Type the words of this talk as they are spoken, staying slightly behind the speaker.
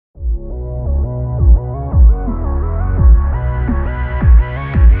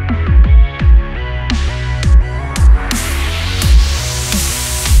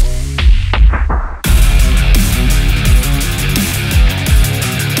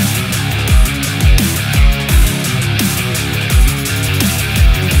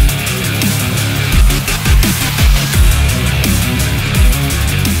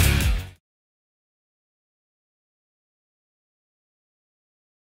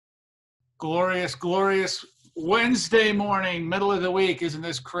Glorious, glorious Wednesday morning, middle of the week. Isn't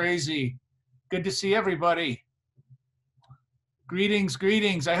this crazy? Good to see everybody. Greetings,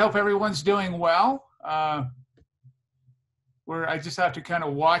 greetings. I hope everyone's doing well. I just have to kind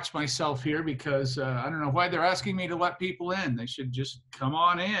of watch myself here because I don't know why they're asking me to let people in. They should just come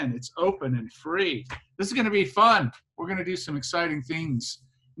on in. It's open and free. This is going to be fun. We're going to do some exciting things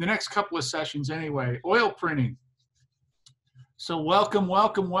in the next couple of sessions anyway. Oil printing. So welcome,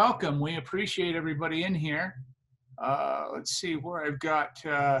 welcome, welcome. We appreciate everybody in here. Let's see where I've got,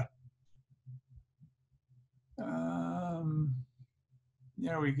 there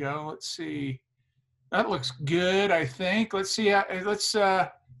we go. Let's see. That looks good, I think. Let's see. It's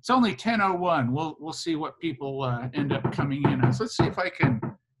only 10:01. We'll see what people end up coming in as. Let's see if I can.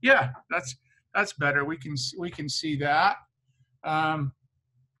 Yeah, that's better. We can see that.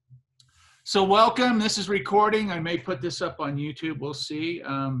 So welcome. This is recording. I may put this up on YouTube. We'll see.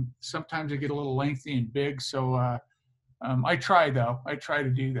 Sometimes I get a little lengthy and big, so I try though. I try to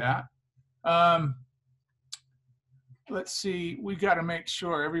do that. Let's see. We got to make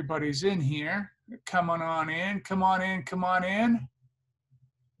sure everybody's in here. Come on in. Come on in. Come on in.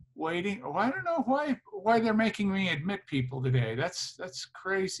 Waiting. Oh, I don't know why they're making me admit people today. That's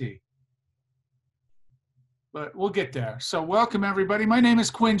crazy. But we'll get there. So welcome, everybody. My name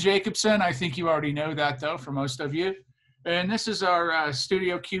is Quinn Jacobson. I think you already know that, though, for most of you. And this is our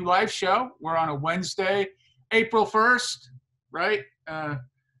Studio Q live show. We're on a Wednesday, April 1st, right?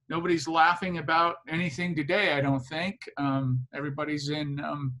 Nobody's laughing about anything today, I don't think. Everybody's in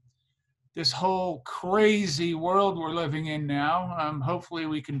this whole crazy world we're living in now. Hopefully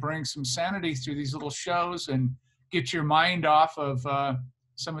we can bring some sanity through these little shows and get your mind off of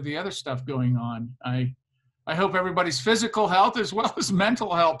some of the other stuff going on. I hope everybody's physical health as well as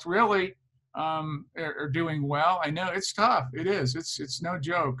mental health really are doing well. I know it's tough. It is. It's no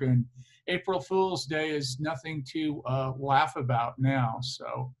joke. And April Fool's Day is nothing to laugh about now.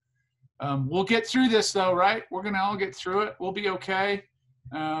 So we'll get through this though, right? We're going to all get through it. We'll be okay.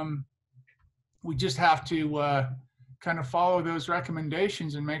 We just have to kind of follow those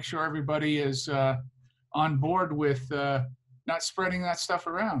recommendations and make sure everybody is on board with not spreading that stuff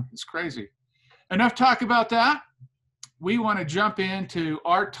around. It's crazy. Enough talk about that. We want to jump into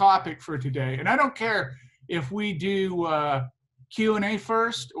our topic for today. And I don't care if we do Q&A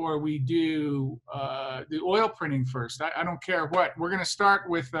first or we do the oil printing first. I don't care what. We're going to start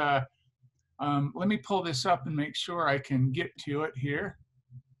with, let me pull this up and make sure I can get to it here.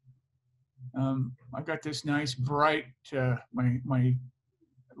 I've got this nice bright, my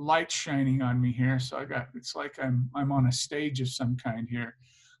light shining on me here. So it's like I'm on a stage of some kind here.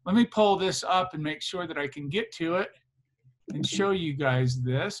 Let me pull this up and make sure that I can get to it and show you guys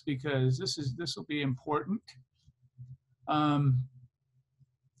this because this will be important.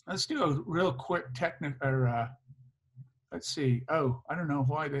 Let's do a real quick let's see. Oh, I don't know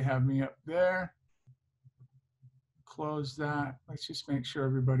why they have me up there. Close that. Let's just make sure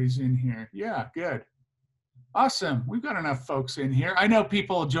everybody's in here. Yeah, good. Awesome. We've got enough folks in here. I know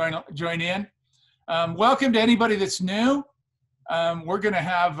people join in. Welcome to anybody that's new. We're gonna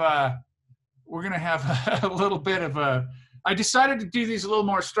have a little bit of a. I decided to do these a little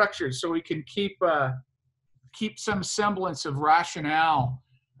more structured so we can keep some semblance of rationale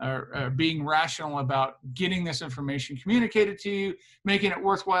or being rational about getting this information communicated to you, making it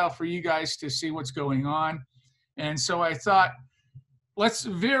worthwhile for you guys to see what's going on. And so I thought, let's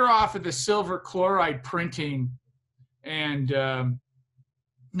veer off of the silver chloride printing and.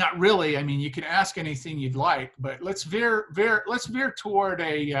 Not really. I mean, you can ask anything you'd like, but let's veer toward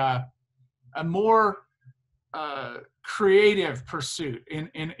a more creative pursuit.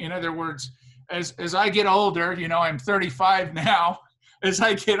 In other words, as I get older, you know, I'm 35 now. As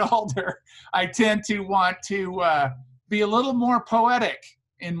I get older, I tend to want to be a little more poetic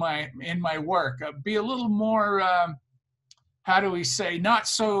in my work. Be a little more, how do we say, not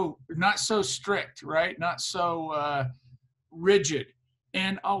so strict, right? Not so rigid.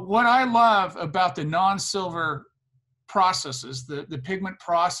 And what I love about the non-silver processes, the pigment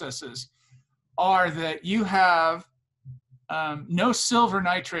processes, are that you have no silver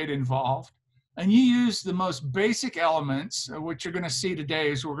nitrate involved, and you use the most basic elements, which you're going to see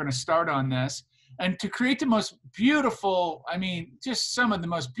today as we're going to start on this, and to create the most beautiful, I mean, just some of the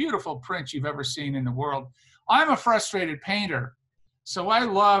most beautiful prints you've ever seen in the world. I'm a frustrated painter, so I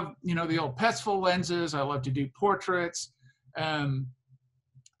love, you know, the old Petzval lenses. I love to do portraits.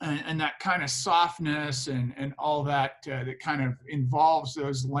 And that kind of softness and all that that kind of involves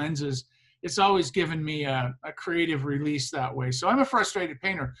those lenses. It's always given me a creative release that way. So I'm a frustrated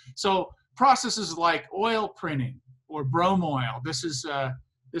painter. So processes like oil printing or brome oil, this is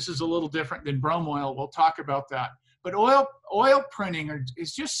This is a little different than brome oil. We'll talk about that. But oil printing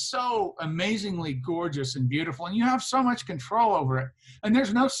is just so amazingly gorgeous and beautiful, and you have so much control over it. And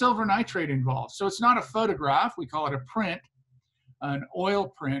there's no silver nitrate involved. So it's not a photograph. We call it a print, an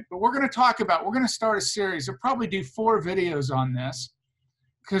oil print. But we're going to start a series. I'll probably do 4 videos on this,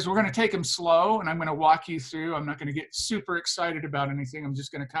 because we're going to take them slow, and I'm going to walk you through. I'm not going to get super excited about anything. I'm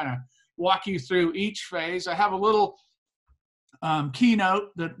just going to kind of walk you through each phase. I have a little keynote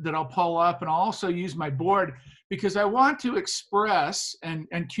that I'll pull up, and I'll also use my board because I want to express and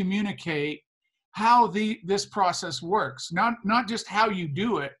communicate how this process works. Not just how you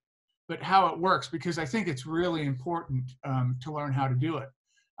do it, but how it works, because I think it's really important to learn how to do it,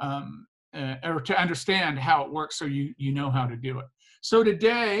 or to understand how it works so you know how to do it. So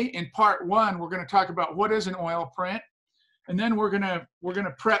today in part 1, we're going to talk about what is an oil print, and then we're going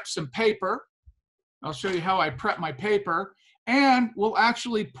to prep some paper. I'll show you how I prep my paper, and we'll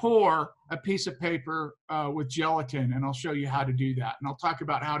actually pour a piece of paper with gelatin, and I'll show you how to do that. And I'll talk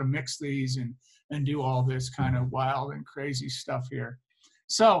about how to mix these and do all this kind of wild and crazy stuff here.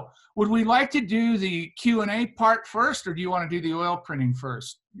 So would we like to do the Q&A part first, or do you want to do the oil printing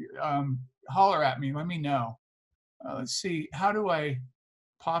first? Holler at me, let me know. Let's see, how do I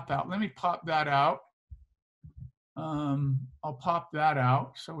pop out? Let me pop that out. I'll pop that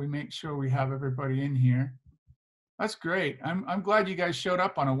out so we make sure we have everybody in here. That's great. I'm glad you guys showed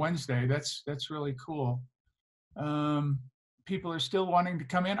up on a Wednesday. That's really cool. People are still wanting to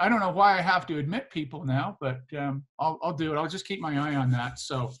come in. I don't know why I have to admit people now, but I'll do it. I'll just keep my eye on that.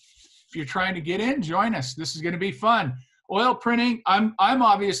 So if you're trying to get in, join us. This is going to be fun. Oil printing, I'm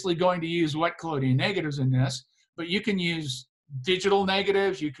obviously going to use wet collodion negatives in this, but you can use digital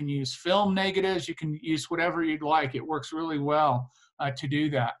negatives, you can use film negatives, you can use whatever you'd like. It works really well to do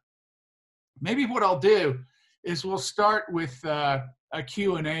that. Maybe what I'll do is we'll start with a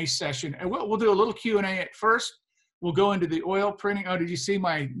Q&A session. And we'll do a little Q&A at first. We'll go into the oil printing. Oh, did you see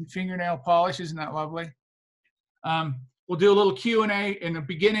my fingernail polish? Isn't that lovely? We'll do a little Q&A in the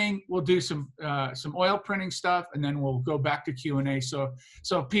beginning. We'll do some oil printing stuff, and then we'll go back to Q&A. So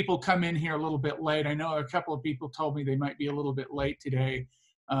if people come in here a little bit late, I know a couple of people told me they might be a little bit late today.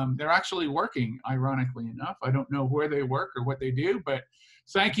 They're actually working, ironically enough. I don't know where they work or what they do, but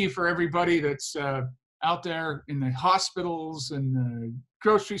thank you for everybody that's out there in the hospitals and the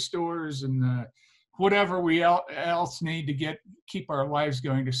grocery stores and the whatever we else need to keep our lives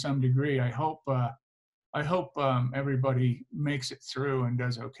going to some degree. I hope everybody makes it through and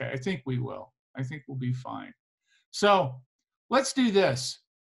does okay. I think we will. I think we'll be fine. So let's do this.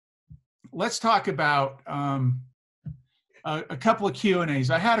 Let's talk about a couple of Q&As.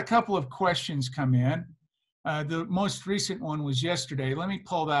 I had a couple of questions come in. The most recent one was yesterday. Let me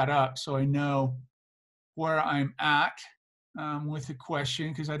pull that up so I know where I'm at with the question,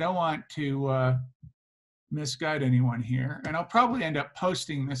 because I don't want to misguide anyone here. And I'll probably end up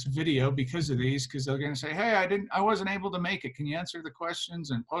posting this video because of these, because they're going to say, hey, I wasn't able to make it. Can you answer the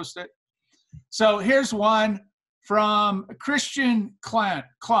questions and post it? So here's one from Christian Klant,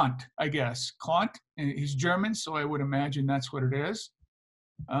 I guess. Klant, he's German, so I would imagine that's what it is.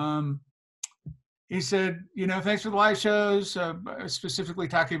 He said, thanks for the live shows, specifically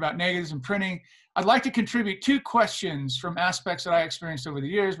talking about negatives and printing. I'd like to contribute 2 questions from aspects that I experienced over the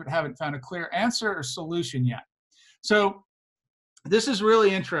years, but haven't found a clear answer or solution yet. So this is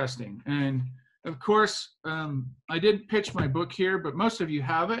really interesting. And of course, I didn't pitch my book here, but most of you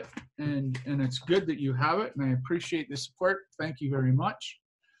have it, and it's good that you have it, and I appreciate the support. Thank you very much.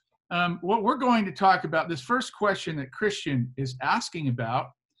 What we're going to talk about, this first question that Christian is asking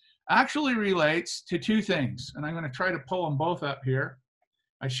about, actually relates to 2 things, and I'm going to try to pull them both up here.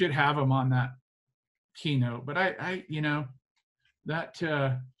 I should have them on that keynote, but I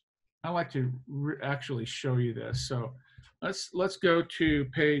like to actually show you this. So let's go to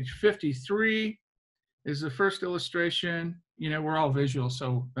page 53 is the first illustration. We're all visual,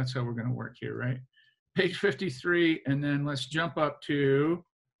 so that's how we're going to work here, right? Page 53, and then let's jump up to,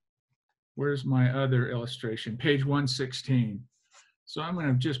 where's my other illustration? Page 116. So I'm going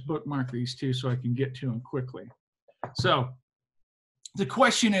to just bookmark these 2 so I can get to them quickly. So the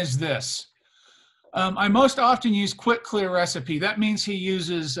question is this. I most often use quick clear recipe. That means he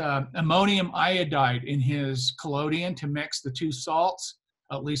uses ammonium iodide in his collodion to mix the 2 salts,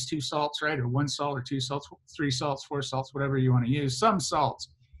 at least 2 salts, right? Or 1 salt or 2 salts, 3 salts, 4 salts, whatever you want to use, some salts.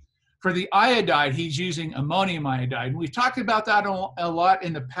 For the iodide, he's using ammonium iodide. And we've talked about that a lot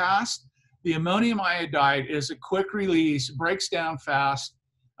in the past. The ammonium iodide is a quick release, breaks down fast.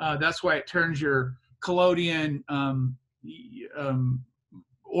 That's why it turns your collodion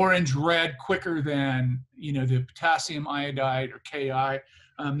orange red quicker than, you know, the potassium iodide or Ki.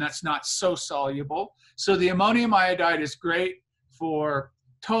 That's not so soluble. So the ammonium iodide is great for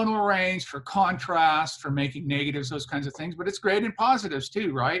tonal range, for contrast, for making negatives, those kinds of things, but it's great in positives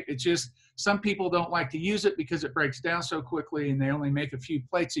too, right? It's just some people don't like to use it because it breaks down so quickly and they only make a few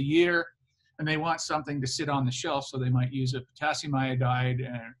plates a year and they want something to sit on the shelf, so they might use a potassium iodide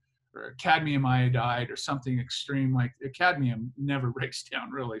or cadmium iodide or something extreme like cadmium never breaks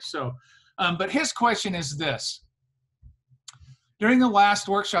down really. So, but his question is this. During the last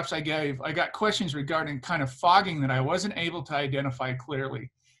workshops I gave, I got questions regarding kind of fogging that I wasn't able to identify clearly.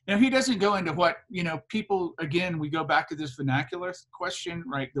 Now, he doesn't go into what, you know, people, again, we go back to this vernacular question,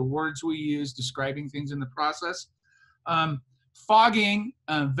 right? The words we use describing things in the process. Fogging,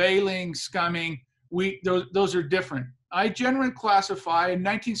 veiling, scumming, those are different. I generally classify,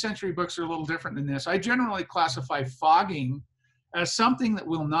 19th century books are a little different than this. I generally classify fogging as something that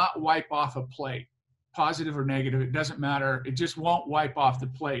will not wipe off a plate. Positive or negative, it doesn't matter. It just won't wipe off the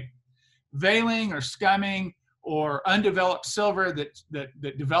plate. Veiling or scumming or undeveloped silver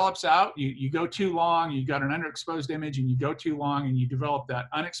that develops out, you go too long, you got an underexposed image and you go too long and you develop that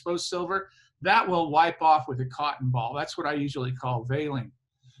unexposed silver, that will wipe off with a cotton ball. That's what I usually call veiling.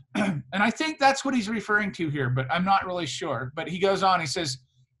 And I think that's what he's referring to here, but I'm not really sure. But he goes on, he says,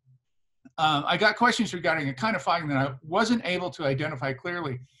 I got questions regarding a kind of fogging that I wasn't able to identify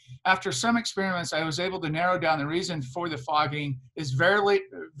clearly. After some experiments, I was able to narrow down the reason for the fogging is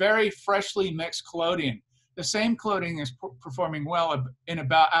very freshly mixed collodion. The same collodion is performing well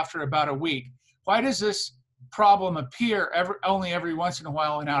after about a week. Why does this problem appear only every once in a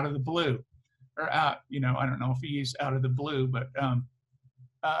while and out of the blue? Or out, you know, I don't know if he used out of the blue, but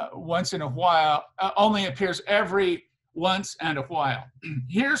once in a while, only appears every once and a while.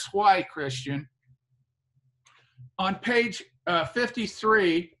 Here's why, Christian. On page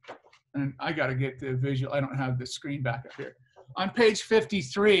 53, and I got to get the visual, I don't have the screen back up here. On page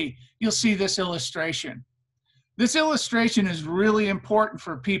 53, you'll see this illustration. This illustration is really important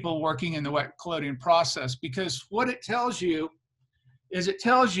for people working in the wet collodion process because what it tells you is it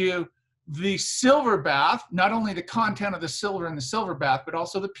tells you the silver bath, not only the content of the silver in the silver bath, but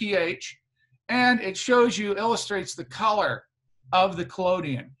also the pH, and it shows you, illustrates the color of the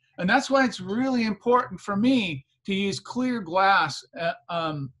collodion. And that's why it's really important for me to use clear glass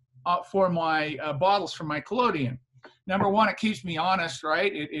for my bottles for my collodion. Number one, it keeps me honest,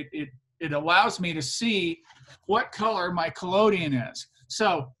 right? It allows me to see what color my collodion is.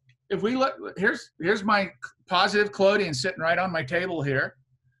 So if we look, here's my positive collodion sitting right on my table here.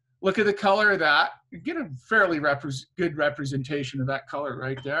 Look at the color of that. You get a fairly good representation of that color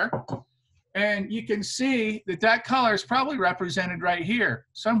right there. And you can see that that color is probably represented right here,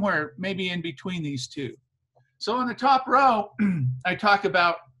 somewhere maybe in between these two. So on the top row, I talk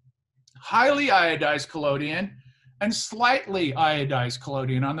about highly iodized collodion and slightly iodized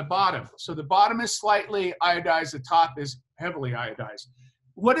collodion on the bottom. So the bottom is slightly iodized, the top is heavily iodized.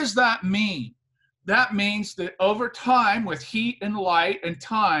 What does that mean? That means that over time, with heat and light and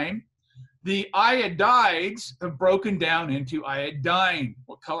time, the iodides have broken down into iodine.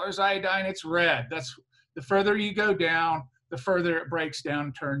 What color is iodine? It's red. That's the further you go down, the further it breaks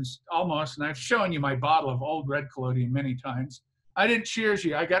down, turns almost, and I've shown you my bottle of old red collodion many times. I didn't cheers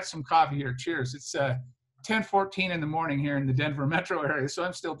you. I got some coffee here. Cheers. It's 10:14 in the morning here in the Denver metro area, so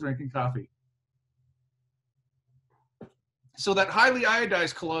I'm still drinking coffee. So that highly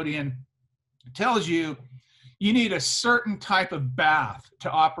iodized collodion tells you you need a certain type of bath to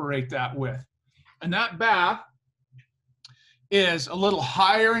operate that with. And that bath is a little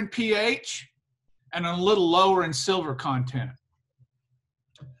higher in pH and a little lower in silver content.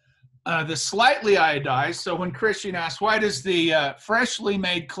 The slightly iodized, so when Christian asks, why does the freshly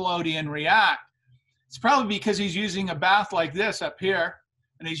made collodion react? It's probably because he's using a bath like this up here,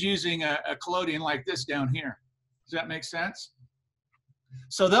 and he's using a collodion like this down here. Does that make sense?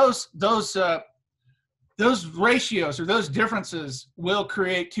 So those ratios or those differences will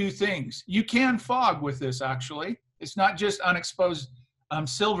create two things. You can fog with this, actually. It's not just unexposed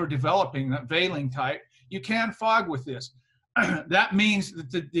silver developing, that veiling type. You can fog with this. That means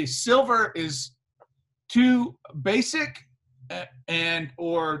that the silver is too basic and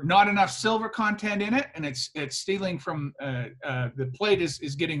or not enough silver content in it, and it's stealing from the plate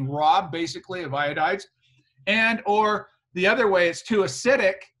is getting robbed basically of iodides, and or the other way, it's too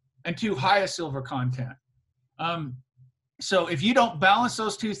acidic and too high a silver content. So if you don't balance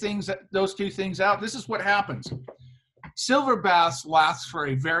those two things out, this is what happens. Silver baths last for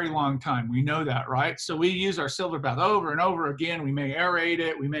a very long time. We know that, right? So we use our silver bath over and over again. We may aerate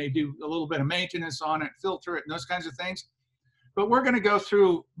it. We may do a little bit of maintenance on it, filter it, and those kinds of things. but we're going to go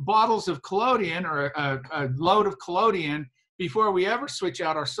through bottles of collodion or a load of collodion before we ever switch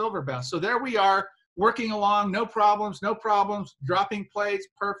out our silver bath. So there we are, working along, no problems, dropping plates,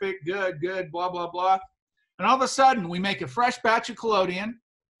 perfect, good, blah, blah, blah. And all of a sudden, we make a fresh batch of collodion.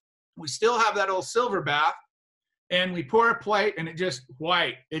 We still have that old silver bath, and we pour a plate, and it just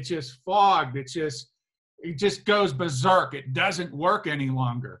white. It's just fogged. It just goes berserk. It doesn't work any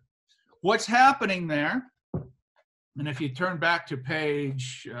longer. What's happening there? And if you turn back to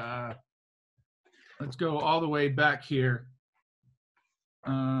page, let's go all the way back here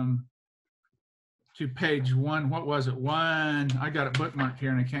to page 1. What was it? I got it bookmarked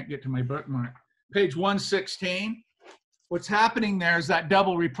here, and I can't get to my bookmark. Page 116. What's happening there is that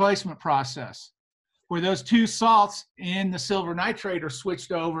double replacement process, where those two salts in the silver nitrate are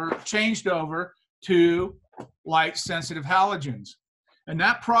changed over to light sensitive halogens. And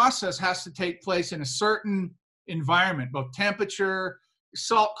that process has to take place in a certain environment, both temperature,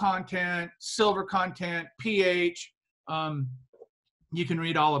 salt content, silver content, pH. You can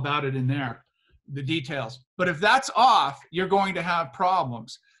read all about it in there, the details. But if that's off, you're going to have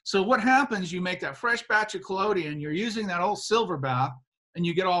problems. So what happens, you make that fresh batch of collodion, you're using that old silver bath, and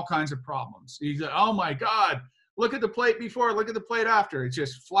you get all kinds of problems. You say, oh my God, look at the plate before, look at the plate after. It's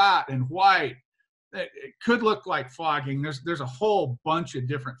just flat and white. It could look like fogging. There's a whole bunch of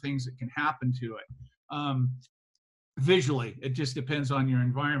different things that can happen to it. Visually, it just depends on your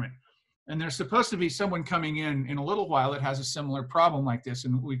environment. And there's supposed to be someone coming in a little while that has a similar problem like this,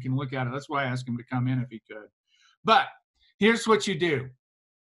 and we can look at it. That's why I asked him to come in if he could. But here's what you do.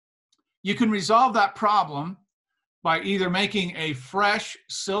 You can resolve that problem by either making a fresh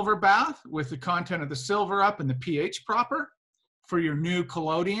silver bath with the content of the silver up and the pH proper for your new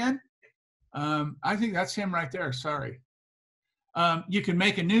collodion. I think that's him right there, sorry. You can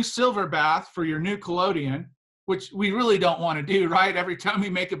make a new silver bath for your new collodion, which we really don't want to do, right? Every time we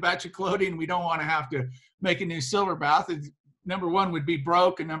make a batch of collodion, we don't want to have to make a new silver bath. Number one, we'd be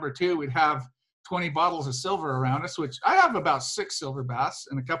broke, and number two, we'd have 20 bottles of silver around us, which I have about 6 silver baths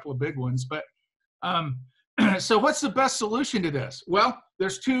and a couple of big ones. But so what's the best solution to this? Well,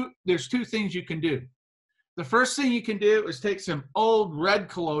 there's two things you can do. The first thing you can do is take some old red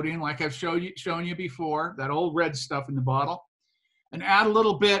collodion, like I've shown you before, that old red stuff in the bottle, and add a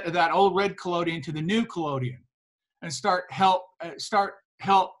little bit of that old red collodion to the new collodion, and start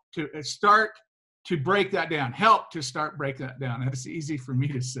to break that down. Help to start break that down. That's easy for me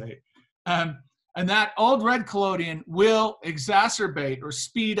to say. And that old red collodion will exacerbate or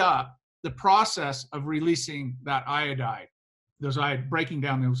speed up the process of releasing that iodide, breaking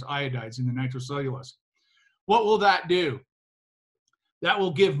down those iodides in the nitrocellulose. What will that do? That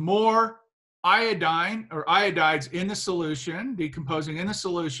will give more iodine or iodides in the solution, decomposing in the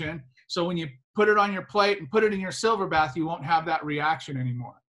solution. So when you put it on your plate and put it in your silver bath, you won't have that reaction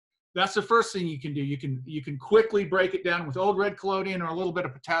anymore. That's the first thing you can do. You can quickly break it down with old red collodion or a little bit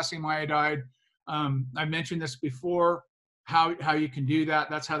of potassium iodide. I mentioned this before, how you can do that.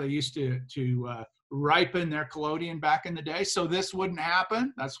 That's how they used to ripen their collodion back in the day. So this wouldn't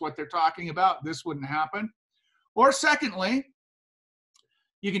happen. That's what they're talking about. This wouldn't happen. Or secondly,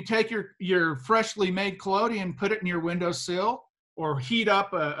 you can take your freshly made collodion, put it in your windowsill, or heat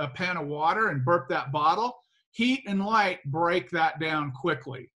up a pan of water and burp that bottle. Heat and light break that down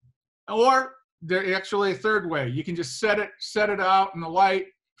quickly. Or there's actually a third way. You can just set it out in the light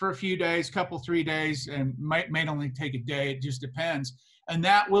for a few days, 3 days, and may only take a day. It just depends. And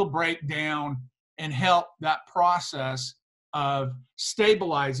that will break down and help that process of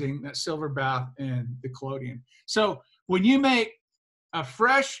stabilizing that silver bath and the collodion. So when you make a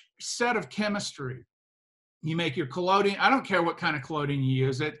fresh set of chemistry, you make your collodion. I don't care what kind of collodion you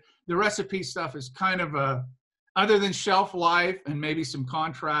use. The recipe stuff is kind of other than shelf life and maybe some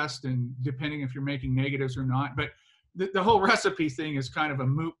contrast, and depending if you're making negatives or not. But the whole recipe thing is kind of a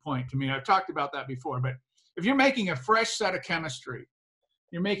moot point to me. I've talked about that before. But if you're making a fresh set of chemistry,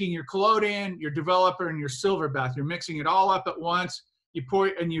 you're making your collodion, your developer, and your silver bath. You're mixing it all up at once. You pour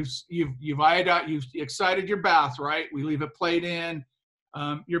it, and you've excited your bath, right? We leave a plate in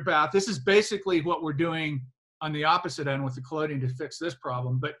your bath. This is basically what we're doing on the opposite end with the collodion to fix this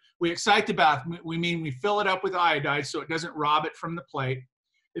problem. But we excite the bath. We mean we fill it up with iodide so it doesn't rob it from the plate.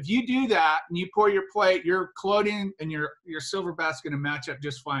 If you do that and you pour your plate, your collodion and your silver bath's going to match up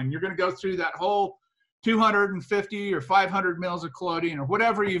just fine. You're going to go through that whole 250 or 500 mils of collodion or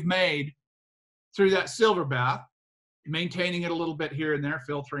whatever you've made through that silver bath, maintaining it a little bit here and there,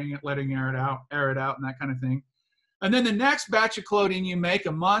 filtering it, letting air it out, and that kind of thing. And then the next batch of collodion you make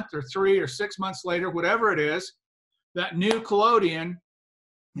a month or 3 or 6 months later, whatever it is, that new collodion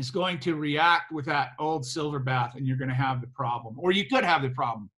is going to react with that old silver bath, and you're going to have the problem, or you could have the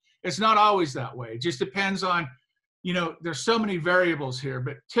problem. It's not always that way. It just depends on, you know, there's so many variables here,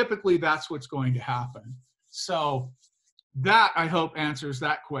 but typically that's what's going to happen. So that, I hope, answers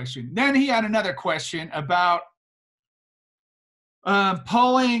that question. Then he had another question about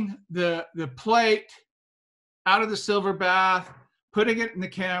pulling the plate out of the silver bath, putting it in the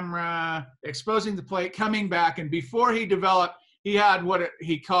camera, exposing the plate, coming back. And before he developed, he had what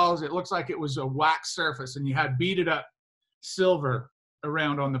he calls, it looks like it was a wax surface, and you had beaded up silver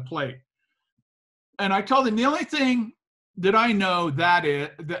around on the plate. And I told him the only thing that I know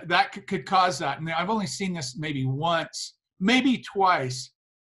that could cause that, and I've only seen this maybe once, maybe twice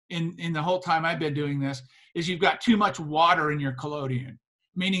in the whole time I've been doing this, is you've got too much water in your collodion,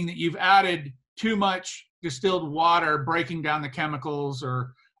 meaning that you've added too much distilled water, breaking down the chemicals,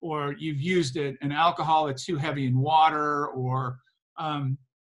 or you've used an alcohol that's too heavy in water, or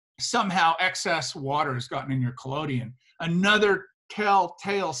somehow excess water has gotten in your collodion. Another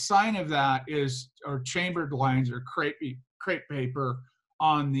telltale sign of that is, or chambered lines or crepe paper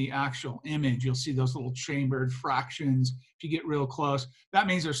on the actual image. You'll see those little chambered fractions. If you get real close, that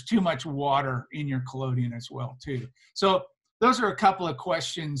means there's too much water in your collodion as well too. So those are a couple of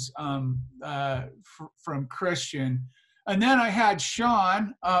questions from Christian. And then I had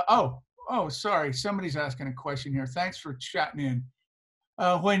Sean. Sorry, somebody's asking a question here. Thanks for chatting in.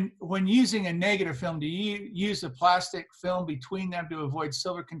 When using a negative film, do you use a plastic film between them to avoid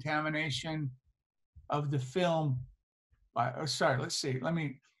silver contamination of the film? Let's see.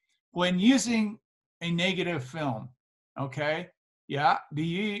 When using a negative film, okay, yeah. Do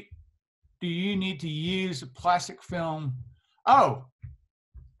you need to use a plastic film? Oh,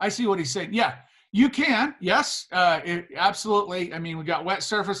 I see what he's saying. Yeah, you can. Yes, absolutely. I mean, we got wet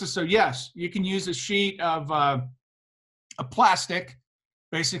surfaces, so yes, you can use a sheet of a plastic,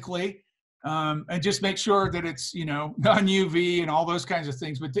 basically, and just make sure that it's, you know, non-UV and all those kinds of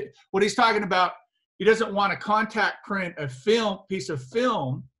things. But what he's talking about, he doesn't want to contact print a piece of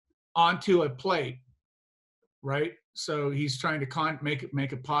film onto a plate, right? So he's trying to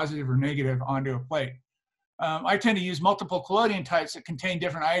make a positive or negative onto a plate. I tend to use multiple collodion types that contain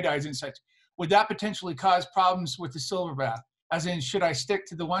different iodides and such. Would that potentially cause problems with the silver bath? As in, should I stick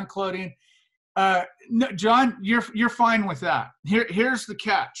to the one collodion? No, John, you're fine with that. Here's the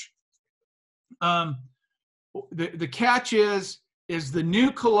catch. The catch is the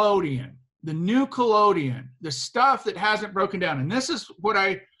new collodion. The new collodion, the stuff that hasn't broken down. And this is what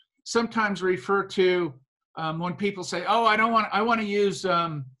I sometimes refer to when people say, oh, I want to use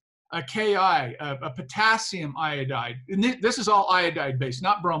a Ki, a potassium iodide. And this is all iodide based,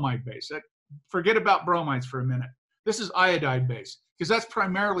 not bromide based. Forget about bromides for a minute. This is iodide based, because that's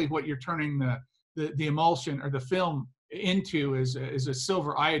primarily what you're turning the emulsion or the film into is a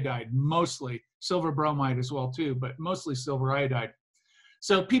silver iodide, mostly silver bromide as well too, but mostly silver iodide.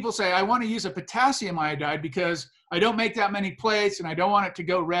 So people say, I want to use a potassium iodide because I don't make that many plates and I don't want it to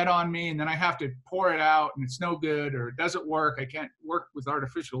go red on me, and then I have to pour it out and it's no good, or it doesn't work. I can't work with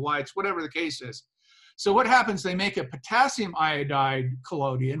artificial lights, whatever the case is. So what happens, they make a potassium iodide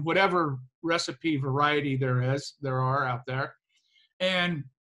collodion, whatever recipe variety there are out there. And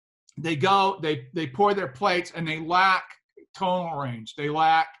they pour their plates, and they lack tonal range. They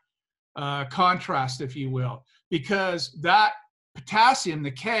lack contrast, if you will, because that potassium,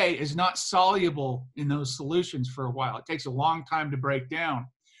 the K, is not soluble in those solutions for a while. It takes a long time to break down.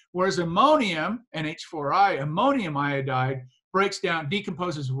 Whereas ammonium, NH4I, ammonium iodide, breaks down,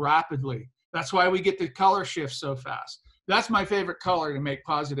 decomposes rapidly. That's why we get the color shift so fast. That's my favorite color to make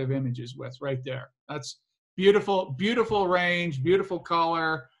positive images with, right there. That's beautiful, beautiful range, beautiful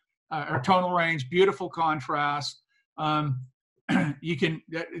color, or tonal range, beautiful contrast. You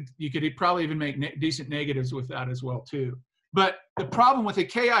could probably even make decent negatives with that as well too. But the problem with a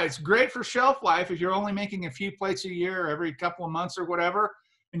Ki, it's great for shelf life if you're only making a few plates a year, or every couple of months or whatever,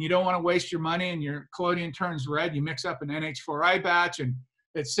 and you don't want to waste your money and your collodion turns red. You mix up an NH4I batch and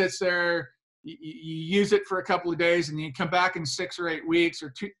it sits there. You use it for a couple of days, and you come back in 6 or 8 weeks,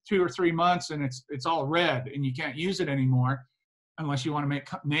 or two or 3 months, and it's all red, and you can't use it anymore unless you want to make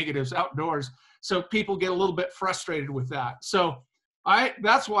negatives outdoors. So people get a little bit frustrated with that. So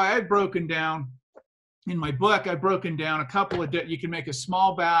that's why I've broken down. In my book, I've broken down a couple of, you can make a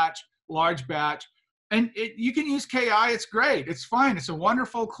small batch, large batch, and you can use Ki. It's great. It's fine. It's a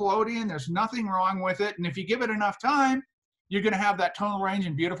wonderful collodion. There's nothing wrong with it. And if you give it enough time, you're going to have that tonal range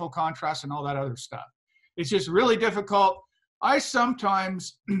and beautiful contrast and all that other stuff. It's just really difficult. I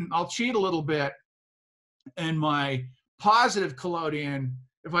sometimes, I'll cheat a little bit, and my positive collodion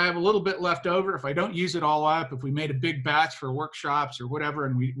if I have a little bit left over, if I don't use it all up, if we made a big batch for workshops or whatever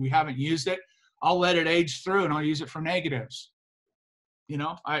and we haven't used it, I'll let it age through and I'll use it for negatives. You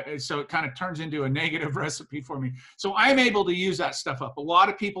know, so it kind of turns into a negative recipe for me. So I'm able to use that stuff up. A lot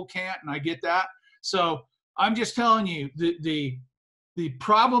of people can't, and I get that. So I'm just telling you, the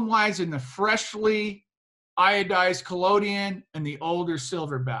problem lies in the freshly iodized collodion and the older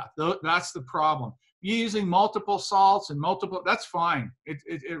silver bath. That's the problem. Using multiple salts and multiple, that's fine.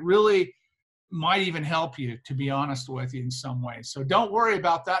 It really might even help you, to be honest with you, in some ways. So don't worry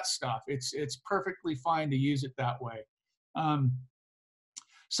about that stuff. It's perfectly fine to use it that way.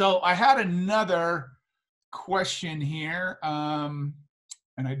 So I had another question here, and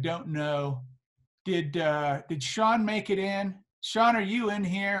I don't know. Did Sean make it in? Sean, are you in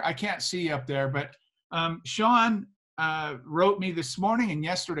here? I can't see you up there, but Sean wrote me this morning and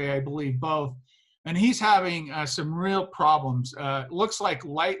yesterday, I believe, both, and he's having some real problems. Looks like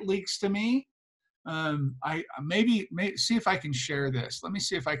light leaks to me. I maybe see if I can share this. Let me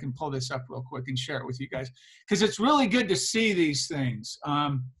see if I can pull this up real quick and share it with you guys, because it's really good to see these things.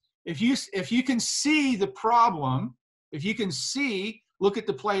 If you can see the problem, if you can see, look at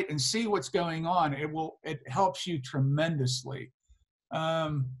the plate and see what's going on, it helps you tremendously.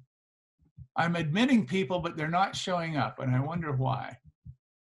 I'm admitting people, but they're not showing up, and I wonder why.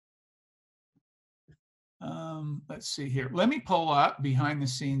 Let's see here. Let me pull up behind the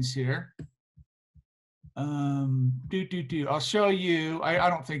scenes here. I'll show you. I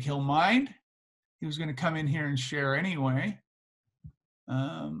don't think he'll mind. He was going to come in here and share anyway.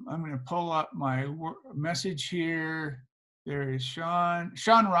 I'm going to pull up my message here. There is Sean.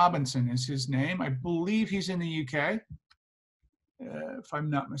 Sean Robinson is his name. I believe he's in the UK, if I'm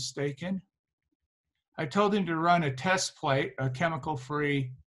not mistaken. I told him to run a test plate, a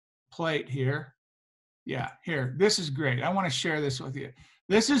chemical-free plate here. Yeah, here. This is great. I want to share this with you.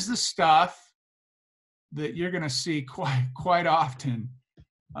 This is the stuff that you're going to see quite often.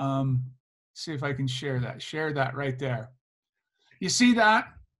 See if I can share that. Share that right there. You see that?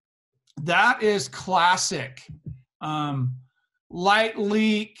 That is classic. Light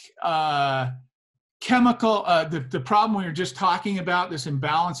leak, chemical, the problem we were just talking about, this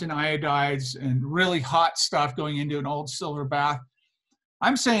imbalance in iodides and really hot stuff going into an old silver bath.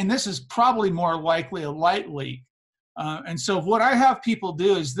 I'm saying this is probably more likely a light leak. And so what I have people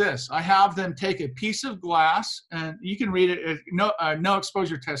do is this. I have them take a piece of glass, and you can read it, no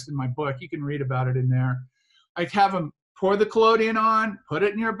exposure test in my book. You can read about it in there. I have them pour the collodion on, put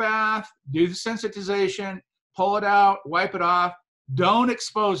it in your bath, do the sensitization, pull it out, wipe it off. Don't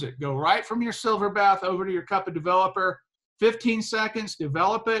expose it. Go right from your silver bath over to your cup of developer. 15 seconds,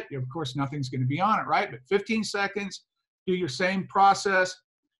 develop it. Of course, nothing's going to be on it, right? But 15 seconds, do your same process.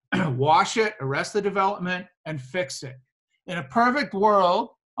 Wash it, arrest the development, and fix it. In a perfect world,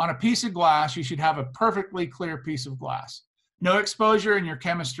 on a piece of glass, you should have a perfectly clear piece of glass. No exposure and your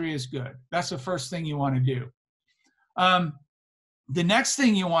chemistry is good. That's the first thing you want to do. The next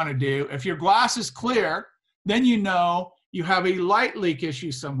thing you want to do, if your glass is clear, then you know you have a light leak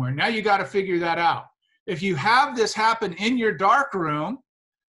issue somewhere. Now you got to figure that out. If you have this happen in your dark room,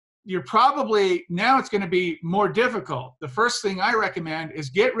 you're probably, now it's going to be more difficult. The first thing I recommend is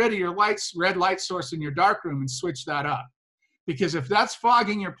get rid of your red light source in your darkroom and switch that up. Because if that's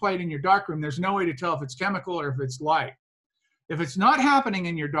fogging your plate in your darkroom, there's no way to tell if it's chemical or if it's light. If it's not happening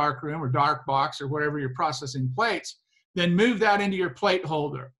in your darkroom or dark box or whatever you're processing plates, then move that into your plate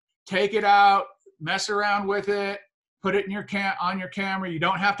holder. Take it out, mess around with it, put it in your on your camera. You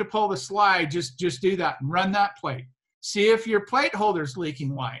don't have to pull the slide, just do that and run that plate. See if your plate holder's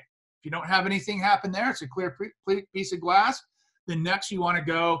leaking light. If you don't have anything happen there, it's a clear piece of glass. Then next you want to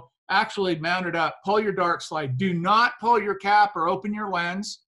go actually mount it up, pull your dark slide. Do not pull your cap or open your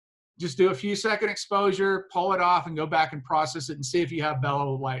lens. Just do a few second exposure, pull it off and go back and process it and see if you have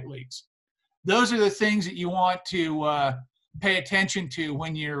bellow light leaks. Those are the things that you want to pay attention to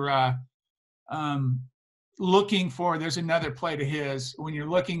when you're looking for, there's another plate of his, when you're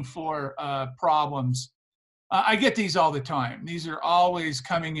looking for problems. I get these all the time. These are always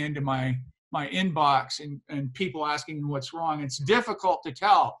coming into my inbox and people asking what's wrong. It's difficult to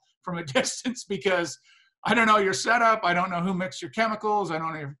tell from a distance because I don't know your setup. I don't know who mixed your chemicals. I don't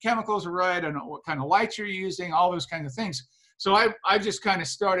know if your chemicals are right. I don't know what kind of lights you're using, all those kinds of things. So I just kind of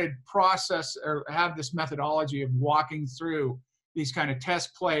started have this methodology of walking through these kind of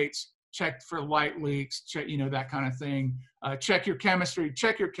test plates, check for light leaks, check, that kind of thing. Check your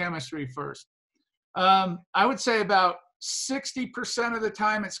chemistry first. I would say about 60% of the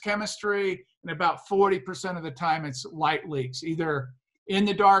time it's chemistry and about 40% of the time it's light leaks, either in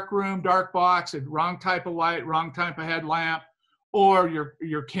the dark room, dark box, a wrong type of light, wrong type of headlamp, or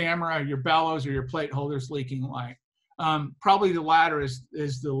your camera, your bellows, or your plate holders leaking light. Probably the latter is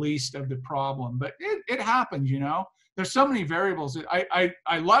the least of the problem, but it happens, you know. There's so many variables.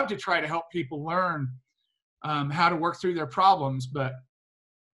 I love to try to help people learn how to work through their problems, but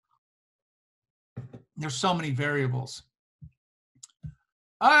there's so many variables.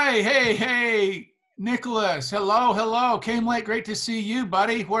 Hey, Nicholas. Hello. Came late. Great to see you,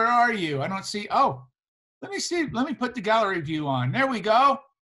 buddy. Where are you? I don't see. Oh, let me see. Let me put the gallery view on. There we go.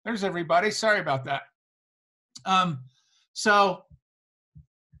 There's everybody. Sorry about that. So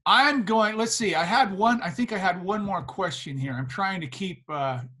I'm going, let's see. I think I had one more question here. I'm trying to keep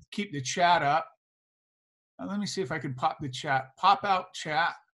the chat up. Let me see if I can pop out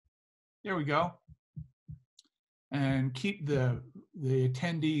chat. There we go. And keep the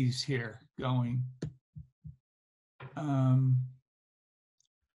attendees here going.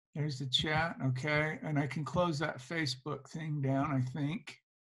 There's the chat, okay. And I can close that Facebook thing down, I think.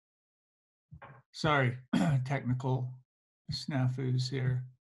 Sorry, technical snafus here.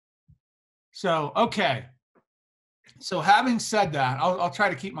 So, okay. So having said that, I'll try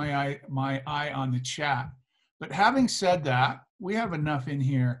to keep my eye on the chat. But having said that, we have enough in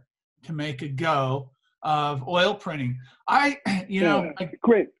here to make a go of oil printing.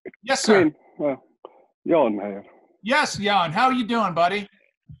 Quinn. Yes, sir. Quinn, Jan here. Yes, Jan. How are you doing, buddy?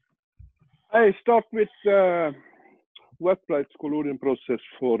 I start with wet plate collodion process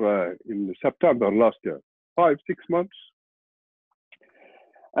for in September last year, 5-6 months.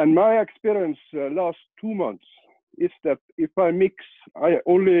 And my experience last 2 months is that if I mix, I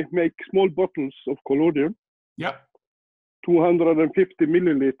only make small bottles of collodion. Yep. 250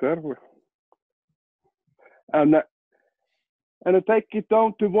 milliliter. And I take it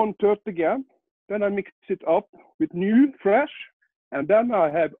down to 1/3 again. Then I mix it up with new, fresh, and then I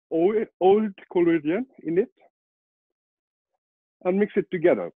have old collodion in it and mix it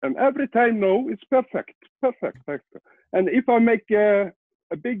together. And every time now it's perfect. And if I make a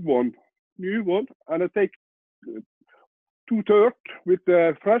big one, new one, and I take 2/3 with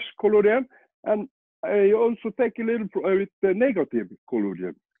fresh collodion, and I also take a little with the negative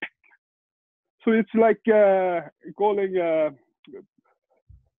collodion. So it's like calling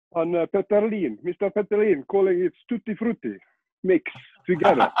on Peterlin, Mr. Peterlin, calling it tutti frutti mix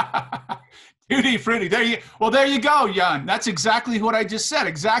together. Tutti frutti. There you go, Jan. That's exactly what I just said.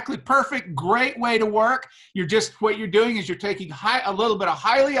 Exactly perfect. Great way to work. What you're doing is you're taking a little bit of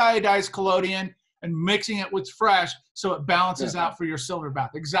highly iodized collodion and mixing it with fresh, so it balances out for your silver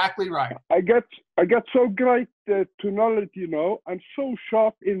bath. Exactly right. I get so great tonality now, and so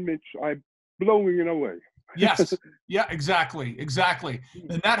sharp image. I'm blowing it away. Yes. Yeah, exactly.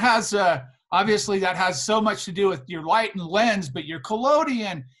 And that has, obviously that has so much to do with your light and lens, but your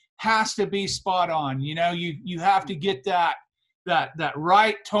collodion has to be spot on. You know, you have to get that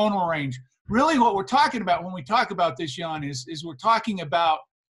right tonal range. Really what we're talking about when we talk about this, Jan, is we're talking about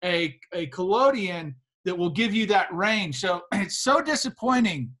a collodion that will give you that range. So it's so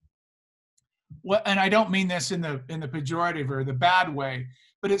disappointing. And I don't mean this in the pejorative or the bad way,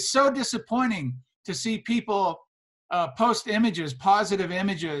 but it's so disappointing to see people post images, positive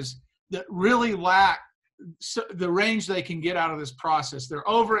images that really lack the range they can get out of this process. They're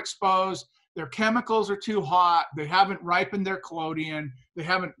overexposed, their chemicals are too hot, they haven't ripened their collodion, they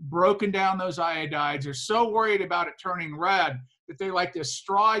haven't broken down those iodides, they're so worried about it turning red that they like this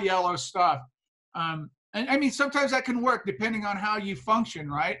straw yellow stuff. And I mean, sometimes that can work depending on how you function,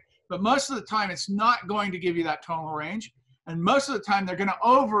 right? But most of the time it's not going to give you that tonal range. And most of the time they're going to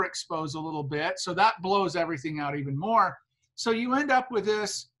overexpose a little bit. So that blows everything out even more. So you end up with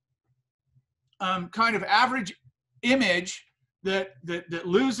this kind of average image that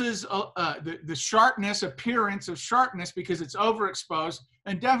loses the sharpness, appearance of sharpness because it's overexposed,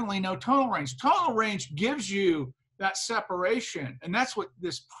 and definitely no tonal range. Tonal range gives you that separation. And that's what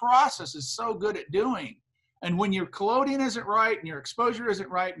this process is so good at doing. And when your collodion isn't right and your exposure isn't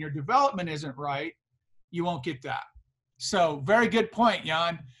right and your development isn't right, you won't get that. So very good point,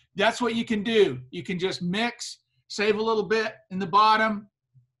 Jan. That's what you can do. You can just mix, save a little bit in the bottom,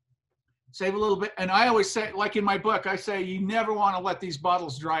 save a little bit. And I always say, like in my book, I say you never want to let these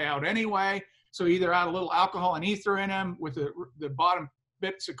bottles dry out anyway. So either add a little alcohol and ether in them with the bottom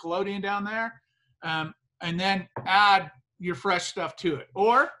bits of collodion down there, and then add your fresh stuff to it.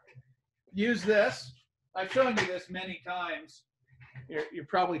 Or use this. I've shown you this many times. You're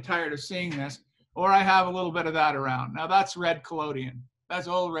probably tired of seeing this. Or I have a little bit of that around. Now that's red collodion. That's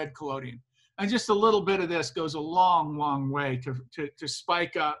all red collodion. And just a little bit of this goes a long, long way to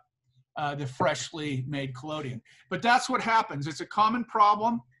spike up the freshly made collodion. But that's what happens. It's a common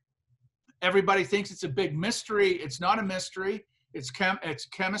problem. Everybody thinks it's a big mystery. It's not a mystery. it's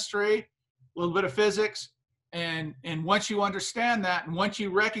chemistry, a little bit of physics. And once you understand that, and once you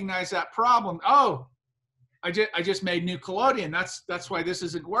recognize that problem, oh, I just made new collodion. That's why this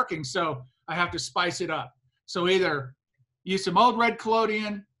isn't working. So I have to spice it up. So either use some old red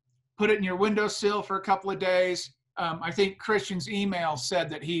collodion, put it in your windowsill for a couple of days. I think Christian's email said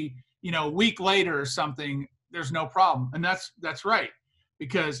that he, a week later or something, there's no problem. And that's right,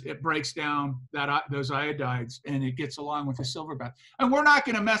 because it breaks down those iodides and it gets along with the silver bath. And we're not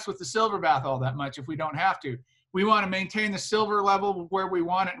going to mess with the silver bath all that much if we don't have to. We want to maintain the silver level where we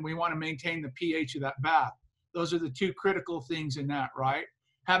want it, and we want to maintain the pH of that bath. Those are the two critical things in that, right?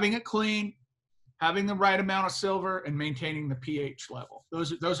 Having it clean, having the right amount of silver, and maintaining the pH level.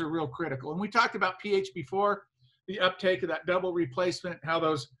 Those are real critical. And we talked about pH before, the uptake of that double replacement, how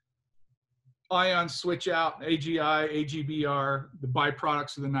those ions switch out, AGI, AGBR, the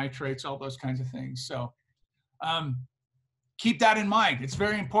byproducts of the nitrates, all those kinds of things. So keep that in mind. It's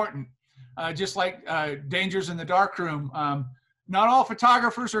very important. Just like dangers in the darkroom. Not all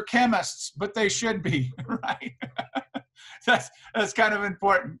photographers are chemists, but they should be, right? That's kind of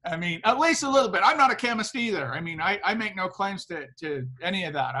important. I mean, at least a little bit. I'm not a chemist either. I mean, I make no claims to any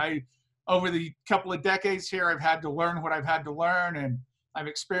of that. Over the couple of decades here, I've had to learn what I've had to learn, and I've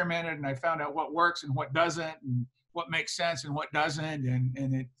experimented, and I found out what works and what doesn't, and what makes sense and what doesn't,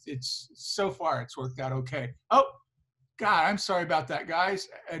 and it's so far it's worked out okay. Oh, God, I'm sorry about that, guys.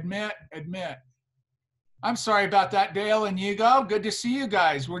 Admit. I'm sorry about that, Dale and Hugo. Good to see you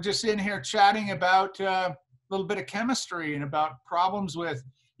guys. We're just in here chatting about a little bit of chemistry and about problems with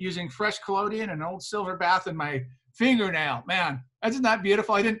using fresh collodion and old silver bath in my fingernail. Man, isn't that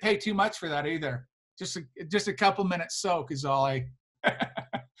beautiful? I didn't pay too much for that either. Just a couple minutes soak is all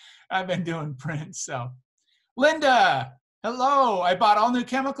I've been doing prints. So, Linda, hello. I bought all new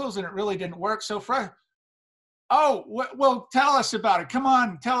chemicals and it really didn't work. So fresh. Oh, well, tell us about it. Come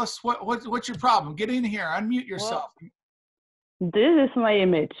on, tell us what's your problem. Get in here, unmute yourself. Well, this is my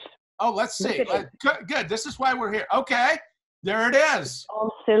image. Oh, let's see. Good. This is why we're here. Okay, there it is. It's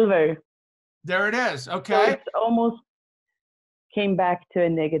all silver. There it is. Okay. So it's almost came back to a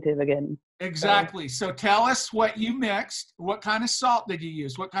negative again. Exactly. So tell us what you mixed. What kind of salt did you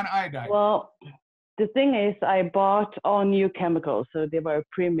use? What kind of iodide? Well, the thing is, I bought all new chemicals, so they were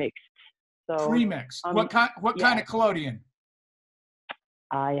pre-mixed. So, pre-mix. What kind of collodion?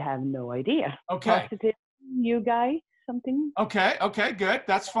 I have no idea. Okay. Positive, you guys, something. Okay. Good.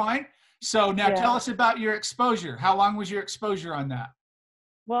 That's fine. So now tell us about your exposure. How long was your exposure on that?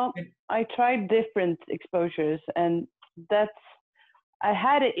 Well, I tried different exposures, and I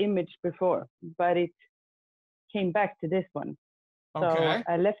had an image before, but it came back to this one. So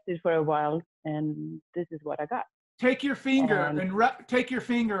I left it for a while, and this is what I got. Take your finger and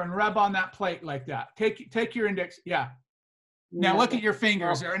rub on that plate like that. Take your index. Yeah. Now look at your finger.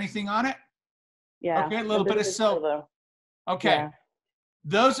 Is there anything on it? Yeah. Okay, a little bit of silver. Okay.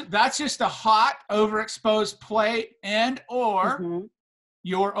 Yeah. That's just a hot, overexposed plate, or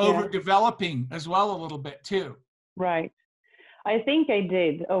you're overdeveloping as well a little bit too. Right. I think I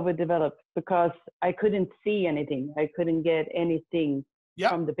did overdevelop because I couldn't see anything. I couldn't get anything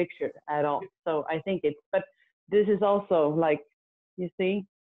from the picture at all. So I think but this is also like, you see.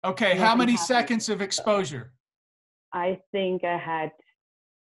 Okay, how many seconds of exposure? I think I had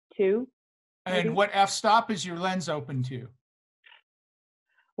 2. And maybe. What f-stop is your lens open to?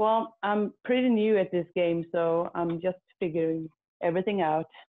 Well, I'm pretty new at this game, so I'm just figuring everything out.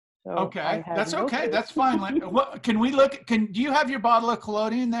 So okay, that's okay. That's fine. Can we look? Do you have your bottle of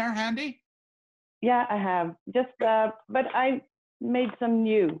collodion there handy? Yeah, I have. Just, but I made some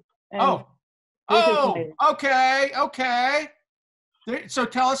new. Okay. So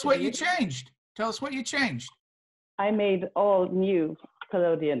tell us what you changed. I made all new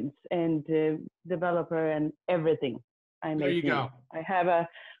collodions and developer and everything. There you go. I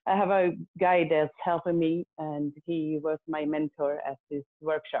have a guy that's helping me, and he was my mentor at this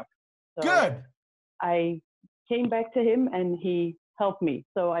workshop. So good. I came back to him, and he helped me.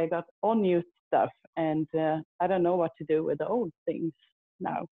 So I got all new stuff, and I don't know what to do with the old things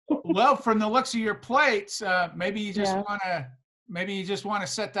now. Well, from the looks of your plates, maybe you just want to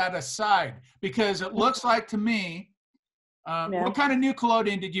set that aside, because it looks like to me. What kind of new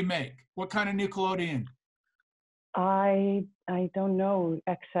collodion did you make? What kind of new collodion? I don't know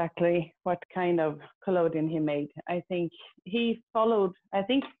exactly what kind of collodion he made. I think he followed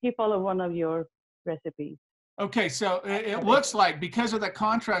one of your recipes. Okay, so it looks like, because of the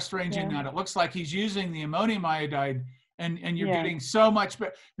contrast range in that, it looks like he's using the ammonium iodide, and you're getting so much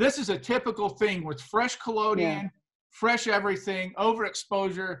better. This is a typical thing with fresh collodion, fresh everything,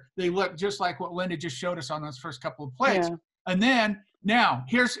 overexposure. They look just like what Linda just showed us on those first couple of plates. And then now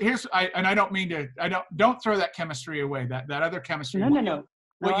I don't mean to, don't throw that chemistry away, that other chemistry. No.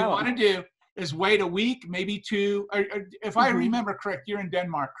 What you want to do is wait a week, maybe 2, or if I remember correct, you're in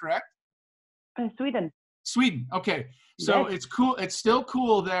Denmark, correct? Sweden. Okay. So yes. it's cool. It's still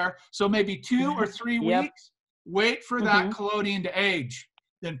cool there. So maybe 2 or 3 weeks, wait for that collodion to age.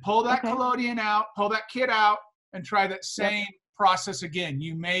 Then pull that collodion out, pull that kit out, and try that same process again.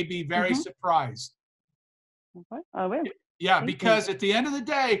 You may be very surprised. Okay. I will. Yeah, because at the end of the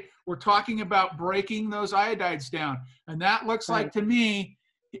day, we're talking about breaking those iodides down. And that looks like, to me,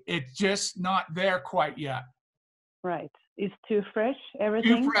 it's just not there quite yet. Right. It's too fresh,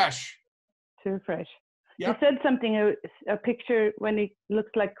 everything? Too fresh. Too fresh. Yep. You said something, a picture when it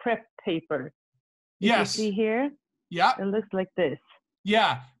looks like crepe paper. Yes. You see here? Yeah. It looks like this.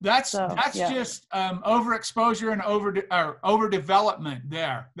 Yeah, that's just overexposure and overdevelopment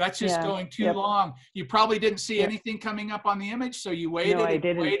there. That's just going too long. You probably didn't see anything coming up on the image, so you waited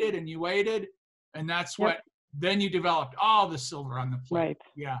and you waited, and that's what, then you developed all the silver on the plate. Right.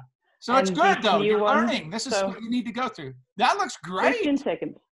 Yeah. So it's good though. You're learning. This is what you need to go through. That looks great. 15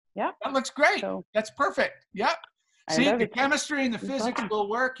 seconds. Yeah. That looks great. So, that's perfect. Yep. See, the chemistry and the physics will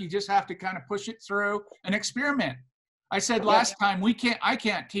work. You just have to kind of push it through and experiment. I said last time, I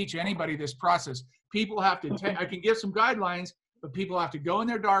can't teach anybody this process. People have to I can give some guidelines, but people have to go in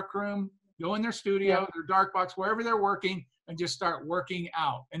their dark room, go in their studio, their dark box, wherever they're working, and just start working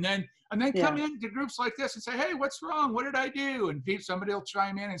out. And then come into groups like this and say, hey, what's wrong? What did I do? And somebody will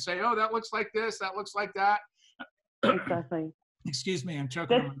chime in and say, oh, that looks like this, that looks like that. Exactly. Excuse me, I'm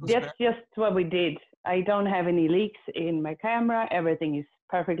choking. That's just what we did. I don't have any leaks in my camera. Everything is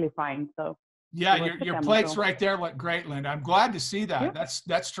perfectly fine. So yeah, your plates right there look great, Linda. I'm glad to see that. Yeah.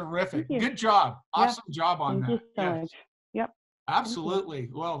 That's terrific. Good job. Awesome job on that. Thank you so much. Yep. Absolutely.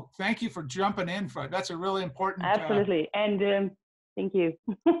 Well, thank you for jumping in for it. That's a really important. Absolutely. And thank you.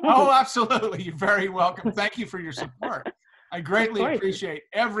 Oh, absolutely. You're very welcome. Thank you for your support. I greatly appreciate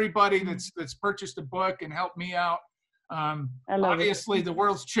everybody that's purchased a book and helped me out. Obviously, the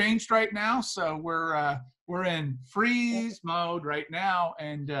world's changed right now, so we're in freeze mode right now,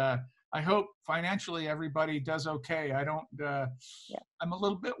 and I hope financially everybody does okay. I don't. I'm a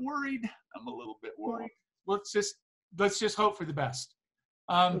little bit worried. Let's just hope for the best.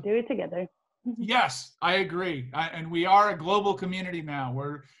 We'll do it together. Yes, I agree. And we are a global community now.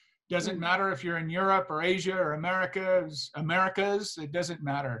 Doesn't matter if you're in Europe or Asia or Americas. It doesn't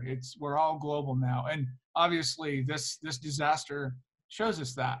matter. We're all global now, and obviously this disaster shows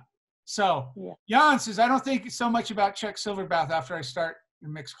us that. So Jan says, I don't think so much about Czech silver bath after I start the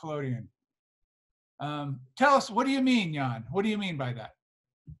mixed collodion. Tell us, what do you mean, Jan? What do you mean by that?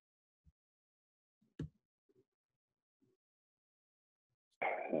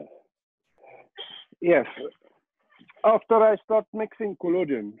 Yes. After I start mixing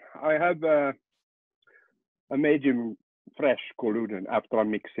collodion, I have a medium fresh collodion after I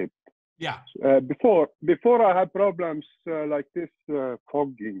mix it. Yeah. Before I had problems like this,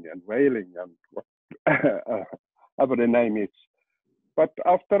 fogging and whaling and whatever the name is. But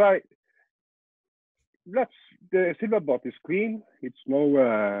after the silver bath is clean. It's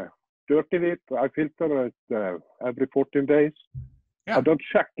no dirt in it. I filter it every 14 days. Yeah. I don't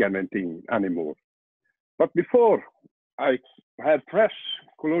check anything anymore. But before, I had fresh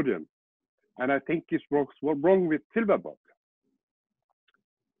collodion, and I think it's wrong with silver bath.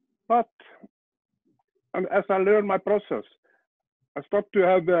 But as I learn my process, I start to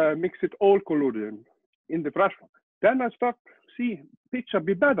have mix it all collodion in the fresh one. Then I start see picture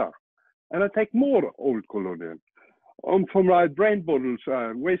be better, and I take more old collodion from my drain bottles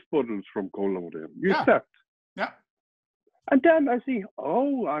and waste bottles from collodion. Use that. Yeah. And then I see,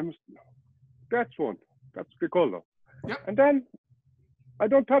 that's the color. Yep. And then I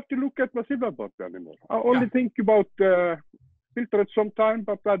don't have to look at my silver bath anymore. I only think about filter it sometime,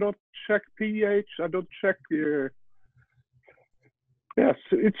 but I don't check pH. I don't check. Yes,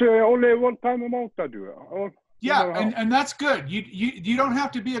 it's only one time amount I do. And that's good. You don't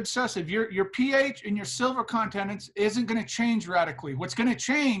have to be obsessive. Your pH and your silver content isn't going to change radically. What's going to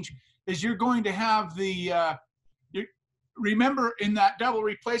change is you're going to have remember in that double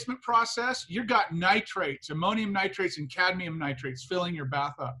replacement process, you've got nitrates, ammonium nitrates and cadmium nitrates filling your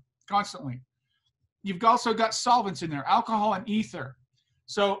bath up constantly. You've also got solvents in there, alcohol and ether.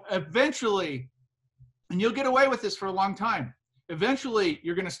 So eventually, and you'll get away with this for a long time, eventually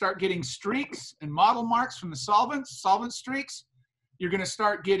you're going to start getting streaks and mottle marks from the solvent streaks. You're going to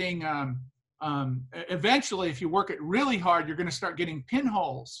start getting, eventually, if you work it really hard, you're going to start getting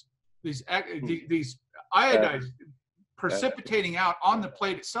pinholes, these iodized precipitating out on the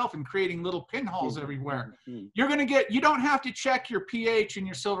plate itself and creating little pinholes everywhere. You're going to get, you don't have to check your pH and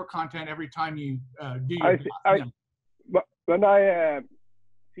your silver content every time you do your But when I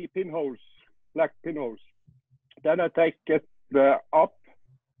see pinholes, black pinholes, then I take it up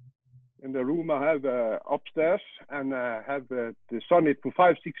in the room I have upstairs and have the sun it for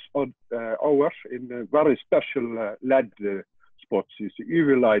 5-6 hours in very special LED spots. It's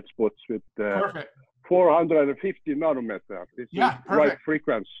UV light spots with 450 nanometer. It's the right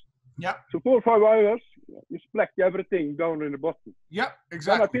frequency. Yeah. So 4 or 5 hours, it's black everything down in the bottom. Yep,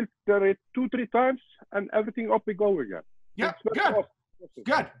 exactly. Then I filter it 2-3 times and everything up and go again. Yeah,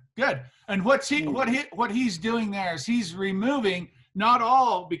 good. And what he's doing there is he's removing, not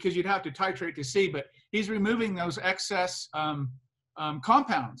all, because you'd have to titrate to see, but he's removing those excess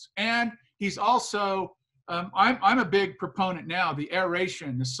compounds. And he's also, I'm a big proponent now, the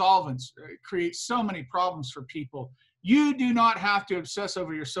aeration, the solvents create so many problems for people. You do not have to obsess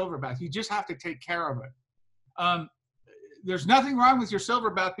over your silver bath. You just have to take care of it. There's nothing wrong with your silver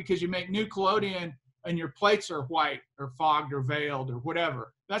bath because you make new collodion and your plates are white or fogged or veiled or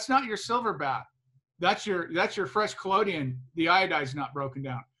whatever. That's not your silver bath. That's your fresh collodion. The iodide's not broken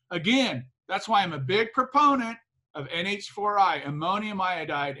down. Again, that's why I'm a big proponent of NH4I, ammonium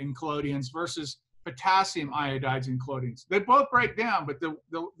iodide in collodions versus potassium iodides in collodions. They both break down, but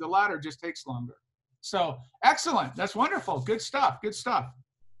the latter just takes longer. So excellent. That's wonderful. Good stuff. Good stuff.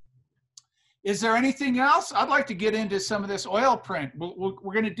 Is there anything else? I'd like to get into some of this oil print. We're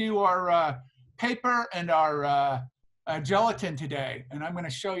going to do our paper and our gelatin today, and I'm going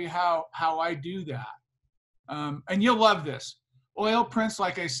to show you how I do that. And you'll love this. Oil prints,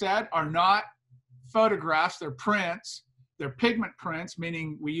 like I said, are not photographs. They're prints. They're pigment prints,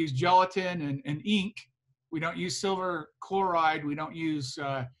 meaning we use gelatin and ink. We don't use silver chloride. We don't use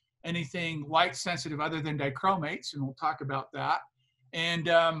anything light sensitive other than dichromates, and we'll talk about that. And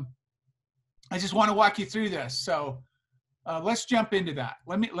I just want to walk you through this. So let's jump into that.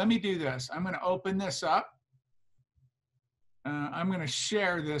 Let me do this. I'm going to open this up. I'm going to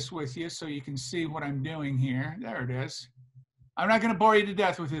share this with you so you can see what I'm doing here. There it is. I'm not going to bore you to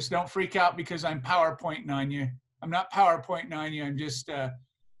death with this. Don't freak out because I'm PowerPointing on you. I'm not PowerPointing on you. I'm just, I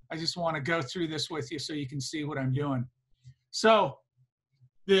just want to go through this with you so you can see what I'm doing. So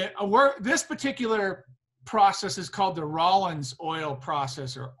this particular process is called the Rawlins oil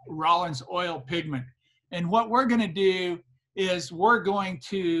process, or Rawlins oil pigment. And what we're going to do is we're going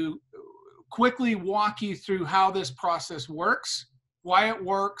to quickly walk you through how this process works, why it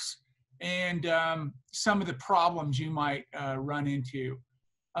works, and some of the problems you might run into.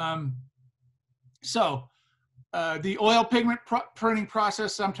 The oil pigment printing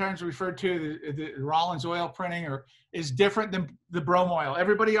process, sometimes referred to the Rawlins oil printing, is different than the brome oil.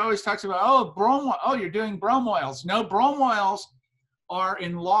 Everybody always talks about, oh, brome oil, oh, you're doing brome oils. No, brome oils are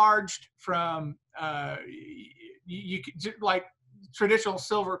enlarged from, like traditional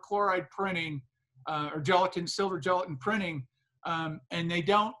silver chloride printing or silver gelatin printing, and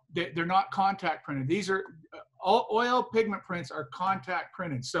they're not contact printed. These are, oil pigment prints are contact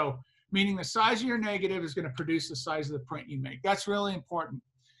printed. So meaning the size of your negative is going to produce the size of the print you make. That's really important.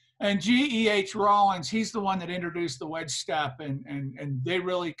 And G.E.H. Rawlins, he's the one that introduced the wedge step, and they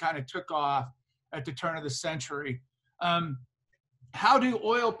really kind of took off at the turn of the century. How do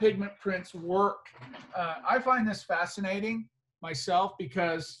oil pigment prints work? I find this fascinating myself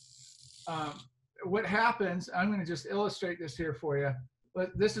because what happens, I'm going to just illustrate this here for you.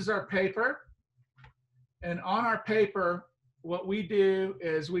 But this is our paper. And on our paper, what we do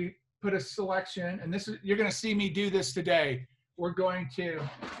is we put a selection, and this is, you're going to see me do this today. We're going to,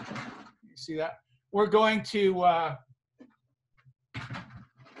 you see that? We're going to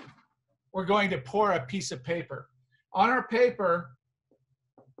pour a piece of paper. On our paper,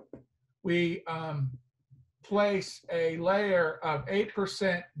 we place a layer of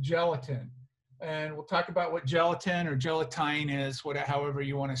 8% gelatin. And we'll talk about what gelatin or gelatine is, however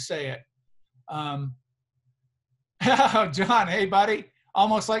you want to say it. John, hey buddy.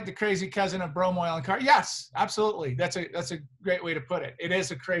 Almost like the crazy cousin of brome oil and car. Yes, absolutely. That's a great way to put it.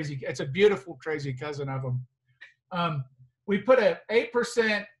 It's a beautiful crazy cousin of them. We put an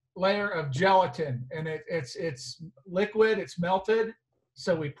 8% layer of gelatin, and it's liquid, it's melted.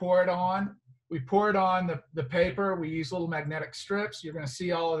 So we pour it on. We pour it on the paper. We use little magnetic strips. You're going to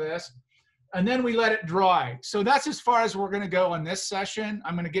see all of this. And then we let it dry. So that's as far as we're going to go in this session.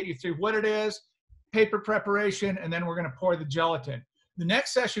 I'm going to get you through what it is, paper preparation, and then we're going to pour the gelatin. The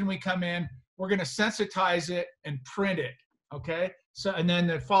next session we come in, we're going to sensitize it and print it, okay? So, and then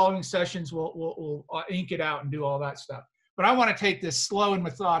the following sessions we'll ink it out and do all that stuff. but I want to take this slow and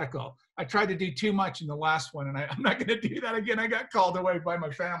methodical. I tried to do too much in the last one, and I'm not going to do that again. I got called away by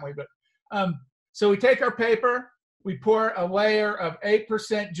my family. But so we take our paper, we pour a layer of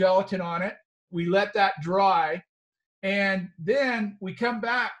 8% gelatin on it. We let that dry, and then we come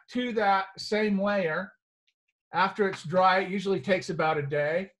back to that same layer after it's dry. It usually takes about a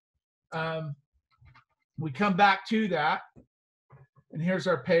day. We come back to that, and here's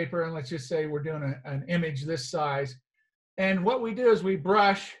our paper, and let's just say we're doing an image this size. And what we do is we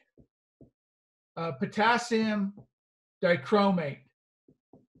brush potassium dichromate,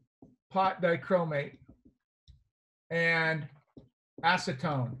 pot dichromate, and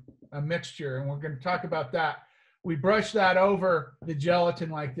acetone, a mixture, and we're going to talk about that. We brush that over the gelatin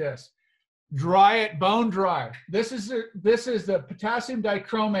like this. Dry it, bone dry. This is the potassium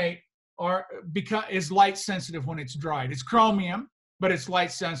dichromate is light sensitive when it's dried. It's chromium, but it's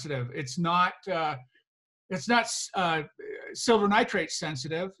light sensitive. It's not silver nitrate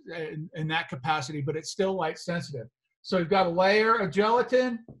sensitive in that capacity, but it's still light sensitive. So we've got a layer of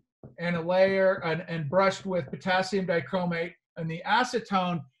gelatin and a layer and brushed with potassium dichromate, and the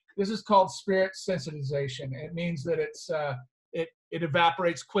acetone. This is called spirit sensitization. It means that it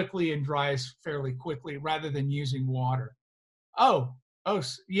evaporates quickly and dries fairly quickly rather than using water. Oh,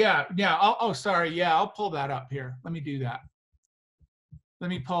 yeah. Sorry. Yeah, I'll pull that up here. Let me do that. Let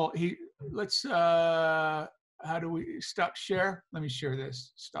me pull. Let's. How do we stop share? Let me share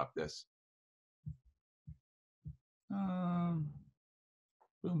this. Stop this. Boom,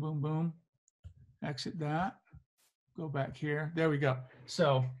 boom, boom. Exit that. Go back here. There we go.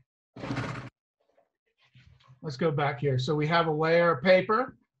 So let's go back here. So we have a layer of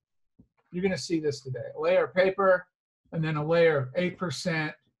paper. You're going to see this today. A layer of paper, and then a layer of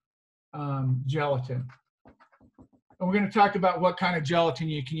 8% gelatin. And we're going to talk about what kind of gelatin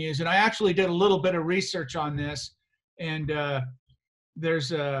you can use. And I actually did a little bit of research on this. And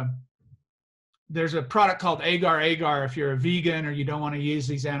there's a product called agar if you're a vegan or you don't want to use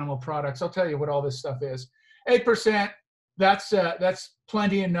these animal products. I'll tell you what all this stuff is. 8%, that's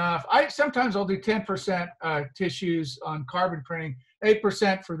plenty enough. Sometimes I'll do 10% tissues on carbon printing.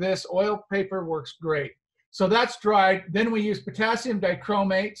 8% for this. Oil paper works great. So that's dried. Then we use potassium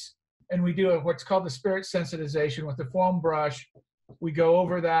dichromates, and we do what's called the spirit sensitization with the foam brush. We go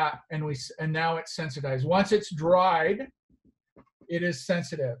over that, and now it's sensitized. Once it's dried, it is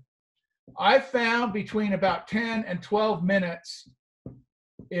sensitive. I found between about 10 and 12 minutes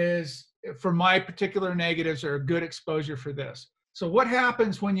is, for my particular negatives, are a good exposure for this. So what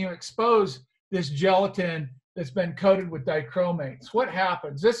happens when you expose this gelatin that's been coated with dichromates? What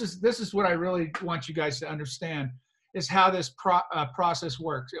happens? This is what I really want you guys to understand, is how this process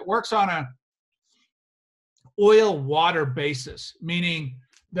works. It works on a oil-water basis, meaning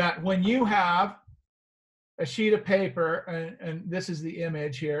that when you have a sheet of paper, and this is the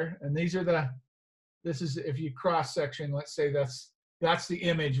image here, and this is, if you cross-section, let's say that's the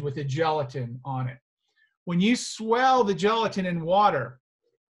image with the gelatin on it. When you swell the gelatin in water,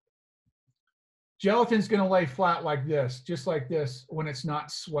 gelatin's going to lay flat like this, just like this when it's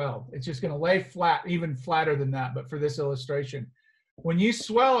not swelled. It's just going to lay flat, even flatter than that, but for this illustration. When you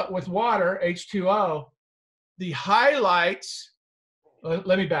swell it with water, H2O, the highlights,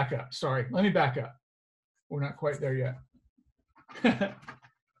 let me back up. Sorry, let me back up. We're not quite there yet.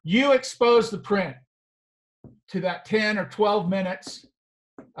 You expose the print to that 10 or 12 minutes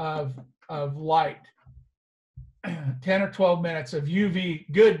of light, 10 or 12 minutes of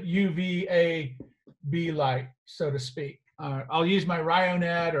good UVA B light, so to speak. I'll use my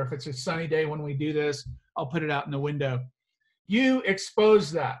Ryonet, or if it's a sunny day when we do this, I'll put it out in the window. You expose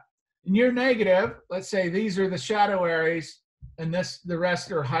that. In your negative, let's say these are the shadow areas, and the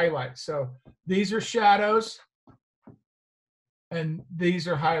rest are highlights. So these are shadows, and these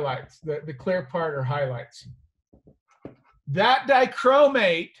are highlights. The clear part are highlights. That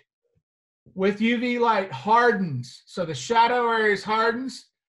dichromate with UV light hardens. So the shadow areas hardens,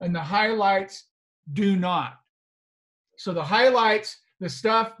 and the highlights do not. So the highlights, this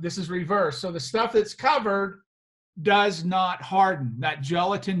is reversed. So the stuff that's covered does not harden. That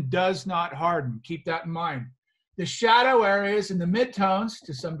gelatin does not harden. Keep that in mind. The shadow areas and the midtones,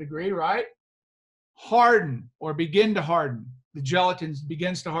 to some degree, right, harden or begin to harden. The gelatin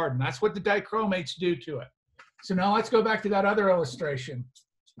begins to harden. That's what the dichromates do to it. So now let's go back to that other illustration.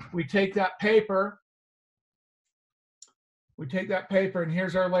 We take that paper. And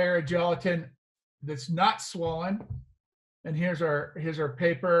here's our layer of gelatin that's not swollen. And here's our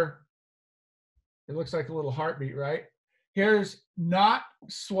paper. It looks like a little heartbeat, right? Here's not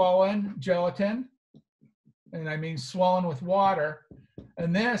swollen gelatin, and I mean swollen with water.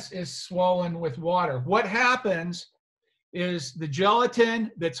 And this is swollen with water. What happens is the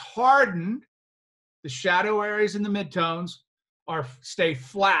gelatin that's hardened, the shadow areas and the midtones stay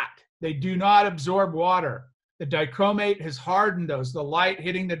flat. They do not absorb water. The dichromate has hardened those. The light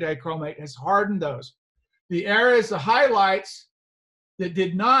hitting the dichromate has hardened those. The areas, the highlights that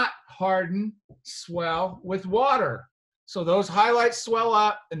did not harden, swell with water. So those highlights swell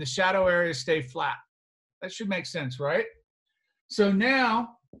up and the shadow areas stay flat. That should make sense, right? So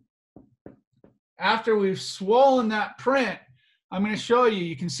now, after we've swollen that print, I'm going to show you,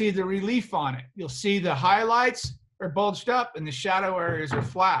 you can see the relief on it. You'll see the highlights are bulged up and the shadow areas are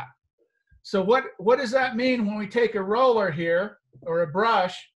flat. So what does that mean when we take a roller here or a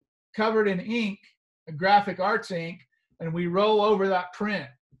brush covered in ink, a graphic arts ink, and we roll over that print?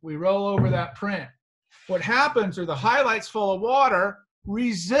 We roll over that print. What happens are the highlights full of water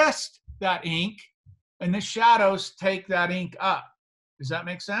resist that ink and the shadows take that ink up. Does that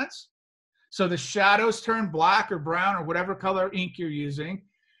make sense? So the shadows turn black or brown or whatever color ink you're using,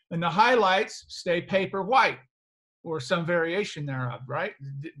 and the highlights stay paper white or some variation thereof, right?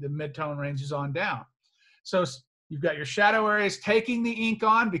 The mid-tone ranges on down. So you've got your shadow areas taking the ink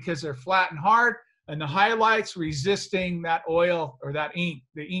on because they're flat and hard, and the highlights resisting that oil or that ink.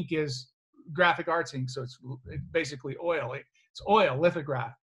 The ink is graphic arts ink, so it's basically oil. It's oil,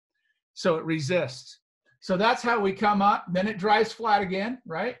 lithograph. So it resists. So that's how we come up. Then it dries flat again,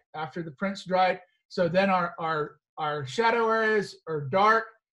 right? After the print's dried. So then our shadow areas are dark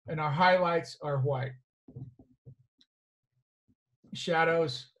and our highlights are white.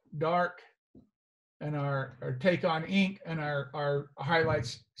 Shadows dark and our take on ink and our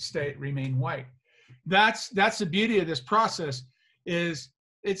highlights remain white. That's the beauty of this process, is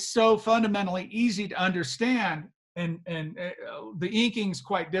it's so fundamentally easy to understand, and the inking is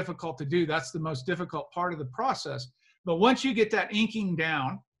quite difficult to do. That's the most difficult part of the process. But once you get that inking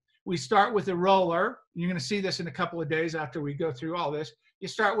down, we start with a roller. You're going to see this in a couple of days after we go through all this. You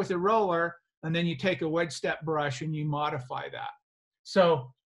start with a roller, and then you take a wedge step brush and you modify that.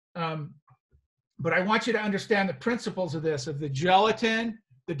 So, but I want you to understand the principles of this, of the gelatin,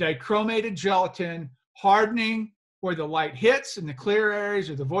 the dichromated gelatin, hardening where the light hits in the clear areas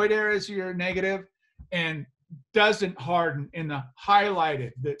or the void areas you're negative, and doesn't harden in the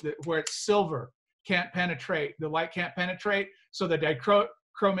highlighted, where it's silver, can't penetrate, the light can't penetrate, so the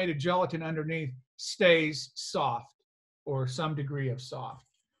dichromated gelatin underneath stays soft or some degree of soft.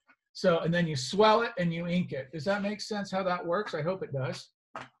 So, and then you swell it and you ink it. Does that make sense how that works? I hope it does.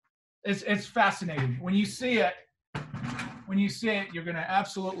 It's fascinating. When you see it, you're going to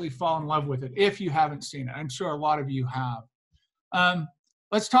absolutely fall in love with it if you haven't seen it. I'm sure a lot of you have.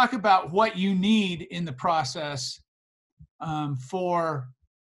 Let's talk about what you need in the process for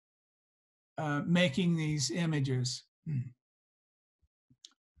making these images.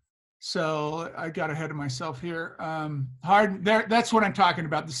 So I got ahead of myself here. That's what I'm talking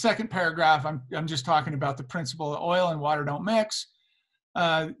about. The second paragraph, I'm just talking about the principle that oil and water don't mix.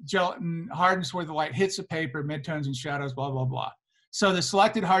 Gelatin hardens where the light hits the paper, midtones and shadows, blah, blah, blah. So the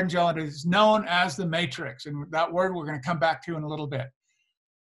selected hardened gelatin is known as the matrix, and that word we're going to come back to in a little bit.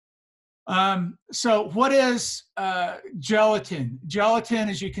 So what is gelatin? Gelatin,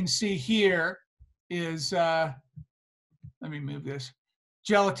 as you can see here, is, let me move this.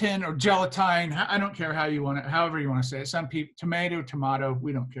 Gelatin or gelatine, I don't care how you want it, however you want to say it. Some people, tomato,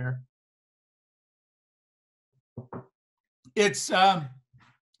 we don't care. It's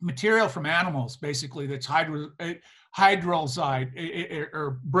material from animals, basically, that's hydrolized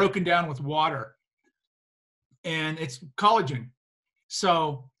or broken down with water. And it's collagen.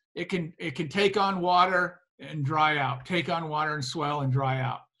 So it can take on water and dry out, take on water and swell and dry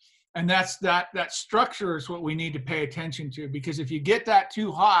out. And that structure is what we need to pay attention to, because if you get that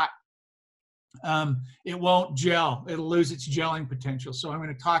too hot, it won't gel. It'll lose its gelling potential. So I'm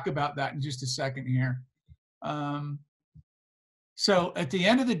going to talk about that in just a second here. So at the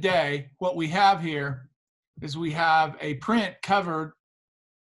end of the day, what we have here is we have a print covered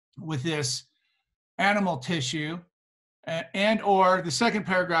with this animal tissue, and or the second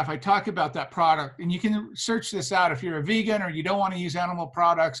paragraph, I talk about that product, and you can search this out if you're a vegan or you don't want to use animal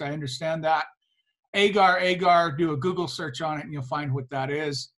products. I understand that. Agar, do a Google search on it and you'll find what that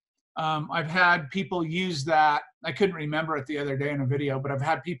is. I've had people use that. I couldn't remember it the other day in a video, but I've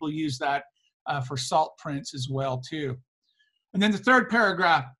had people use that for salt prints as well too. And then the third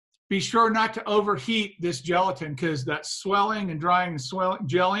paragraph, be sure not to overheat this gelatin, because that swelling and drying and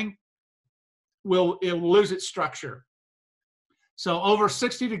gelling it'll lose its structure. So over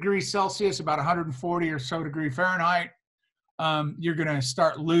 60 degrees Celsius, about 140 or so degree Fahrenheit, you're going to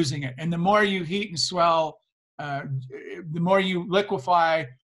start losing it. And the more you heat and swell, the more you liquefy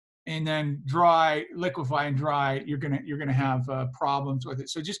and then dry, liquefy and dry, you're gonna have problems with it.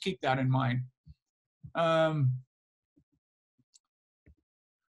 So just keep that in mind.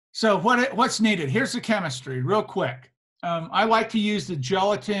 So what's needed? Here's the chemistry, real quick. I like to use the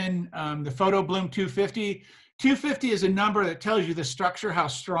gelatin, the Photo Bloom 250. 250 is a number that tells you the structure, how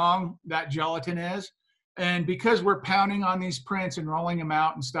strong that gelatin is. And because we're pounding on these prints and rolling them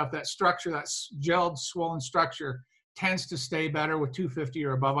out and stuff, that structure, that gelled, swollen structure tends to stay better with 250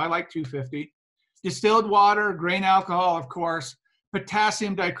 or above. I like 250. Distilled water, grain alcohol, of course,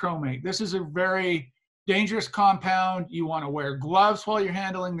 potassium dichromate. This is a very dangerous compound. You want to wear gloves while you're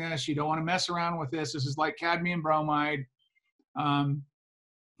handling this. You don't want to mess around with this. This is like cadmium bromide.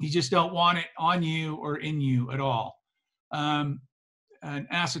 You just don't want it on you or in you at all. An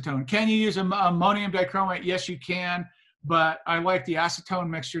acetone. Can you use ammonium dichromate? Yes, you can, but I like the acetone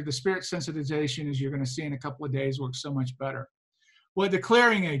mixture. The spirit sensitization, as you're going to see in a couple of days, works so much better. With the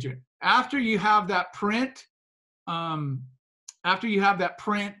clearing agent, after you have that print,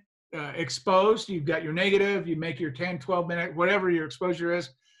 exposed, you've got your negative, you make your 10, 12 minute, whatever your exposure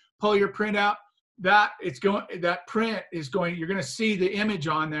is, pull your print out. That print is going, you're going to see the image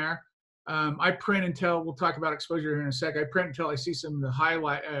on there. I print until, we'll talk about exposure here in a sec. I print until I see some of the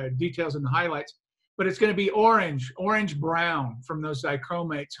highlight details in the highlights, but it's going to be orange brown from those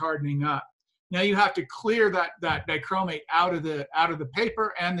dichromates hardening up. Now you have to clear that dichromate out of the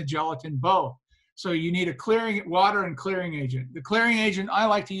paper and the gelatin both. So you need a water and clearing agent. The clearing agent I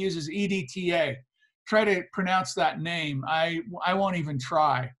like to use is EDTA. Try to pronounce that name. I won't even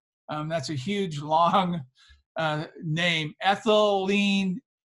try. That's a huge, long name. Ethylene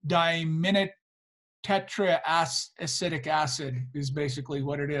diaminotetraacetic acid is basically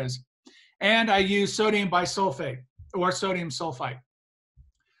what it is. And I use sodium bisulfate or sodium sulfite.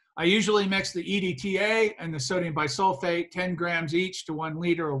 I usually mix the EDTA and the sodium bisulfate, 10 grams each to 1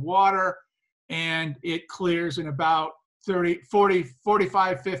 liter of water, and it clears in about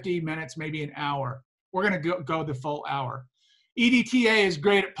 45, 50 minutes, maybe an hour. We're going to go the full hour. EDTA is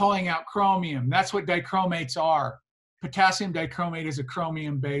great at pulling out chromium. That's what dichromates are. Potassium dichromate is a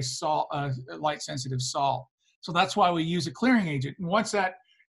chromium-based salt, light-sensitive salt. So that's why we use a clearing agent. And once that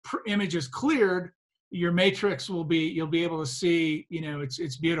image is cleared, your matrix will be, you'll be able to see, you know,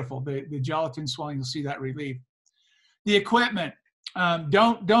 it's beautiful. The gelatin swelling, you'll see that relief. The equipment,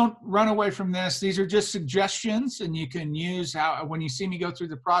 don't run away from this. These are just suggestions, and you can use when you see me go through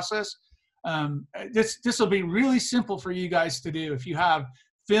the process. This will be really simple for you guys to do. If you have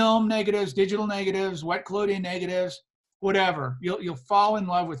film negatives, digital negatives, wet collodion negatives, whatever, you'll fall in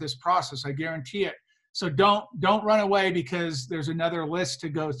love with this process. I guarantee it. So don't run away because there's another list to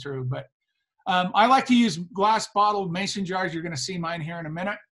go through. But I like to use glass bottle mason jars. You're going to see mine here in a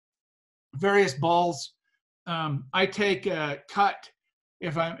minute. Various bowls. I take a cut.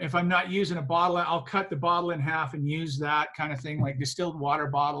 If I'm not using a bottle, I'll cut the bottle in half and use that kind of thing, like distilled water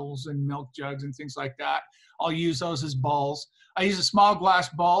bottles and milk jugs and things like that. I'll use those as bowls. I use a small glass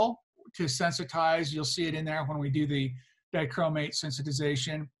bowl to sensitize. You'll see it in there when we do the dichromate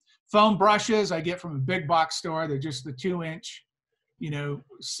sensitization. Foam brushes I get from a big box store. They're just the 2-inch, you know,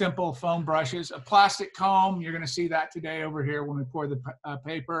 simple foam brushes. A plastic comb, you're going to see that today over here when we pour the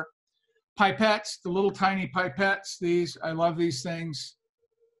paper. Pipettes, the little tiny pipettes. These, I love these things.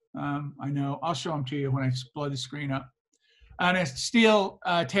 I know, I'll show them to you when I blow the screen up. On a steel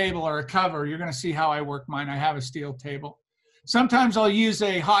table or a cover, you're going to see how I work mine. I have a steel table. Sometimes I'll use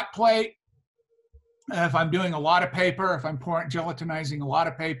a hot plate if I'm doing a lot of paper, if I'm gelatinizing a lot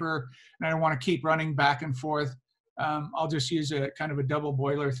of paper and I don't want to keep running back and forth. I'll just use a kind of a double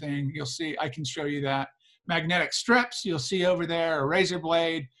boiler thing. You'll see, I can show you that. Magnetic strips, you'll see over there, a razor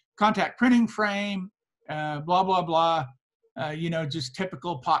blade, contact printing frame, blah, blah, blah. You know, just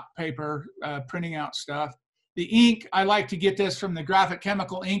typical pot paper, printing out stuff. The ink, I like to get this from the Graphic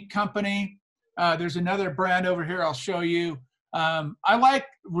Chemical Ink Company. There's another brand over here I'll show you. I like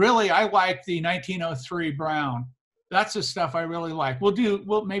the 1903 brown. That's the stuff I really like.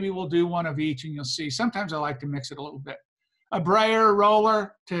 Maybe we'll do one of each and you'll see. Sometimes I like to mix it a little bit. A brayer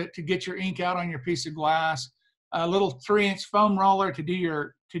roller to get your ink out on your piece of glass. A little 3-inch foam roller to do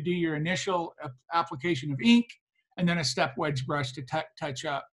your initial application of ink, and then a step wedge brush to touch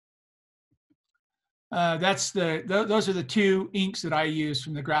up. Those are the 2 inks that I use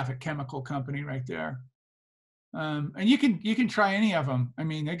from the Graphic Chemical Company right there. And you can try any of them. I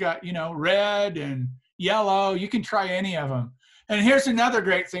mean, they got, you know, red and yellow. You can try any of them. And here's another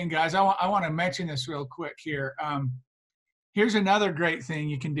great thing, guys. I want to mention this real quick here. Here's another great thing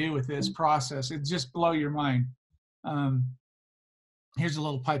you can do with this process. It just blow your mind. Here's the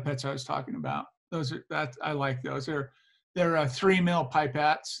little pipettes I was talking about. I like those. They're 3 mil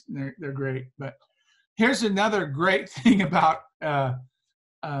pipettes. They're great. But here's another great thing about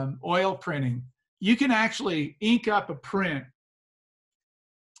oil printing. You can actually ink up a print.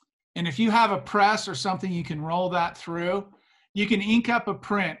 And if you have a press or something, you can roll that through. You can ink up a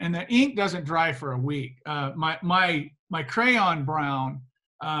print, and the ink doesn't dry for a week. My crayon brown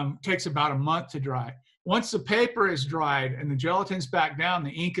takes about a month to dry. Once the paper is dried and the gelatin's back down, the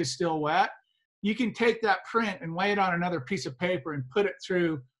ink is still wet, you can take that print and lay it on another piece of paper and put it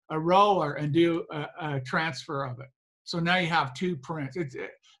through a roller and do a transfer of it. So now you have 2 prints.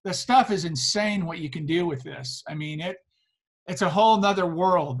 The stuff is insane what you can do with this. I mean, it's a whole nother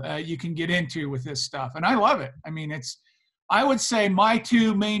world you can get into with this stuff. And I love it. I mean, I would say my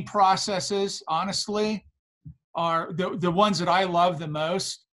 2 main processes, honestly, are the ones that I love the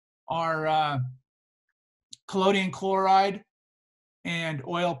most are collodion chloride and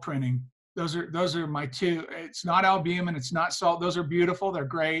oil printing. Those are my 2. It's not albumin, it's not salt. Those are beautiful. They're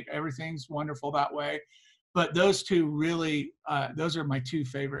great. Everything's wonderful that way. But those 2 really, those are my 2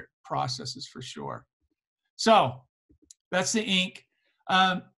 favorite processes for sure. So that's the ink.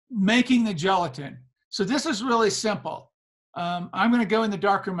 Making the gelatin. So this is really simple. I'm going to go in the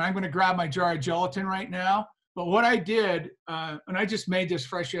darkroom and I'm going to grab my jar of gelatin right now. But what I did, and I just made this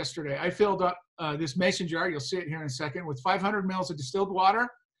fresh yesterday, I filled up this mason jar, you'll see it here in a second, with 500 mils of distilled water.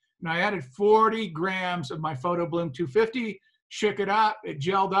 And I added 40 grams of my Photo Bloom 250, shook it up, it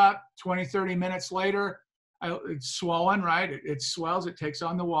gelled up. 20, 30 minutes later, it's swollen, right? It swells, it takes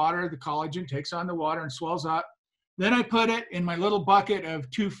on the water, the collagen takes on the water and swells up. Then I put it in my little bucket of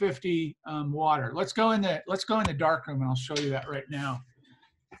 250 water. Let's go in the dark room and I'll show you that right now.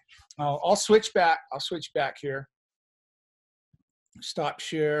 I'll switch back. I'll switch back here. Stop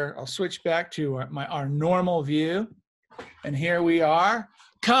share. I'll switch back to our normal view. And here we are.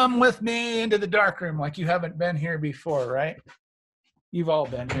 Come with me into the dark room like you haven't been here before, right? You've all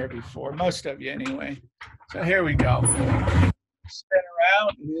been here before, most of you anyway. So here we go. Spin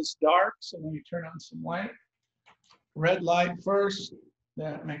around. It is dark, so let me turn on some light. Red light first.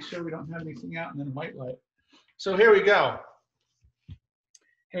 Then make sure we don't have anything out, and then white light. So here we go.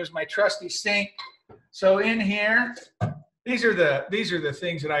 Here's my trusty sink. So in here, these are the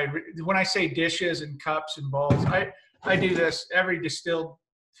things that when I say dishes and cups and bowls, I do this every distilled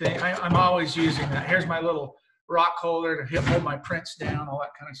thing. I'm always using that. Here's my little rock holder to hold my prints down, all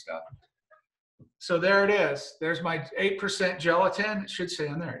that kind of stuff. So there it is. There's my 8% gelatin. It should say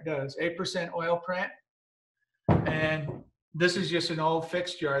on there, it does. 8% oil print. And this is just an old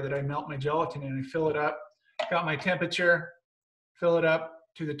fixed jar that I melt my gelatin in and fill it up. Got my temperature, fill it up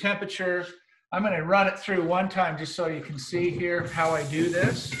to the temperature. I'm going to run it through one time just so you can see here how I do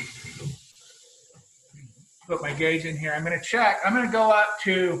this. Put my gauge in here. I'm going to check. I'm going to go up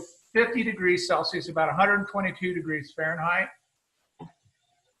to 50 degrees Celsius, about 122 degrees Fahrenheit.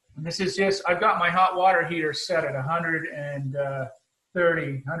 And this is just, I've got my hot water heater set at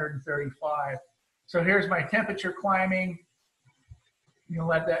 130, 135. So here's my temperature climbing. You know,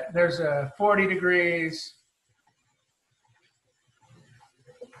 let that, there's a 40 degrees,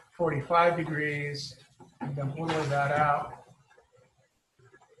 45 degrees. I'm going to whittle that out.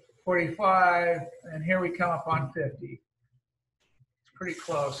 45, and here we come up on 50. It's pretty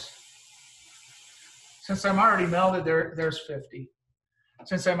close. Since I'm already melted, there's 50.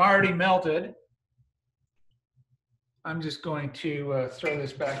 Since I'm already melted, I'm just going to throw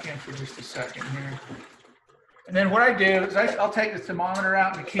this back in for just a second here. And then what I do is I'll take the thermometer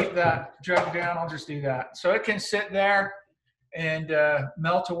out and to keep that jug down, I'll just do that. So it can sit there and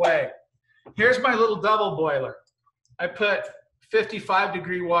melt away. Here's my little double boiler. I put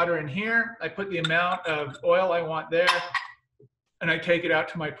 55-degree water in here. I put the amount of oil I want there, and I take it out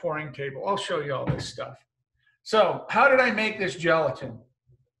to my pouring table. I'll show you all this stuff. So how did I make this gelatin?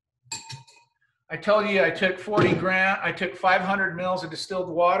 I told you I took 40 grams, I took 500 mils of distilled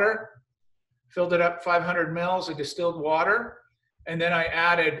water, filled it up 500 mils of distilled water, and then I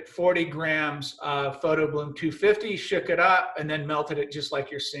added 40 grams of Photo Bloom 250, shook it up, and then melted it just like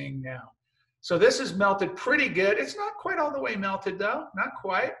you're seeing now. So this is melted pretty good. It's not quite all the way melted though, not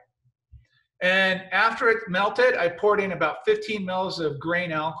quite. And after it melted, I poured in about 15 mils of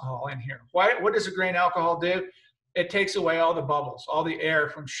grain alcohol in here. What does a grain alcohol do? It takes away all the bubbles, all the air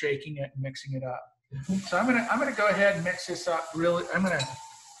from shaking it and mixing it up. So I'm gonna go ahead and mix this up really.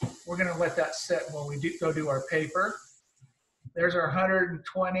 We're gonna let that sit while we go do our paper. There's our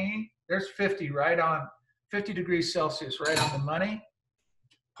 120, there's 50 right on, 50 degrees Celsius right on the money.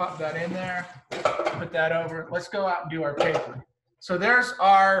 Pop that in there, put that over. Let's go out and do our paper. So there's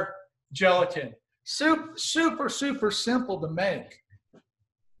our gelatin. Super, super simple to make.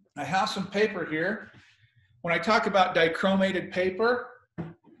 I have some paper here. when I talk about dichromated paper,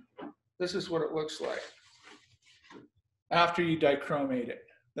 this is what it looks like after you dichromate it.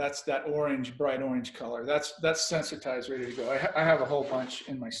 That's that orange, bright orange color. That's sensitized, ready to go. I have a whole bunch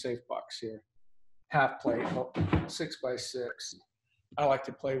in my safe box here. Half plate, 6x6. I like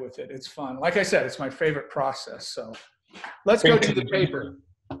to play with it. It's fun. Like I said, it's my favorite process. So let's go to the paper.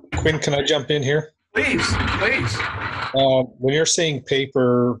 Quinn, can I jump in here? Please, please. When you're saying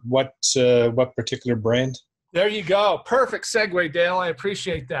paper, what particular brand? There you go. Perfect segue, Dale. I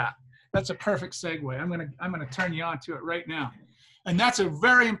appreciate that. That's a perfect segue. I'm gonna turn you on to it right now. And that's a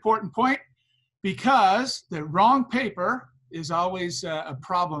very important point because the wrong paper is always a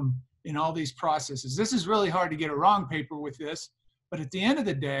problem in all these processes. This is really hard to get a wrong paper with this, but at the end of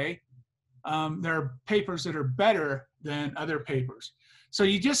the day, there are papers that are better than other papers. So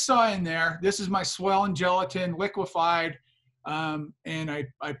you just saw in there, this is my swell and gelatin liquefied, and I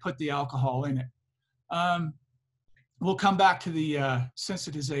put the alcohol in it. We'll come back to the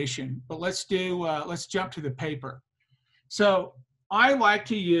sensitization, but let's jump to the paper. So I like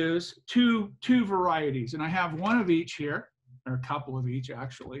to use two varieties, and I have one of each here, or a couple of each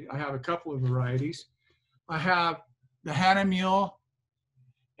actually. I have a couple of varieties. I have the Hannah Mule,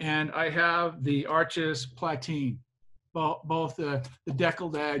 and I have the Arches Platine. Both the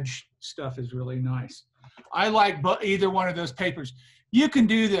deckled edge stuff is really nice. I like either one of those papers. You can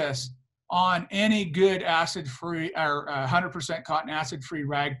do this on any good acid-free or 100% cotton acid-free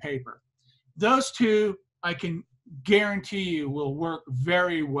rag paper. Those two, I can guarantee you, will work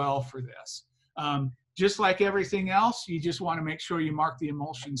very well for this. Just like everything else, you just want to make sure you mark the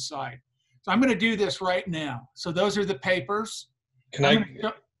emulsion side. So I'm going to do this right now. So those are the papers.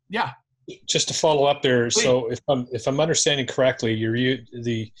 Yeah. Just to follow up there, Please. So if I'm understanding correctly,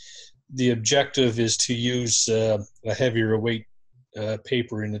 the objective is to use a heavier weight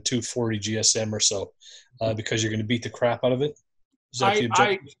paper in the 240 GSM or so, because you're going to beat the crap out of it. Is that the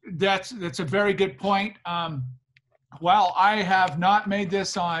objective? That's a very good point. Well, I have not made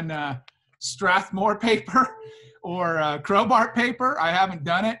this on Strathmore paper or crowbar paper. I haven't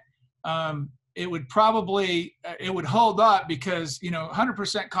done it. It would probably, it would hold up because,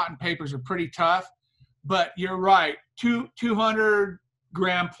 100% cotton papers are pretty tough, but you're right. 200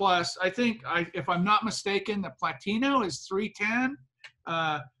 gram plus, I think, if I'm not mistaken, the Platino is 310.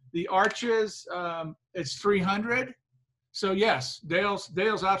 The Arches, it's 300. So yes,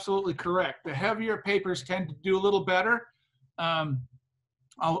 Dale's absolutely correct. The heavier papers tend to do a little better.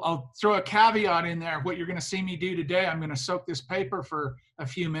 I'll throw a caveat in there. What you're going to see me do today, I'm going to soak this paper for a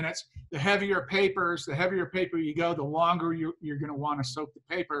few minutes. The heavier paper you go, the longer you're going to want to soak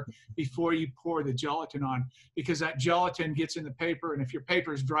the paper before you pour the gelatin on, because that gelatin gets in the paper, and if your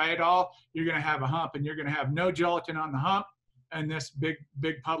paper is dry at all, you're going to have a hump, and you're going to have no gelatin on the hump and this big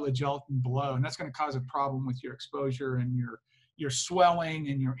puddle of gelatin below, and that's going to cause a problem with your exposure and your swelling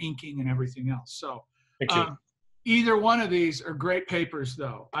and your inking and everything else. So Thank you. Either one of these are great papers,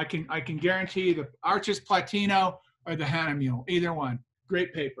 though. I can guarantee you the Arches Platino or the Hannah Mule. Either one,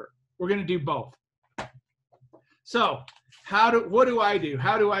 great paper. We're going to do both. So, what do I do?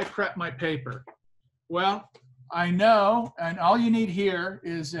 How do I prep my paper? Well, I know, and all you need here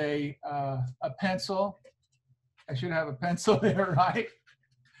is a pencil. I should have a pencil there, right?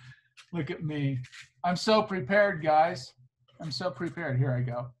 Look at me. I'm so prepared, guys. I'm so prepared. Here I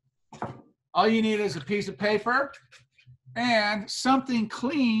go. All you need is a piece of paper and something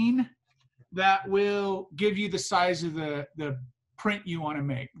clean that will give you the size of the print you want to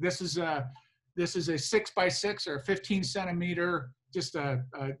make. This is a 6x6 or a 15 centimeter, just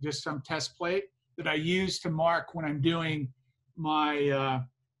some test plate that I use to mark when I'm doing my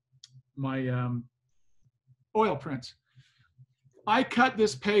oil prints. I cut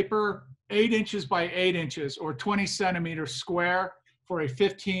this paper 8 inches by 8 inches or 20 centimeters square for a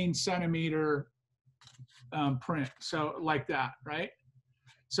 15 centimeter print. So like that, right?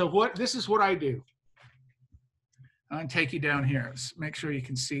 So this is what I do. I'm gonna take you down here. Let's make sure you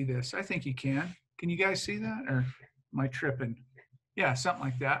can see this. I think you can. Can you guys see that, or am I tripping? Yeah, something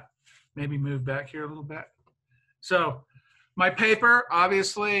like that. Maybe move back here a little bit. So my paper,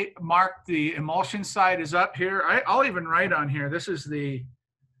 obviously marked, the emulsion side is up here. I'll even write on here, this is the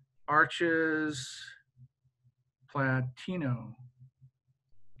Arches Platino.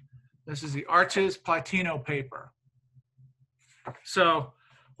 This is the Arches Platino paper. So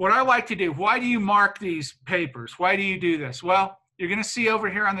what I like to do, why do you mark these papers? Why do you do this? Well, you're going to see over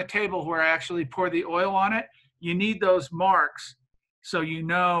here on the table where I actually pour the oil on it. You need those marks so you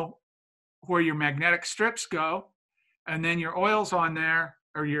know where your magnetic strips go, and then your oil's on there,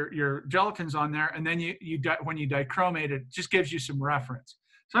 or your gelatin's on there, and then when you dichromate it, it just gives you some reference.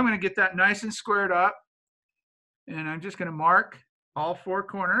 So I'm going to get that nice and squared up. And I'm just going to mark all 4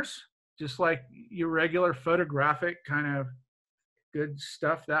 corners, just like your regular photographic kind of good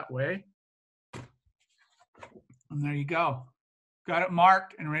stuff that way. And there you go. Got it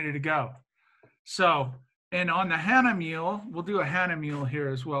marked and ready to go. So, and on the Hannah mule, we'll do a Hannah mule here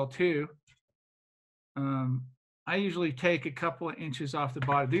as well too. I usually take a couple of inches off the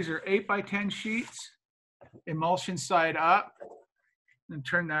bottom. These are 8x10 sheets, emulsion side up. And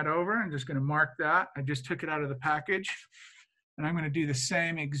turn that over. I'm just going to mark that. I just took it out of the package. And I'm going to do the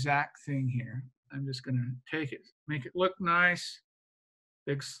same exact thing here. I'm just going to take it, make it look nice.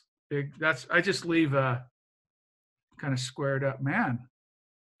 Big, that's, I just leave a kind of squared up. Man,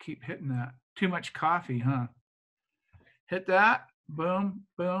 keep hitting that. Too much coffee, huh? Hit that. Boom,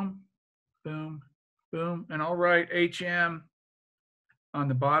 boom, boom, boom. And I'll write HM on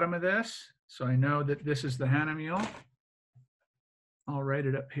the bottom of this. So I know that this is the Hannah mule. I'll write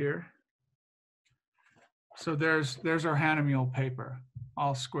it up here. So there's our Hannah mule paper,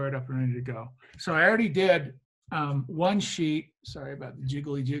 all squared up and ready to go. So I already did 1 sheet. Sorry about the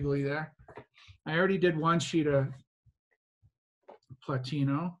jiggly there. I already did 1 sheet of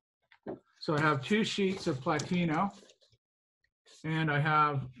Platino. So I have 2 sheets of Platino, and I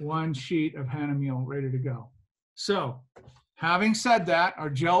have 1 sheet of Hannah mule ready to go. So having said that, our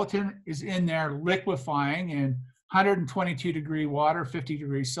gelatin is in there liquefying in 122 degree water, 50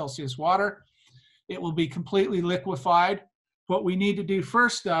 degrees Celsius water. It will be completely liquefied. What we need to do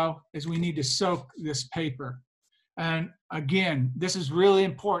first, though, is we need to soak this paper. And again, this is really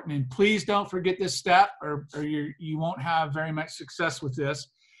important. And please don't forget this step, or you won't have very much success with this.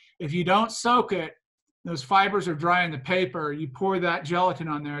 If you don't soak it, those fibers are dry in the paper. You pour that gelatin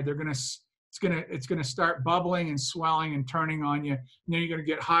on there, it's gonna start bubbling and swelling and turning on you. And then you're gonna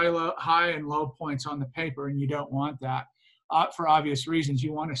get high and low points on the paper, and you don't want that for obvious reasons.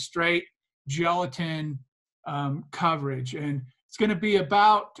 You want a straight gelatin coverage, and it's gonna be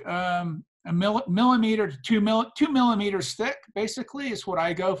about a millimeter to 2 millimeters thick, basically, is what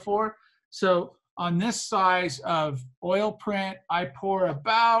I go for. So on this size of oil print, I pour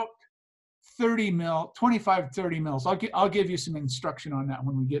about 25, 30 mils. I'll give you some instruction on that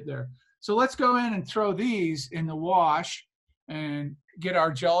when we get there. So let's go in and throw these in the wash and get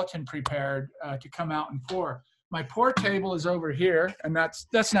our gelatin prepared to come out and pour. My pour table is over here, and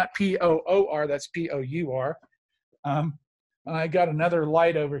that's not P-O-O-R, that's P-O-U-R. I got another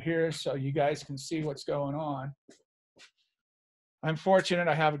light over here so you guys can see what's going on. I'm fortunate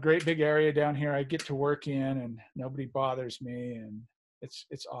I have a great big area down here I get to work in, and nobody bothers me, and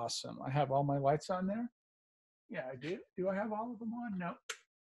it's awesome. I have all my lights on there. Yeah, I do. Do I have all of them on? No.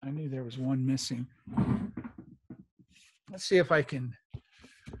 I knew there was one missing. Let's see if I can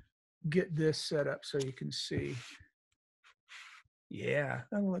get this set up so you can see. Yeah,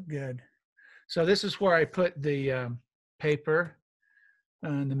 that'll look good. So this is where I put the paper,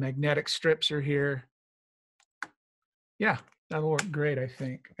 and the magnetic strips are here. Yeah, that'll work great, I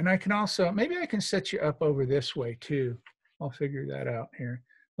think. And I can also, maybe I can set you up over this way too. I'll figure that out here.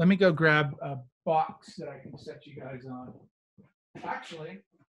 Let me go grab a box that I can set you guys on. Actually,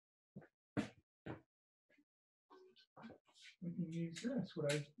 we can use this,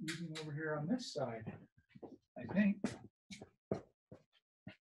 what I was using over here on this side, I think.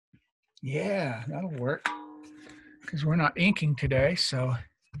 Yeah, that'll work, because we're not inking today, so.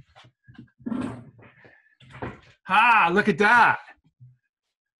 Ah, look at that.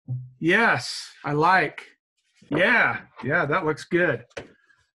 Yes, I like. Yeah, that looks good.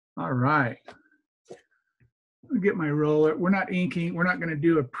 All right. Let me get my roller. We're not inking. We're not going to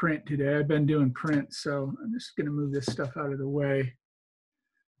do a print today. I've been doing prints, so I'm just going to move this stuff out of the way.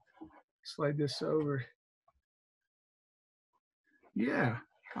 Slide this over. Yeah,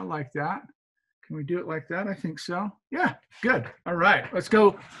 I like that. Can we do it like that? I think so. Yeah, good. All right, let's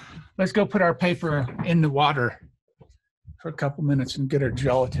go put our paper in the water for a couple minutes and get our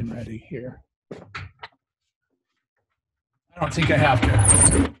gelatin ready here. I don't think I have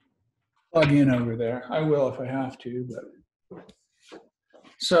to plug in over there. I will if I have to, but.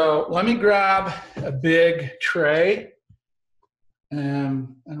 So let me grab a big tray,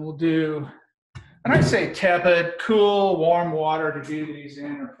 and we'll do, and I say tepid, cool, warm water to do these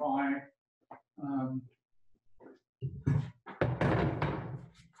in are fine.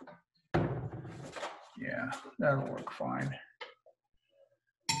 Yeah, that'll work fine.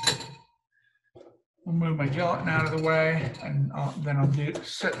 We'll move my gelatin out of the way, and then I'll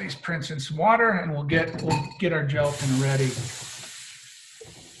set these prints in some water, and we'll get our gelatin ready.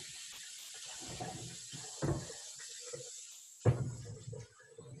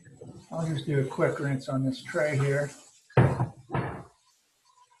 I'll just do a quick rinse on this tray here.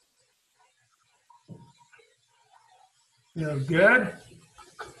 So good.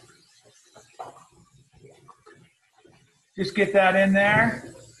 Just get that in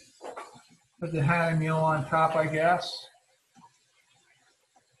there. Put the honey mule on top, I guess.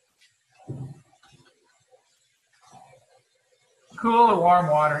 Cool or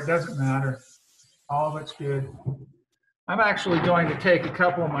warm water, it doesn't matter. All of it's good. I'm actually going to take a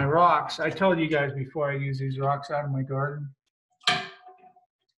couple of my rocks. I told you guys before I use these rocks out of my garden.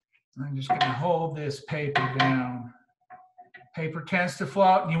 I'm just going to hold this paper down. Paper tends to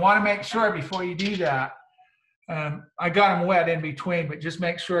float, and you want to make sure before you do that. I got them wet in between, but just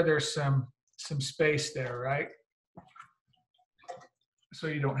make sure there's some space there, right? So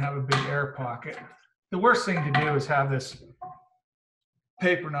you don't have a big air pocket. The worst thing to do is have this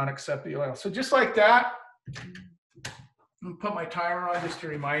paper not accept the oil. So just like that, I'm gonna put my timer on just to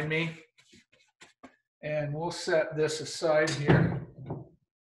remind me. And we'll set this aside here.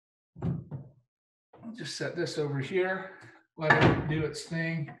 I'll just set this over here, let it do its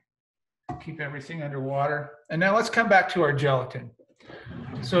thing, keep everything underwater. And now let's come back to our gelatin.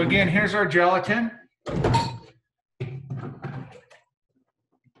 So again, here's our gelatin.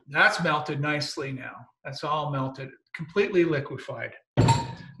 That's melted nicely now. That's all melted, completely liquefied.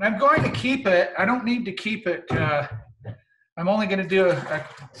 And I'm going to keep it, I don't need to keep it, I'm only going to do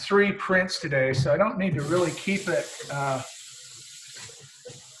 3 prints today, so I don't need to really keep it.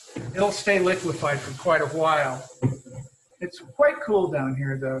 It'll stay liquefied for quite a while. It's quite cool down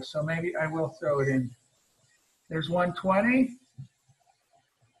here though, so maybe I will throw it in. There's 120.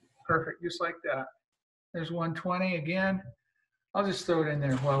 Perfect, just like that. There's 120 again. I'll just throw it in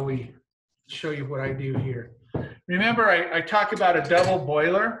there while we show you what I do here. Remember, I talk about a double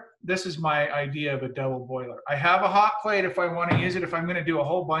boiler. This is my idea of a double boiler. I have a hot plate if I want to use it, if I'm going to do a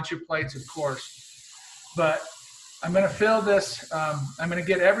whole bunch of plates, of course. But I'm going to fill this, I'm going to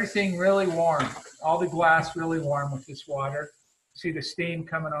get everything really warm, all the glass really warm with this water. See the steam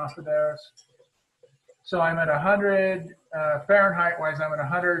coming off of theirs? So I'm at 100, Fahrenheit-wise, I'm at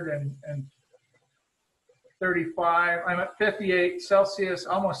 135. I'm at 58 Celsius,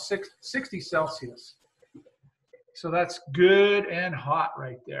 almost 60 Celsius. So that's good and hot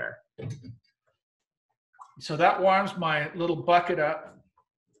right there. So that warms my little bucket up.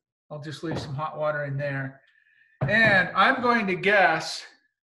 I'll just leave some hot water in there. And I'm going to guess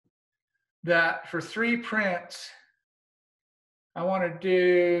that for 3 prints, I want to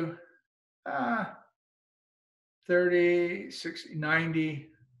do 30, 60, 90.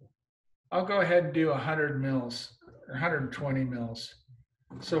 I'll go ahead and do 100 mils, 120 mils.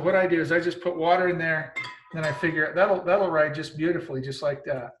 So what I do is I just put water in there, and I figure that'll ride just beautifully, just like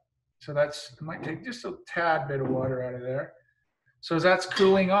that. So that's, I might take just a tad bit of water out of there. So as that's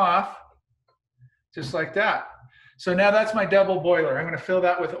cooling off, just like that. So now that's my double boiler. I'm going to fill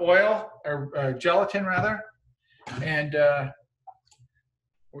that with oil, or gelatin rather, and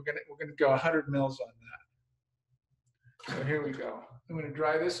we're going to go 100 mils on that. So here we go. I'm going to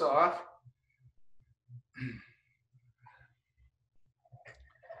dry this off.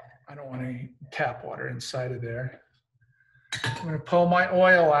 I don't want any tap water inside of there. I'm going to pull my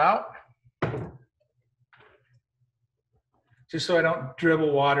oil out, just so I don't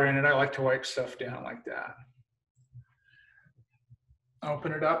dribble water in it. I like to wipe stuff down like that.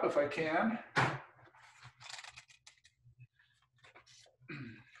 Open it up if I can.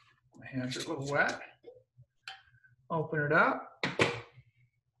 My hands are a little wet. Open it up.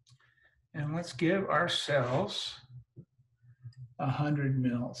 And let's give ourselves 100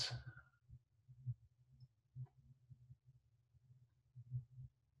 mils.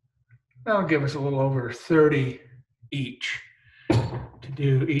 That'll give us a little over 30 each to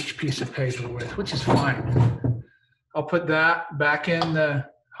do each piece of paper with, which is fine. I'll put that back in the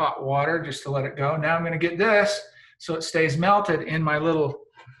hot water just to let it go. Now I'm going to get this so it stays melted in my little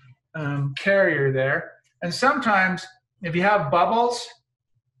carrier there. And sometimes if you have bubbles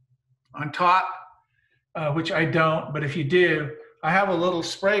on top, which I don't, but if you do, I have a little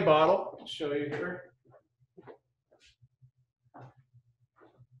spray bottle. I'll show you here.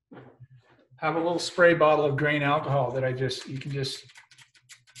 Have a little spray bottle of grain alcohol that you can just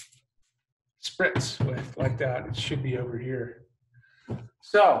spritz with like that. It should be over here.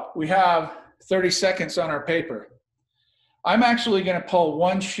 So we have 30 seconds on our paper. I'm actually going to pull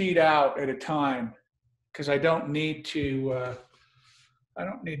one sheet out at a time because I don't need to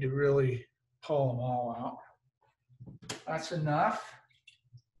really pull them all out. That's enough.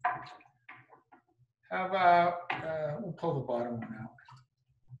 How about, we'll pull the bottom one out.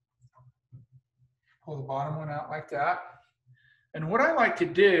 Pull the bottom one out like that. And what I like to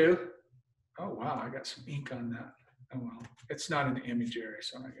do, oh wow, I got some ink on that. Oh well, it's not in the image area,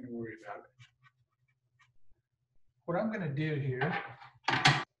 so I'm not going to worry about it. what I'm going to do here,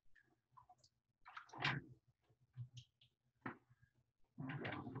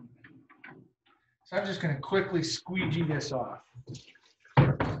 so I'm just going to quickly squeegee this off.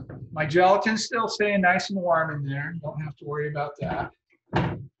 My gelatin's still staying nice and warm in there. Don't have to worry about that.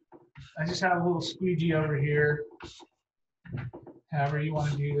 I just have a little squeegee over here. However you want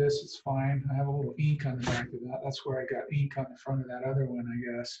to do this, it's fine. I have a little ink on the back of that. That's where I got ink on the front of that other one,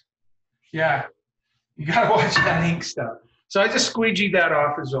 I guess. Yeah, you got to watch that ink stuff. So I just squeegeed that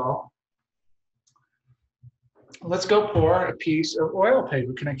off as well. Let's go pour a piece of oil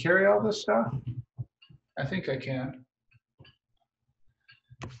paper. Can I carry all this stuff? I think I can.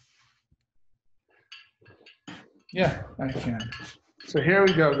 Yeah, I can. So here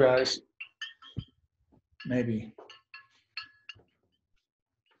we go, guys. Maybe.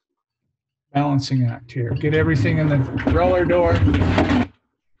 Balancing act here. Get everything in the roller door. And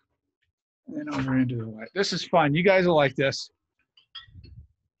then over into the light. This is fun. You guys will like this.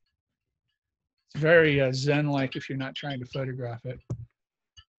 It's very Zen-like if you're not trying to photograph it.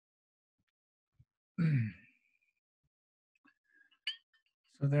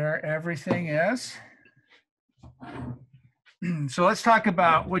 So there everything is. So let's talk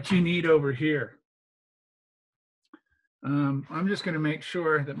about what you need over here. I'm just going to make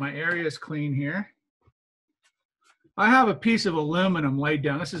sure that my area is clean here. I have a piece of aluminum laid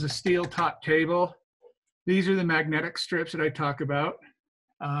down. This is a steel top table. These are the magnetic strips that I talk about.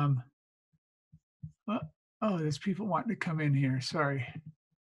 Oh, there's people wanting to come in here. Sorry.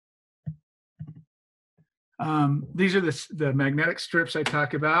 These are the magnetic strips I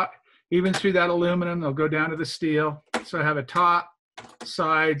talk about. Even through that aluminum, they'll go down to the steel. So I have a top,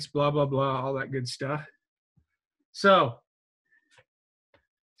 sides, blah, blah, blah, all that good stuff. So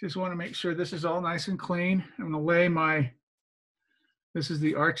just want to make sure this is all nice and clean. I'm going to lay this is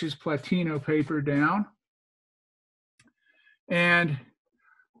the Arches Platino paper down. And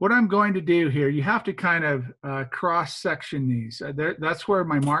what I'm going to do here, you have to kind of cross-section these. That's where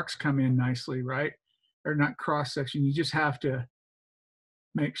my marks come in nicely, right? Or not cross-section, you just have to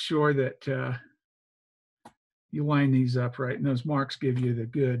make sure that you line these up right. And those marks give you the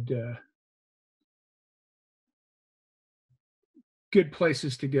good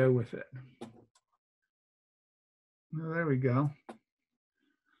places to go with it. Well, there we go.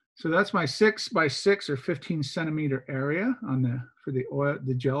 So that's my 6x6 or 15 centimeter area for the oil,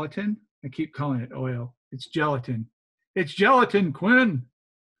 the gelatin. I keep calling it oil. It's gelatin. It's gelatin, Quinn.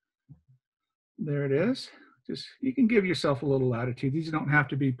 There it is. Just, you can give yourself a little latitude. These don't have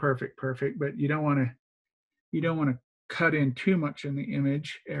to be perfect, but you don't want to cut in too much in the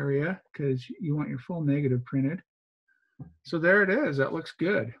image area because you want your full negative printed. So there it is. That looks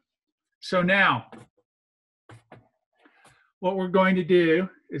good. So now, what we're going to do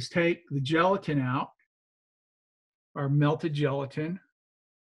is take the gelatin out, our melted gelatin.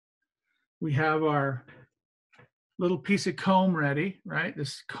 We have our little piece of comb ready, right?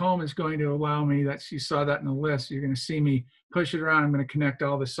 This comb is going to allow me, you saw that in the list. You're going to see me push it around. I'm going to connect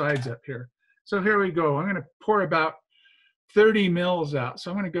all the sides up here. So here we go. I'm going to pour about 30 mils out.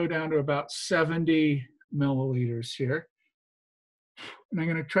 So I'm going to go down to about 70 milliliters here. And I'm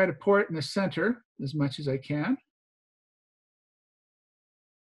going to try to pour it in the center as much as I can.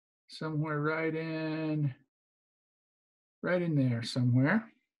 Somewhere right in there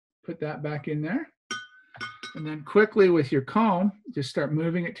somewhere. Put that back in there. And then quickly with your comb, just start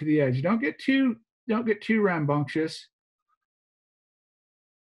moving it to the edge. Don't get too rambunctious.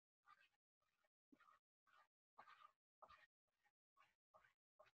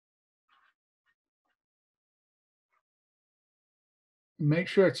 Make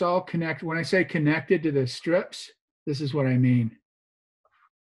sure it's all connected. When I say connected to the strips, this is what I mean.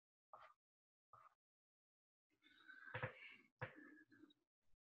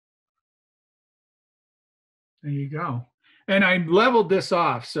 There you go. And I leveled this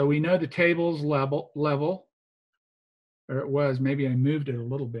off, so we know the table's level, or it was. Maybe I moved it a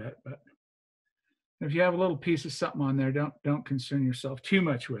little bit, but if you have a little piece of something on there, don't concern yourself too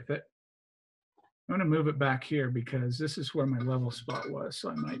much with it. I'm going to move it back here because this is where my level spot was, so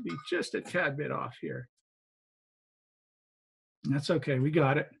I might be just a tad bit off here. That's okay, we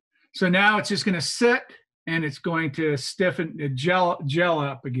got it. So now it's just going to sit, and it's going to stiffen, gel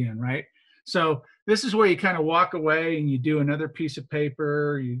up again, right? So this is where you kind of walk away and you do another piece of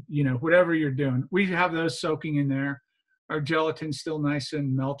paper, you know, whatever you're doing. We have those soaking in there. Our gelatin's still nice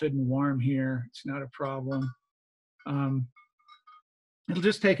and melted and warm here. It's not a problem. It'll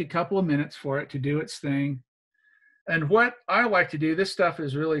just take a couple of minutes for it to do its thing. And what I like to do, this stuff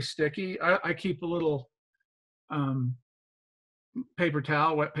is really sticky. I keep a little paper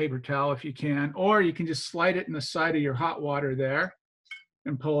towel, wet paper towel if you can, or you can just slide it in the side of your hot water there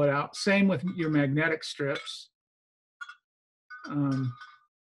and pull it out. Same with your magnetic strips.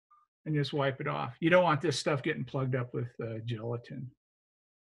 And just wipe it off. You don't want this stuff getting plugged up with gelatin.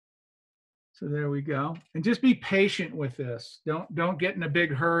 So there we go. And just be patient with this. Don't get in a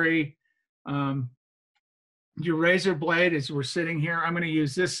big hurry. Your razor blade, as we're sitting here, I'm going to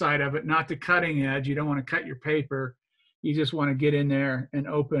use this side of it, not the cutting edge. You don't want to cut your paper. You just want to get in there and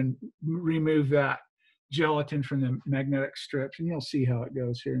remove that gelatin from the magnetic strips, and you'll see how it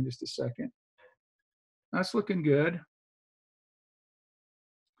goes here in just a second. That's looking good.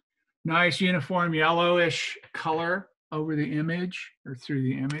 Nice uniform yellowish color over the image, or through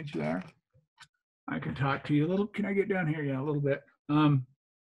the image there. I can talk to you a little. Can I get down here? Yeah, a little bit.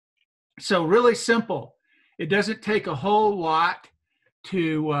 So really simple. It doesn't take a whole lot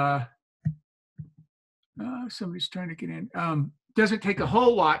to, somebody's trying to get in. Doesn't take a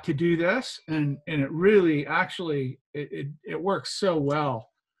whole lot to do this, and it really, actually, it works so well.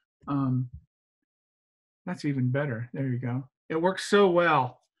 That's even better. There you go. It works so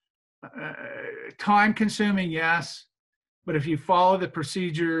well. Time consuming, yes, but if you follow the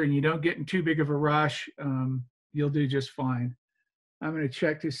procedure and you don't get in too big of a rush, you'll do just fine. I'm going to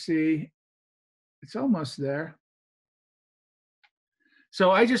check to see. It's almost there.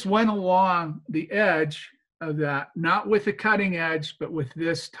 So I just went along the edge of that, not with the cutting edge, but with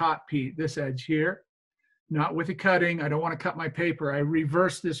this top piece, this edge here, not with the cutting. I don't want to cut my paper. I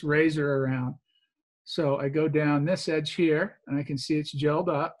reverse this razor around. So I go down this edge here, and I can see it's gelled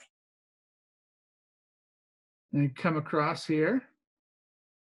up. And come across here.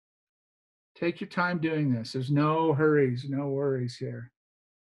 Take your time doing this. There's no hurries, no worries here.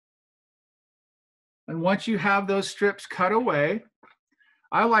 And once you have those strips cut away,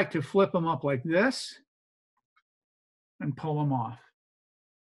 I like to flip them up like this and pull them off.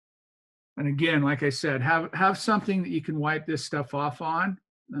 And again, like I said, have something that you can wipe this stuff off on.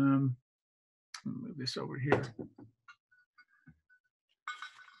 Move this over here.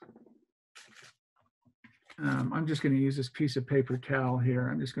 I'm just going to use this piece of paper towel here.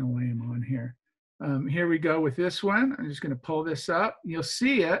 I'm just going to lay them on here. Here we go with this one. I'm just going to pull this up. You'll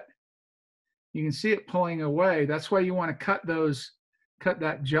see it. You can see it pulling away. That's why you want to cut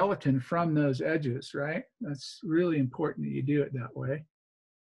that gelatin from those edges, right? That's really important that you do it that way.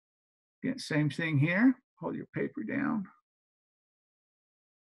 Again, same thing here. Hold your paper down.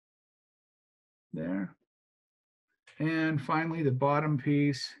 There. And finally, the bottom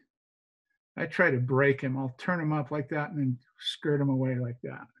piece. I try to break them. I'll turn them up like that and then skirt them away like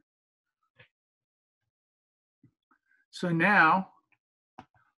that. So now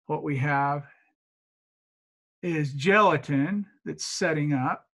what we have is gelatin that's setting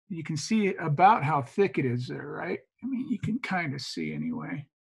up. You can see about how thick it is there, right? I mean, you can kind of see anyway.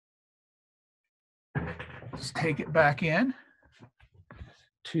 Just take it back in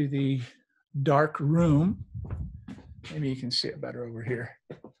to the dark room. Maybe you can see it better over here.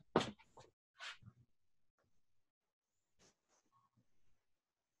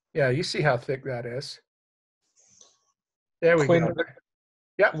 Yeah, you see how thick that is. There we Quinn, go.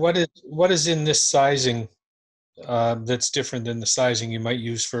 Yeah. What is in this sizing that's different than the sizing you might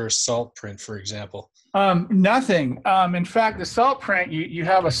use for a salt print, for example? Nothing. In fact, the salt print, you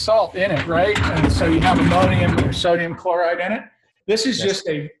have a salt in it, right? And so you have ammonium or sodium chloride in it. This is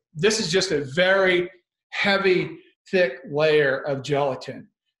just a very heavy, thick layer of gelatin.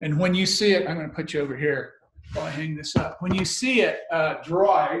 And when you see it, I'm going to put you over here while I hang this up. When you see it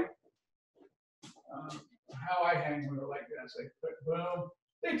dry, how I hang them like this, I put boom.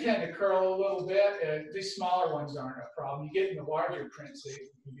 They tend to curl a little bit. These smaller ones aren't a problem. You get in the larger prints, they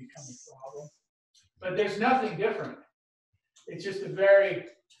can become a problem. But there's nothing different. It's just a very,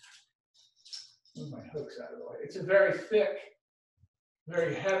 move my hooks out of the way. It's a very thick,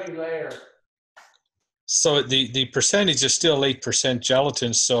 very heavy layer. So the percentage is still 8%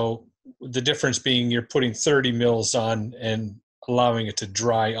 gelatin. So the difference being you're putting 30 mils on and allowing it to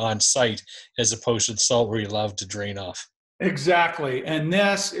dry on site, as opposed to the salt where you allow it to drain off. Exactly. And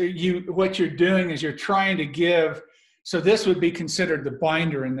this, what you're doing is you're trying to give, so this would be considered the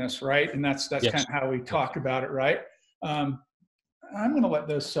binder in this, right? And that's yes. Kind of how we talk about it, right? I'm going to let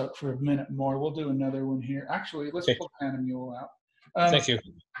those soak for a minute more. We'll do another one here. Actually, let's pull the Animule out. Thank you.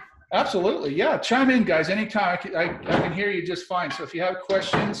 Absolutely. Yeah. Chime in, guys. Anytime. I can hear you just fine. So if you have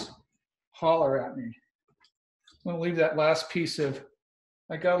questions, holler at me. I'm going to leave that last piece of,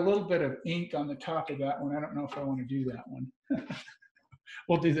 I got a little bit of ink on the top of that one. I don't know if I want to do that one.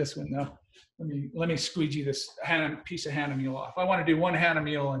 We'll do this one though. Let me squeegee this piece of Hanamule off. I want to do one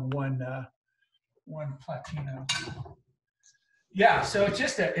Hanamule and one Platino. Yeah, so it's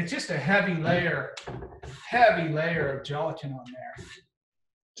just a heavy layer of gelatin on there.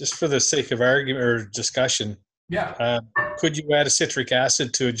 Just for the sake of argument or discussion, yeah, could you add a citric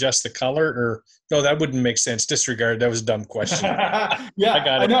acid to adjust the color? Or no, that wouldn't make sense. Disregard. That was a dumb question. Yeah,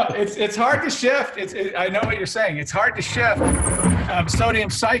 I know it's hard to shift. I know what you're saying. It's hard to shift. Sodium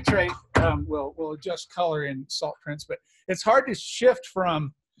citrate will adjust color in salt prints, but it's hard to shift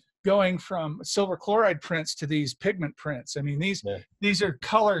from going from silver chloride prints to these pigment prints. I mean, these are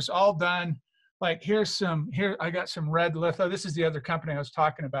colors all done. Like here I got some red litho. This is the other company I was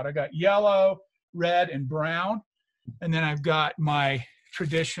talking about. I got yellow, red, and brown. And then I've got my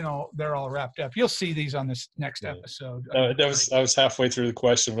traditional, they're all wrapped up. You'll see these on this next episode. I was halfway through the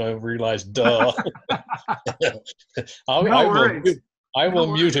question when I realized, duh. I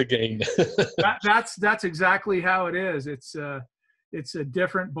will mute again. That's exactly how it is. It's a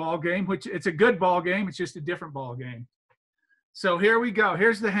different ball game, which it's a good ball game. It's just a different ball game. So here we go.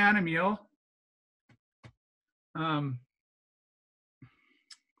 Here's the Hahnemühle.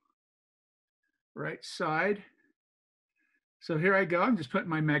 Right side. So here I go. I'm just putting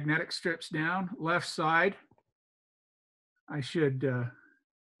my magnetic strips down. Left side. I should,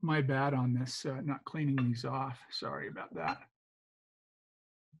 my bad on this, not cleaning these off. Sorry about that.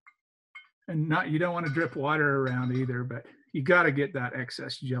 And you don't want to drip water around either, but you got to get that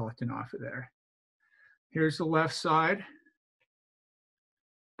excess gelatin off of there. Here's the left side.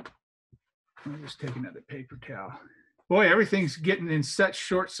 I'll just take another paper towel. Boy, everything's getting in such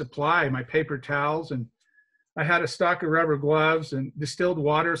short supply, my paper towels, and I had a stock of rubber gloves, and distilled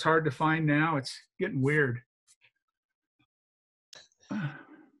water is hard to find now. It's getting weird. But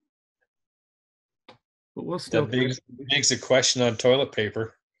we'll still. That begs a question on toilet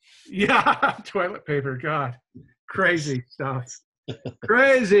paper. Yeah, toilet paper, God. Crazy stuff.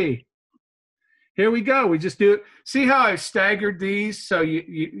 Crazy. Here we go. We just do it. See how I've staggered these? So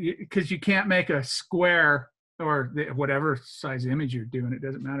because you can't make a square or whatever size image you're doing. It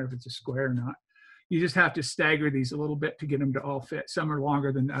doesn't matter if it's a square or not. You just have to stagger these a little bit to get them to all fit. Some are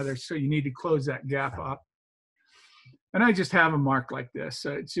longer than others, so you need to close that gap up. And I just have them marked like this,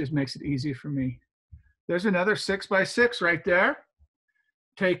 so it just makes it easy for me. There's another 6x6 right there.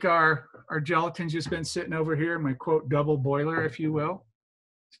 Take our gelatin's just been sitting over here in my quote double boiler, if you will.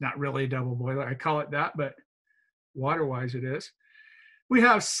 It's not really a double boiler. I call it that, but water-wise it is. We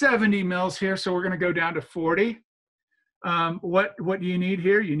have 70 mils here, so we're going to go down to 40. What do you need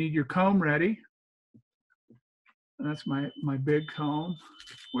here? You need your comb ready. That's my big comb.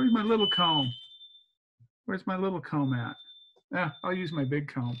 Where's my little comb? Where's my little comb at? Yeah, I'll use my big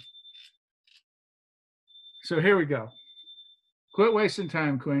comb. So here we go. Quit wasting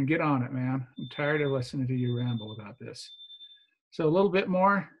time, Quinn. Get on it, man. I'm tired of listening to you ramble about this. So a little bit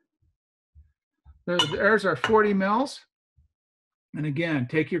more. There's our 40 mils. And again,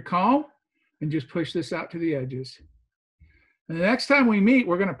 take your comb and just push this out to the edges. And the next time we meet,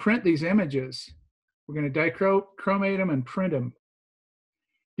 we're going to print these images. We're going to dichromate them and print them.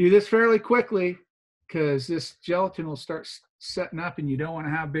 Do this fairly quickly because this gelatin will start setting up and you don't want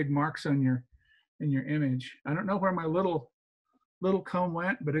to have big marks on your image. I don't know where my little comb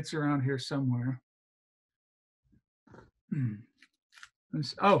went, but it's around here somewhere.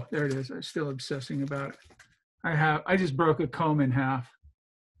 Oh, there it is. I'm still obsessing about it. I just broke a comb in half.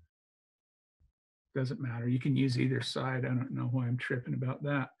 Doesn't matter. You can use either side. I don't know why I'm tripping about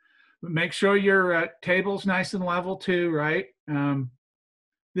that. But make sure your table's nice and level too, right?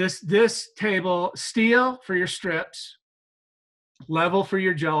 This table, steel for your strips, level for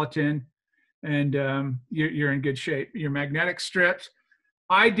your gelatin, and you're in good shape. Your magnetic strips.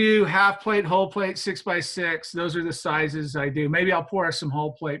 I do half plate, whole plate, 6x6. Those are the sizes I do. Maybe I'll pour us some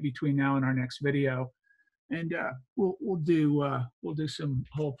whole plate between now and our next video. And we'll do some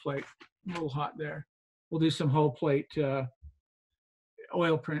whole plate. A little hot there. We'll do some whole plate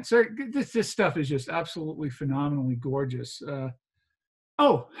oil prints. This stuff is just absolutely phenomenally gorgeous.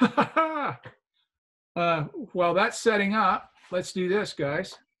 While that's setting up, let's do this,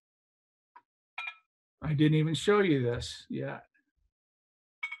 guys. I didn't even show you this yet.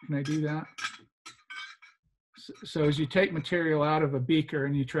 Can I do that? So as you take material out of a beaker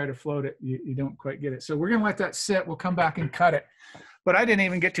and you try to float it, you don't quite get it. So we're going to let that sit. We'll come back and cut it. But I didn't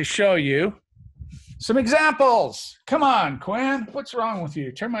even get to show you some examples. Come on, Quinn. What's wrong with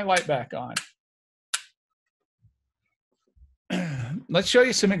you? Turn my light back on. Let's show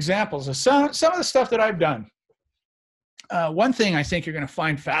you some examples of some of the stuff that I've done. One thing I think you're going to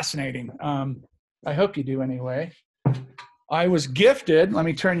find fascinating. I hope you do anyway. I was gifted. Let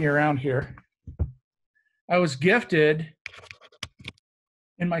me turn you around here. I was gifted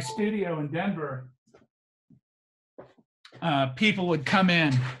in my studio in Denver people would come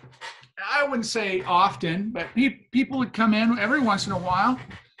in. I wouldn't say often, but people would come in every once in a while,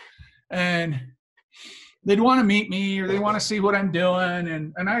 and they'd want to meet me or they want to see what I'm doing,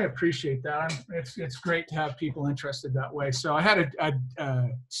 and I appreciate that. It's great to have people interested that way. So I had a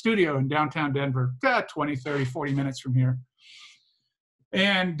studio in downtown Denver, 20, 30, 40 minutes from here.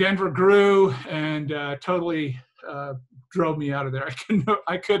 And Denver grew and totally drove me out of there.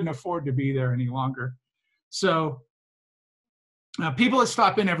 I couldn't afford to be there any longer. So people would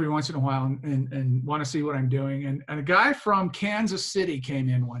stop in every once in a while and want to see what I'm doing. And a guy from Kansas City came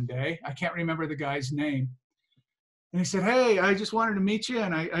in one day. I can't remember the guy's name. And he said, "Hey, I just wanted to meet you,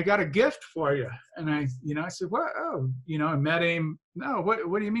 and I got a gift for you." And I said, "What? Oh, I met him. No, what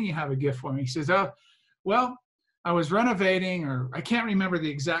do you mean you have a gift for me?" He says, "Oh, well, I was renovating," or I can't remember the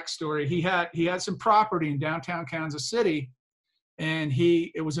exact story. He had some property in downtown Kansas City, and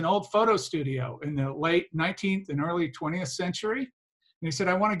it was an old photo studio in the late 19th and early 20th century. And he said,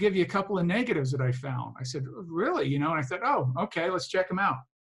 "I want to give you a couple of negatives that I found." I said, "Really?" And I thought, "Oh, okay, let's check them out."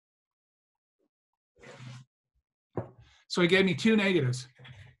 So he gave me 2 negatives,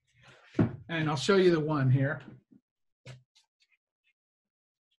 and I'll show you the one here.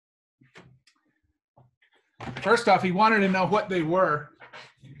 First off, he wanted to know what they were.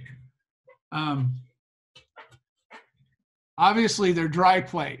 Obviously, they're dry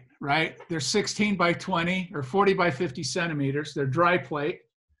plate, right? They're 16 by 20 or 40 by 50 centimeters. They're dry plate,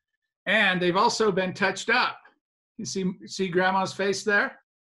 and they've also been touched up. You see Grandma's face there?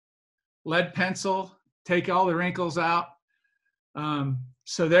 Lead pencil, take all the wrinkles out.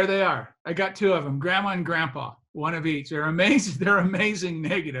 So there they are. I got 2 of them, Grandma and Grandpa, one of each. They're amazing. They're amazing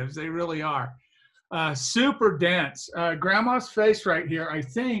negatives. They really are. Super dense. Grandma's face right here, I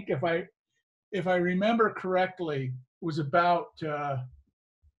think, if I remember correctly, was about,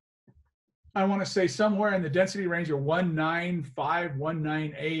 I want to say somewhere in the density range of 195,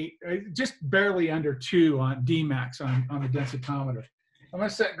 198, just barely under 2 on Dmax on the densitometer. I'm going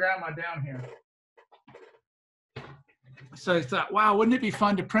to set Grandma down here. So I thought, wow, wouldn't it be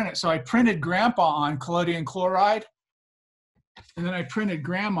fun to print it? So I printed Grandpa on collodion chloride, and then I printed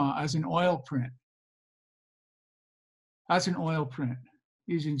Grandma as an oil print. That's an oil print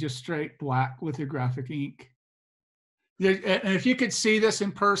using just straight black lithographic ink. And if you could see this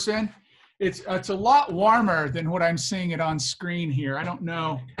in person, it's a lot warmer than what I'm seeing it on screen here. I don't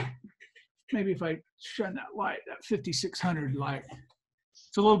know, maybe if I shine that light, that 5600 light,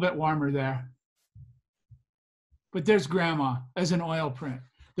 it's a little bit warmer there. But there's Grandma as an oil print.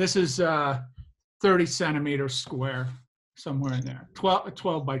 This is 30 centimeters square, somewhere in there,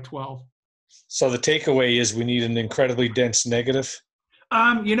 12 by 12. So the takeaway is we need an incredibly dense negative.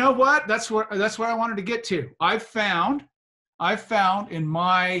 You know what? That's what I wanted to get to. I've found I've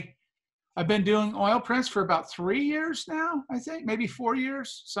been doing oil prints for about 3 years now, I think, maybe 4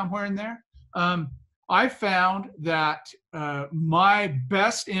 years, somewhere in there. I found that my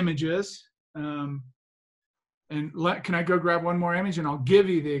best images, can I go grab one more image and I'll give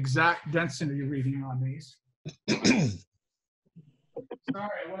you the exact density reading on these.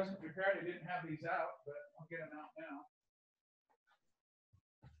 Sorry, I wasn't prepared. I didn't have these out, but I'll get them out now.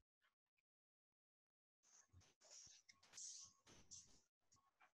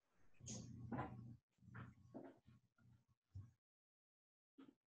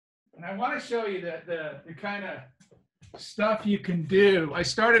 And I want to show you the kind of stuff you can do. I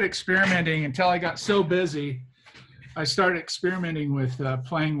started experimenting until I got so busy. I started experimenting with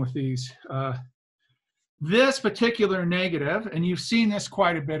playing with these. This particular negative, and you've seen this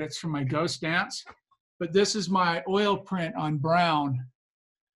quite a bit, it's from my Ghost Dance, but this is my oil print on brown,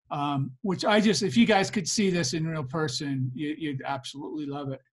 which if you guys could see this in real person, you'd absolutely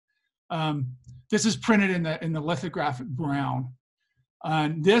love it. This is printed in the lithographic brown.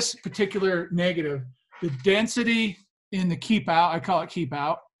 On this particular negative, the density in the keep out, I call it keep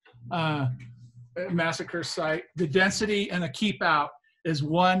out, massacre site, the density in the keep out is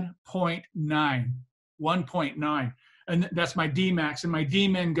 1.9, 1.9. And that's my Dmax, and my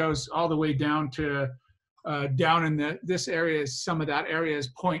Dmin goes all the way down to, down in this area, some of that area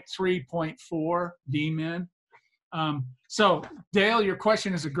is 0.3, 0.4 Dmin. So Dale, your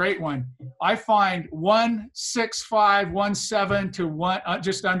question is a great one. I find 1.65, 1.7 to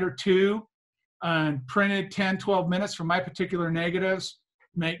just under 2, printed 10, 12 minutes for my particular negatives,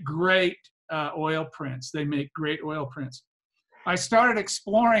 make great oil prints. They make great oil prints. I started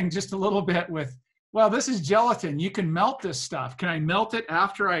exploring just a little bit with, well, this is gelatin. You can melt this stuff. Can I melt it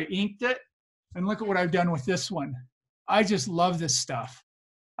after I inked it? And look at what I've done with this one. I just love this stuff.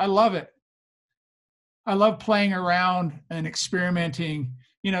 I love it. I love playing around and experimenting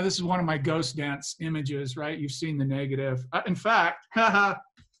you know, this is one of my ghost dance images, right? You've seen the negative. In fact,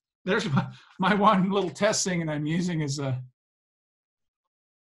 there's my one little test thing that I'm using is a,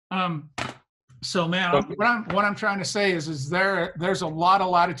 so man, what I'm trying to say is there's a lot of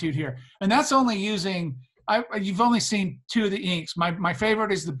latitude here, and that's only using, you've only seen 2 of the inks. My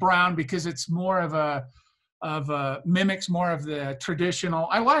favorite is the brown because it's more of a mimics more of the traditional.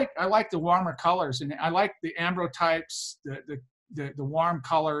 I like the warmer colors, and I like the ambrotypes, the warm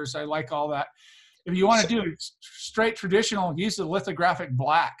colors. I like all that. If you want to do straight traditional, use the lithographic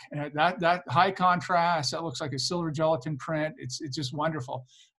black. That high contrast, that looks like a silver gelatin print. It's just wonderful.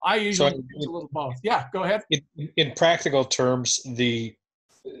 I usually use a little both. Yeah, go ahead. In practical terms, the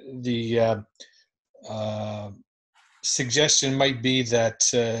suggestion might be that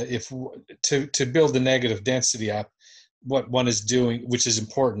if to build the negative density up, what one is doing, which is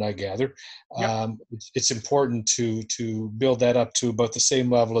important, I gather, it's important to build that up to about the same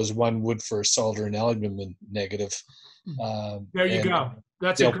level as one would for a solder and albumin negative. There you go.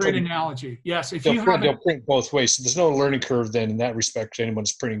 That's a great analogy. Yes, if they'll print both ways. So there's no learning curve then in that respect to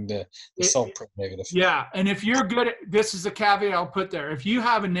anyone's printing the salt print negative. Yeah, and if you're good at, this is the caveat I'll put there. If you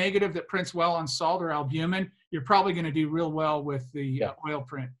have a negative that prints well on salt or albumin, you're probably going to do real well with the oil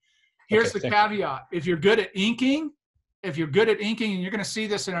print. Here's the caveat. If you're good at inking, and you're going to see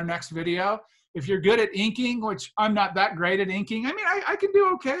this in our next video, if you're good at inking, which I'm not that great at inking, I mean, I can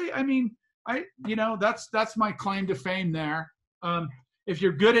do okay. I mean, that's my claim to fame there. If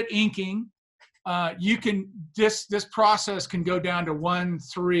you're good at inking, you can, this process can go down to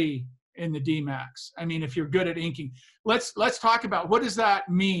 1-3 in the Dmax. I mean, if you're good at inking, let's talk about what does that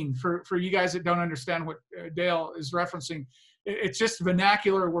mean for you guys that don't understand what Dale is referencing. It's just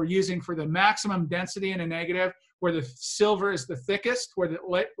vernacular we're using for the maximum density in a negative, where the silver is the thickest, where it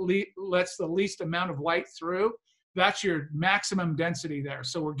lets the least amount of light through. That's your maximum density there.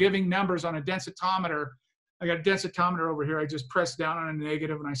 So we're giving numbers on a densitometer. I got a densitometer over here. I just press down on a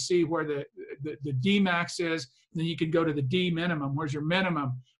negative and I see where the Dmax is. And then you can go to the D minimum. Where's your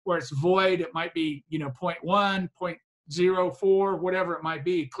minimum? Where it's void, it might be 0.1, 0.04, whatever it might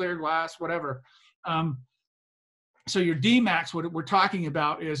be, clear glass, whatever. So your Dmax, what we're talking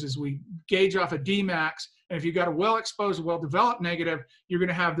about is we gauge off a Dmax. And if you've got a well-exposed, well-developed negative, you're going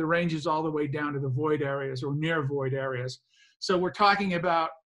to have the ranges all the way down to the void areas or near void areas. So we're talking about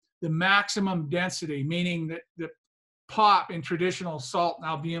the maximum density, meaning that the pop in traditional salt and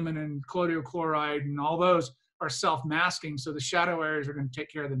albumin and colloidal chloride and all those are self-masking. So the shadow areas are going to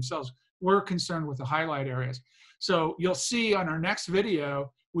take care of themselves. We're concerned with the highlight areas. So you'll see on our next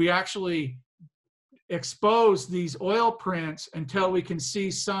video, we actually expose these oil prints until we can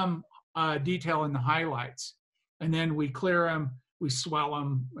see some detail in the highlights, and then we clear them, we swell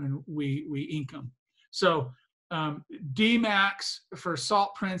them, and we ink them. So Dmax for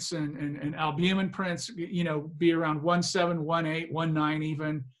salt prints and albumin prints, be around 1.7, 1.8, 1.9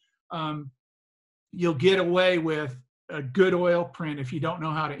 even. You'll get away with a good oil print if you don't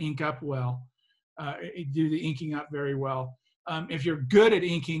know how to ink up well, do the inking up very well. If you're good at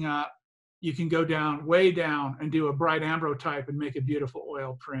inking up, you can go down, way down, and do a bright ambrotype and make a beautiful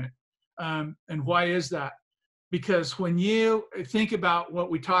oil print. And why is that? Because when you think about what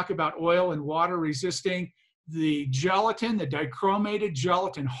we talk about, oil and water resisting, the gelatin, the dichromated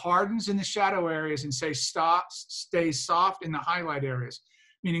gelatin hardens in the shadow areas and stays soft in the highlight areas,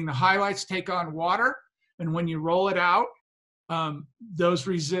 meaning the highlights take on water, and when you roll it out, those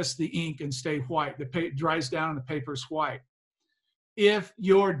resist the ink and stay white. The paper dries down and the paper's white. If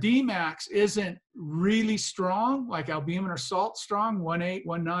your Dmax isn't really strong, like albumin or salt strong, 1.8,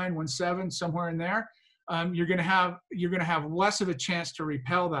 1.9, 1.7, somewhere in there, you're going to have less of a chance to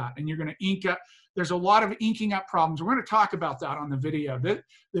repel that, and you're going to ink up. There's a lot of inking up problems. We're going to talk about that on the video. The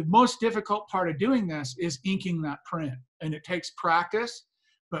most difficult part of doing this is inking that print, and it takes practice.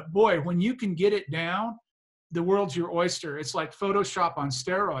 But boy, when you can get it down, the world's your oyster. It's like Photoshop on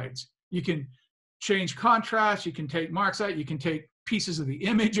steroids. You can change contrast. You can take marks out. You can take pieces of the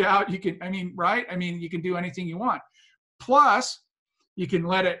image out. You can, right? You can do anything you want. Plus, you can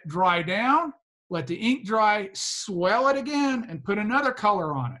let it dry down, let the ink dry, swell it again, and put another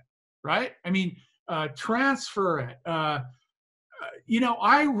color on it, right? Transfer it. I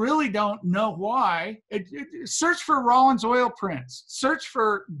really don't know why. Search for Rawlins oil prints. Search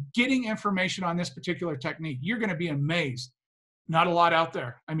for getting information on this particular technique. You're going to be amazed. Not a lot out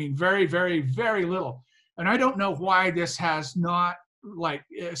there. Very, very, very little. And I don't know why this has not,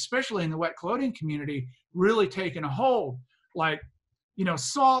 especially in the wet clothing community, really taken a hold.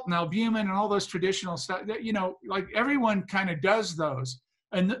 Salt and albumin and all those traditional stuff, everyone kind of does those.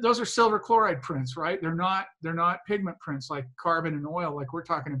 And those are silver chloride prints, right? They're not pigment prints like carbon and oil like we're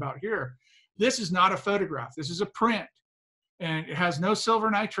talking about here. This is not a photograph. This is a print. And it has no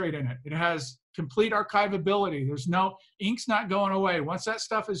silver nitrate in it. It has complete archivability. There's no, ink's not going away. Once that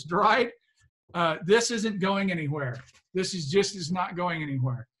stuff is dried, this isn't going anywhere. This is not going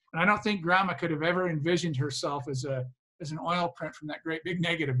anywhere. And I don't think Grandma could have ever envisioned herself as an oil print from that great big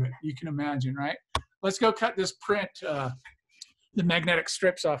negative you can imagine, right? Let's go cut this print, the magnetic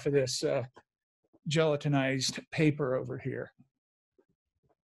strips off of this gelatinized paper over here.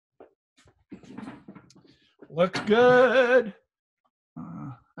 Looks good.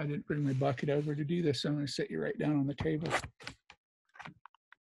 I didn't bring my bucket over to do this, so I'm going to sit you right down on the table.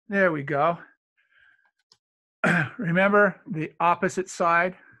 There we go. Remember the opposite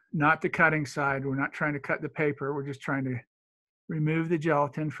side, not the cutting side. We're not trying to cut the paper. We're just trying to remove the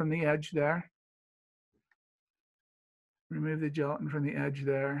gelatin from the edge there. Remove the gelatin from the edge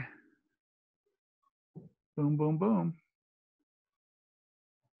there. Boom, boom, boom.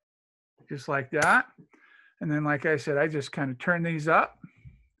 Just like that. And then, like I said, I just kind of turn these up,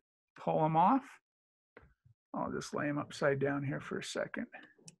 pull them off. I'll just lay them upside down here for a second.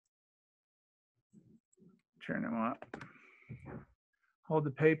 Turn them up. Hold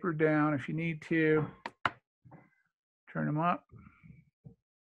the paper down if you need to. Turn them up.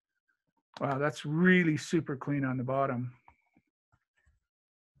 Wow, that's really super clean on the bottom.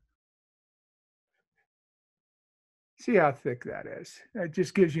 See how thick that is. That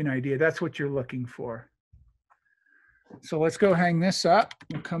just gives you an idea. That's what you're looking for. So let's go hang this up.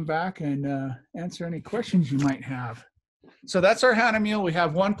 We'll come back and answer any questions you might have. So that's our Hahnemühle. We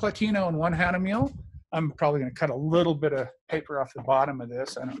have one Platino and one Hahnemühle. I'm probably going to cut a little bit of paper off the bottom of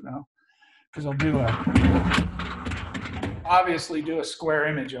this. I don't know, because I'll obviously do a square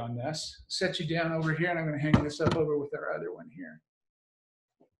image on this. Set you down over here, and I'm going to hang this up over with our other one here.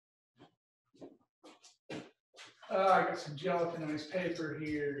 I got some gelatinized paper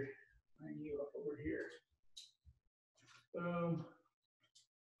here. Hang you up over here. Boom.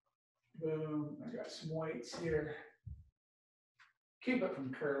 Boom. I got some weights here. Keep it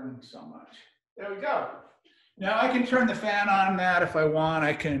from curling so much. There we go. Now I can turn the fan on that if I want.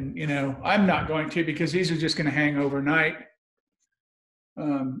 I can, I'm not going to because these are just going to hang overnight.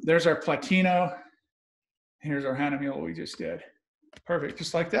 There's our Platino. Here's our Hahnemühle we just did. Perfect,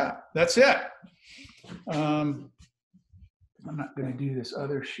 just like that. That's it. I'm not going to do this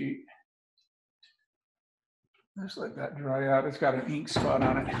other sheet. Just let that dry out. It's got an ink spot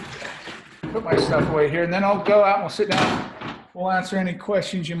on it. Put my stuff away here, and then I'll go out and we'll sit down. We'll answer any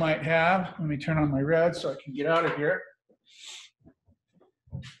questions you might have. Let me turn on my red so I can get out of here.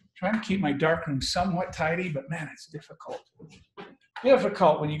 Trying to keep my darkroom somewhat tidy, but man, it's difficult.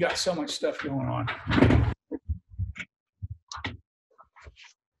 Difficult when you got so much stuff going on.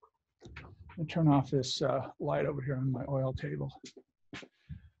 Let me turn off this light over here on my oil table.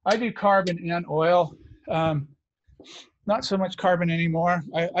 I do carbon and oil. Not so much carbon anymore.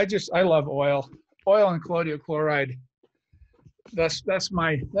 I love oil. Oil and colloidal chloride. That's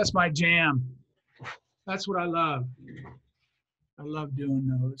my jam. That's what I love. I love doing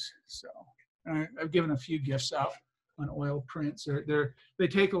those. So I've given a few gifts out on oil prints. They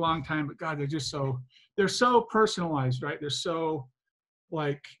take a long time, but God, they're so personalized, right? They're so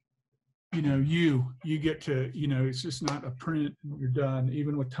like, you get to, it's just not a print and you're done,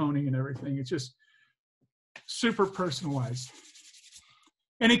 even with toning and everything. It's just super personalized.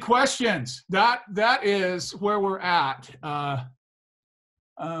 Any questions? That is where we're at.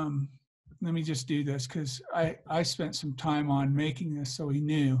 Let me just do this because I spent some time on making this so he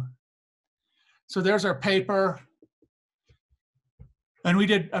knew. So there's our paper. And we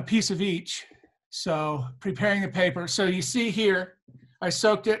did a piece of each. So preparing the paper. So you see here, I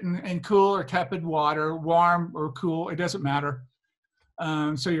soaked it in cool or tepid water, warm or cool, it doesn't matter.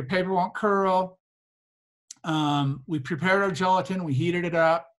 So your paper won't curl. We prepared our gelatin, we heated it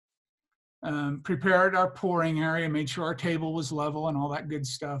up, prepared our pouring area, made sure our table was level and all that good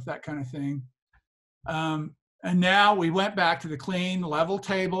stuff, that kind of thing. And now we went back to the clean, level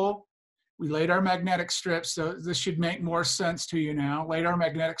table. We laid our magnetic strips, so this should make more sense to you now. Laid our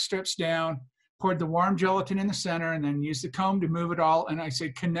magnetic strips down, poured the warm gelatin in the center, and then used the comb to move it all. And I say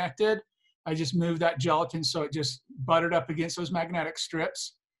connected. I just moved that gelatin so it just buttered up against those magnetic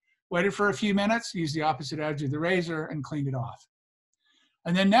strips. Waited for a few minutes, used the opposite edge of the razor, and cleaned it off.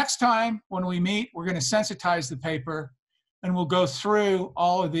 And then next time when we meet, we're going to sensitize the paper, and we'll go through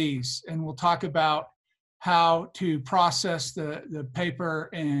all of these, and we'll talk about how to process the paper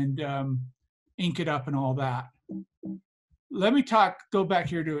and ink it up and all that. Let me go back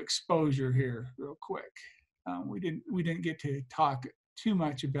here to exposure here real quick. We didn't get to talk too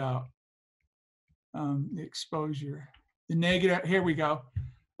much about the exposure. The negative, here we go.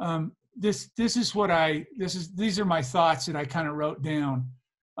 These are my thoughts that I kind of wrote down.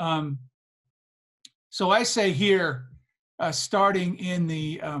 So I say here, starting in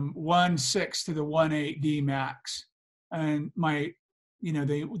the 1.6 to the 1.8 D max, and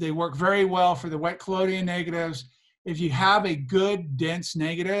they work very well for the wet collodion negatives. If you have a good dense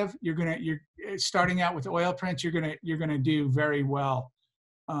negative, you're starting out with oil prints, you're gonna do very well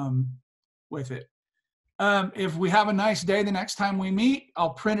with it. If we have a nice day the next time we meet,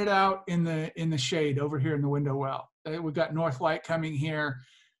 I'll print it out in the shade over here in the window well. We've got north light coming here.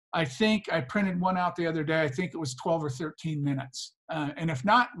 I think I printed one out the other day. I think it was 12 or 13 minutes. And if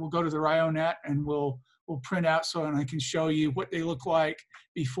not, we'll go to the Ryonet and we'll print out and I can show you what they look like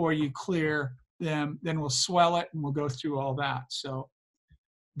before you clear them. Then we'll swell it and we'll go through all that. So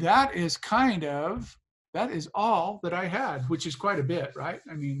that is all that I had, which is quite a bit, right?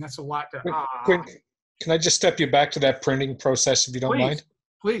 I mean, that's a lot to. Quinn, can I just step you back to that printing process, if you don't mind?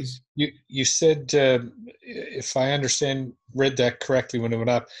 Please. You said, if I read that correctly when it went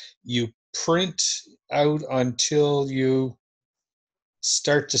up, you print out until you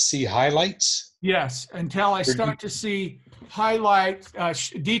start to see highlights? Yes, until I start to see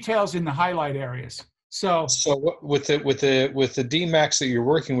details in the highlight areas. So with the D max that you're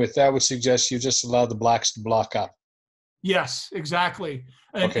working with, that would suggest you just allow the blacks to block up. Yes, exactly.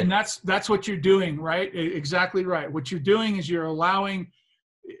 Okay. And that's what you're doing, right? Exactly right. What you're doing is you're allowing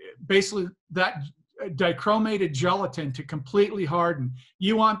basically that dichromated gelatin to completely harden.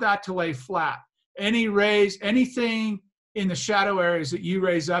 You want that to lay flat. Anything in the shadow areas that you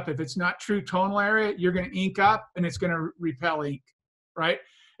raise up, if it's not true tonal area, you're going to ink up and it's going to repel ink, right?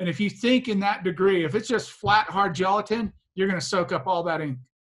 And if you think in that degree, if it's just flat, hard gelatin, you're going to soak up all that ink.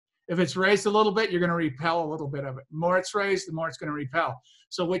 If it's raised a little bit, you're going to repel a little bit of it. The more it's raised, the more it's going to repel.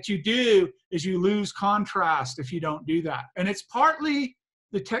 So what you do is you lose contrast if you don't do that. And it's partly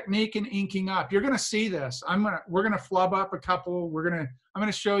the technique in inking up. You're going to see this. We're going to flub up a couple. I'm going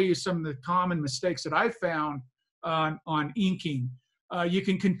to show you some of the common mistakes that I've found on inking. You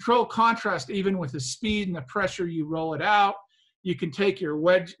can control contrast even with the speed and the pressure you roll it out. You can take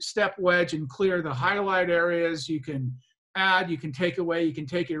your step wedge and clear the highlight areas. You can add, you can take away, you can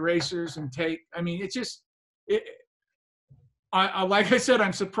take erasers and like I said,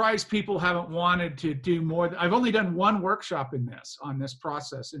 I'm surprised people haven't wanted to do more. I've only done one workshop on this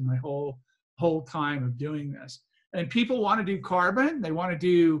process in my whole time of doing this. And people want to do carbon, they want to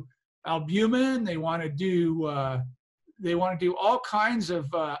do albumin, they want to do all kinds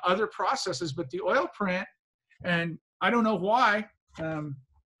of other processes, but the oil print, and I don't know why,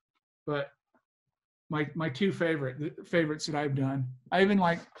 but my two favorites that I've done. I even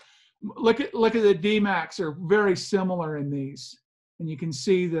look at the D-Max are very similar in these, and you can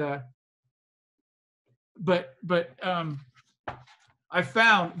see but I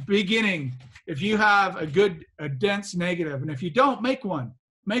found if you have a dense negative, and if you don't, make one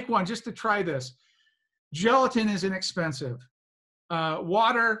just to try this. Gelatin is inexpensive.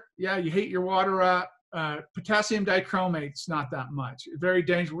 Water, yeah, you heat your water up. Potassium dichromate's not that much. Very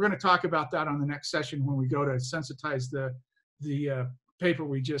dangerous. We're going to talk about that on the next session when we go to sensitize the paper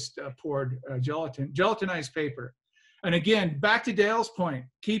we just poured gelatinized paper. And again, back to Dale's point,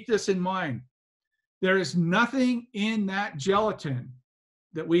 keep this in mind. There is nothing in that gelatin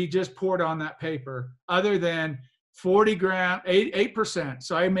that we just poured on that paper other than 40 gram, 8%.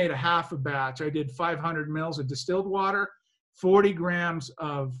 So I made a half a batch. I did 500 mils of distilled water, 40 grams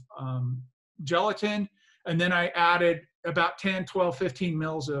of gelatin, and then I added about 10, 12, 15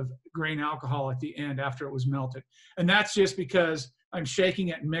 mils of grain alcohol at the end after it was melted. And that's just because I'm shaking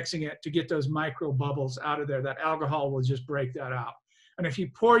it and mixing it to get those micro bubbles out of there. That alcohol will just break that out. And if you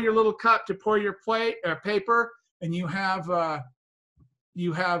pour your little cup to pour your paper and you have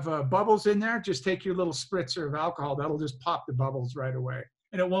bubbles in there, just take your little spritzer of alcohol. That'll just pop the bubbles right away.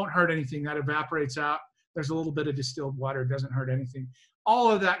 And it won't hurt anything. That evaporates out. There's a little bit of distilled water. It doesn't hurt anything. All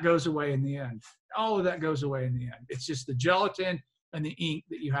of that goes away in the end. All of that goes away in the end. It's just the gelatin and the ink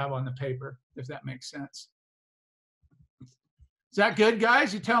that you have on the paper, if that makes sense. Is that good,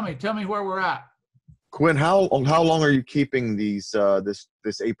 guys? You tell me where we're at. Quinn, how long are you keeping these this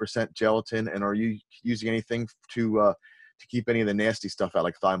 8% gelatin, and are you using anything to keep any of the nasty stuff out,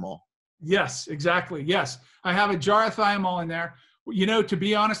 like thymol? Yes, exactly. Yes, I have a jar of thymol in there. You know, to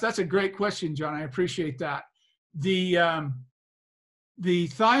be honest, that's a great question, John. I appreciate that. The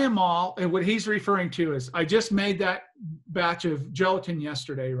thymol, and what he's referring to is, I just made that batch of gelatin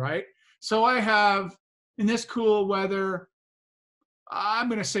yesterday, right? So I have, in this cool weather, I'm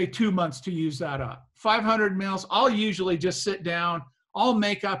going to say 2 months to use that up. 500 mils, I'll usually just sit down, I'll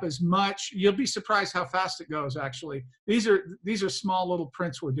make up as much. You'll be surprised how fast it goes, actually. These are small little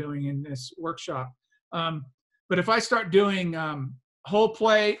prints we're doing in this workshop. But if I start doing whole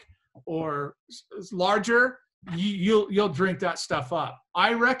plate or larger, you'll drink that stuff up.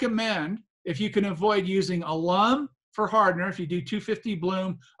 I recommend, if you can avoid using alum for hardener, if you do 250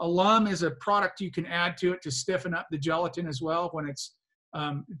 bloom, alum is a product you can add to it to stiffen up the gelatin as well when it's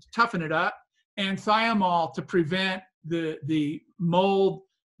toughen it up, and thiamol to prevent the mold,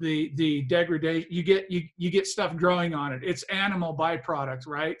 the degradation. You get stuff growing on it. It's animal byproduct,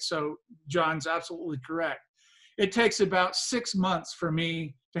 right? So John's absolutely correct. It takes about 6 months for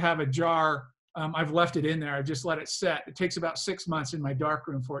me to have a jar. I've left it in there. I've just let it set. It takes about 6 months in my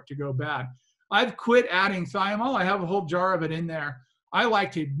darkroom for it to go bad. I've quit adding thiamol. I have a whole jar of it in there. I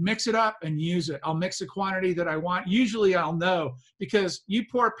like to mix it up and use it. I'll mix the quantity that I want. Usually I'll know, because you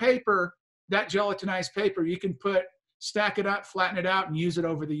pour paper, that gelatinized paper, you can stack it up, flatten it out, and use it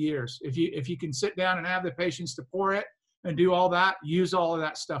over the years. If you can sit down and have the patience to pour it and do all that, use all of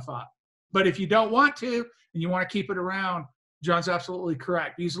that stuff up. But if you don't want to and you want to keep it around, John's absolutely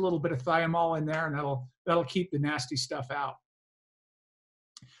correct. Use a little bit of thiamol in there, and that'll keep the nasty stuff out.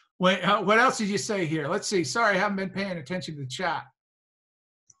 What else did you say here? Let's see. Sorry, I haven't been paying attention to the chat.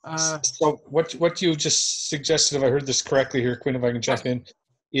 So what you just suggested, if I heard this correctly here, Quinn, if I can jump in,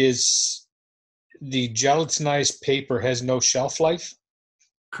 is the gelatinized paper has no shelf life?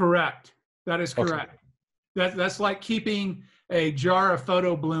 Correct. That is correct. Okay. That's like keeping a jar of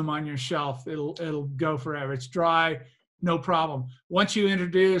photo bloom on your shelf. It'll go forever. It's dry, no problem. Once you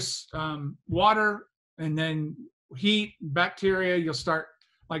introduce water and then heat, bacteria, you'll start,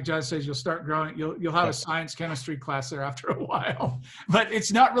 like John says, you'll start growing. You'll have a science chemistry class there after a while. But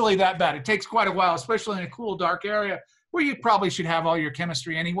it's not really that bad. It takes quite a while, especially in a cool, dark area where you probably should have all your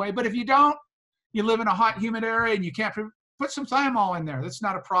chemistry anyway. But if you don't, you live in a hot, humid area and you can't put some thiamol in there. That's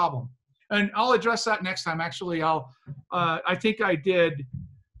not a problem. And I'll address that next time. Actually, I think I did,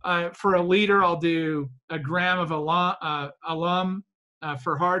 for a liter, I'll do a gram of alum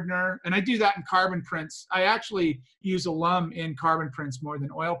for hardener. And I do that in carbon prints. I actually use alum in carbon prints more than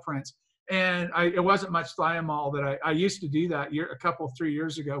oil prints. And it wasn't much thiamol that I used to do that 3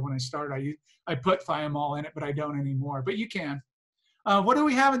 years ago when I started. I put thiamol in it, but I don't anymore. But you can. What do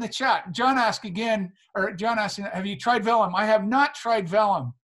we have in the chat? John asked again, or John asked, have you tried vellum? I have not tried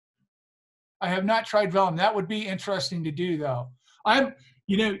vellum. That would be interesting to do, though.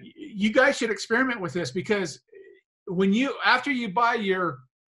 You guys should experiment with this, because after you buy your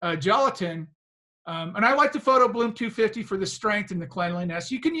gelatin, and I like the Photo Bloom 250 for the strength and the cleanliness.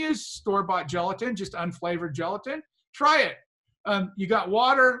 You can use store-bought gelatin, just unflavored gelatin. Try it. You got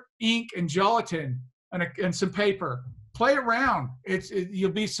water, ink, and gelatin, and some paper. Play around.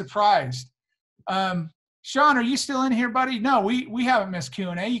 You'll be surprised. Sean, are you still in here, buddy? No, we haven't missed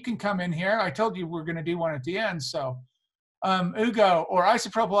Q&A. You can come in here. I told you we're going to do one at the end. So, Ugo, or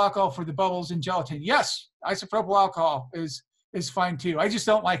isopropyl alcohol for the bubbles in gelatin. Yes, isopropyl alcohol is fine too. I just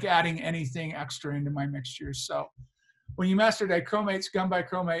don't like adding anything extra into my mixtures. So, when you master dichromates, gum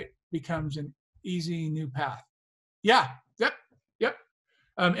bichromate becomes an easy new path. Yeah. Yep.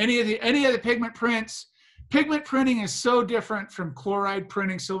 Any of the pigment prints. Pigment printing is so different from chloride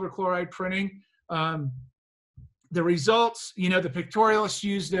printing, silver chloride printing. The results, the pictorialists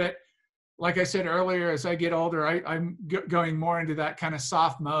used it. Like I said earlier, as I get older, I'm going more into that kind of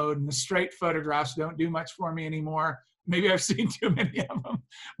soft mode, and the straight photographs don't do much for me anymore. Maybe I've seen too many of them,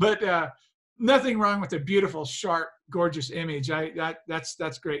 but nothing wrong with a beautiful, sharp, gorgeous image.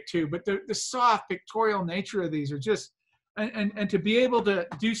 That's great too. But the soft pictorial nature of these are just, and to be able to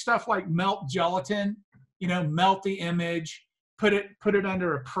do stuff like melt gelatin, melt the image, put it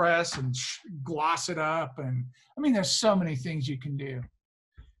under a press and gloss it up. And I mean, there's so many things you can do.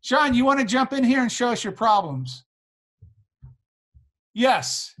 Sean, you want to jump in here and show us your problems?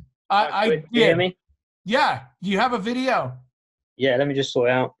 Yes, I did. You hear me? Yeah, do you have a video? Yeah, let me just sort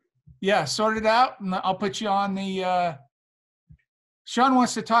it out. Yeah, sort it out, and I'll put you on the, Sean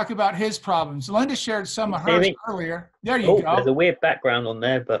wants to talk about his problems. Linda shared some of hers earlier. There you go. There's a weird background on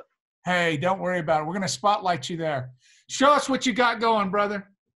there, but. Hey, don't worry about it. We're going to spotlight you there. Show us what you got going, brother.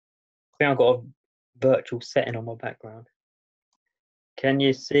 I think I've got a virtual setting on my background. Can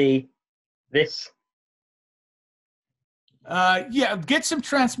you see this? Yeah, get some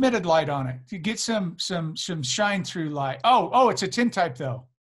transmitted light on it. You get some shine through light. Oh, it's a tintype though.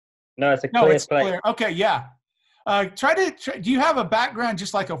 No, it's a clear plate. Clear. Okay, yeah. Do you have a background,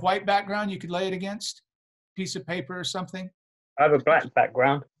 just like a white background you could lay it against? Piece of paper or something? I have a black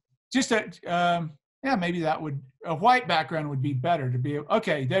background. Just yeah, maybe a white background would be better to be.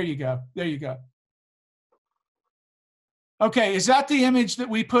 Okay, there you go. Okay, is that the image that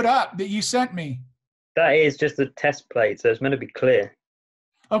we put up that you sent me? That is just a test plate, so it's meant to be clear.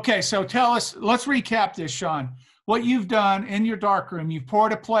 Okay, so tell us, let's recap this, Sean. What you've done in your darkroom, you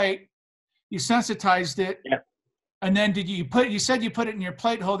poured a plate, you sensitized it, yeah. And then you said you put it in your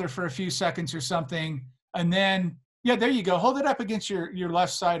plate holder for a few seconds or something, and then, yeah, there you go. Hold it up against your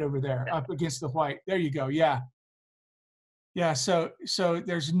left side over there, up against the white. There you go, yeah. Yeah, so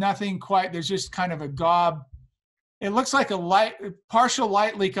there's nothing quite, there's just kind of a gob. It looks like a partial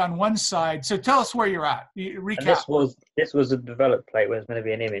light leak on one side. So tell us where you're at. Recap. And this was a developed plate where it's going to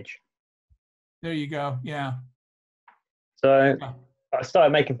be an image. There you go. Yeah. So I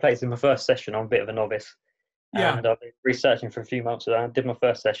started making plates in my first session. I'm a bit of a novice. Yeah. And I've been researching for a few months. So I did my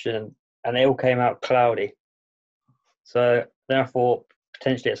first session and they all came out cloudy. So then I thought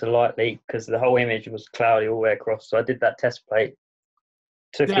potentially it's a light leak because the whole image was cloudy all the way across. So I did that test plate.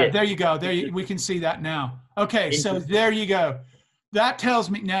 There you go. We can see that now. Okay, so there you go. That tells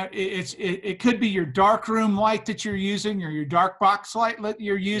me now it could be your dark room light that you're using or your dark box light that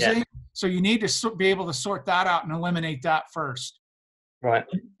you're using. Yeah. So you need to be able to sort that out and eliminate that first. Right.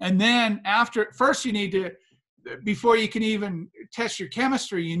 And then first you need to, before you can even test your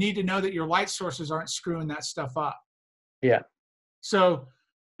chemistry, you need to know that your light sources aren't screwing that stuff up. Yeah. So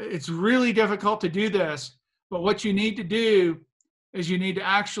it's really difficult to do this, but what you need to do is you need to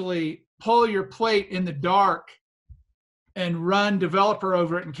actually pull your plate in the dark and run developer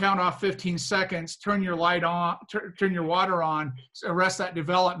over it and count off 15 seconds, turn your light on, turn your water on, arrest that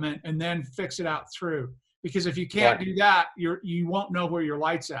development, and then fix it out through. Because if you can't do that, you won't know where your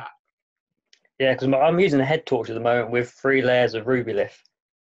light's at. Yeah, because I'm using a head torch at the moment with 3 layers of ruby lith.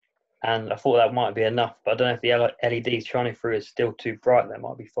 And I thought that might be enough, but I don't know if the LED shining through is still too bright. That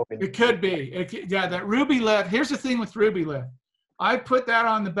might be fogging. It could be. Yeah, that ruby lith. Here's the thing with ruby lith. I put that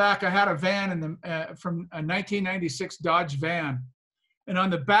on the back. I had a van from a 1996 Dodge van. And on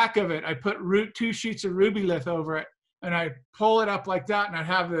the back of it, I put 2 sheets of ruby lith over it. And I pull it up like that, and I'd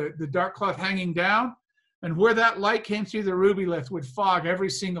have the dark cloth hanging down. And where that light came through the ruby lith would fog every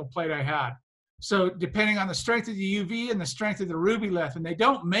single plate I had. So depending on the strength of the UV and the strength of the ruby lith, and they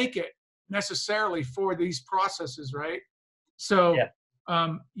don't make it necessarily for these processes, right? So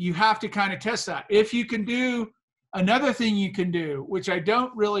you have to kind of test that. If you can do, another thing you can do, which I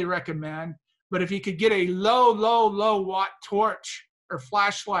don't really recommend, but if you could get a low watt torch or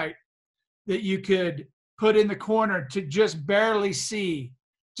flashlight that you could put in the corner to just barely see,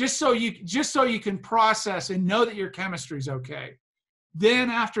 just so you can process and know that your chemistry's okay. Then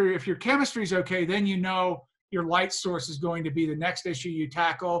if your chemistry's okay, then you know your light source is going to be the next issue you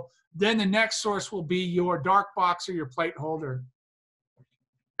tackle. Then the next source will be your dark box or your plate holder.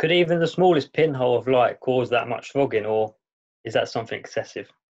 Could even the smallest pinhole of light cause that much fogging, or is that something excessive?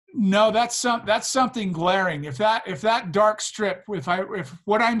 No, that's something glaring. If that dark strip, if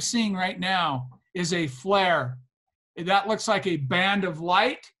what I'm seeing right now is a flare, that looks like a band of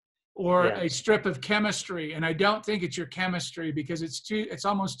light or a strip of chemistry, and I don't think it's your chemistry because it's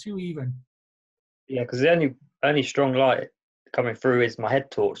almost too even. Yeah, because the only strong light coming through is my head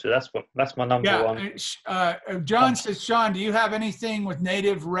torch, so that's my number one. John says, Sean, do you have anything with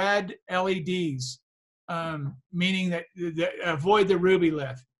native red LEDs, meaning that avoid the ruby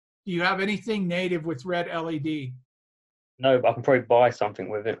lith? Do you have anything native with red LED? No, but I can probably buy something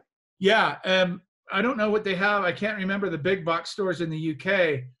with it. Yeah, I don't know what they have. I can't remember the big box stores in the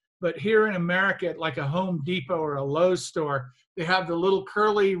UK, but here in America, at like a Home Depot or a Lowe's store, they have the little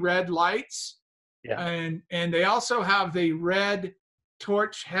curly red lights. Yeah. And they also have the red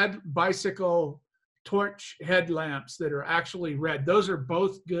bicycle torch headlamps that are actually red. Those are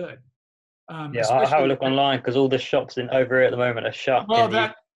both good. I'll have a look online because all the shops over here at the moment are shut.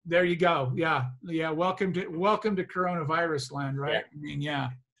 Well, there you go. Yeah. Welcome to coronavirus land, right? Yeah. I mean,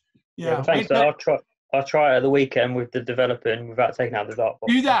 yeah. Thanks. So I'll try it at the weekend with the developer and without taking out the dark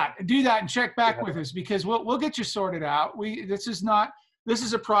box. Do that and check back with us because we'll get you sorted out. This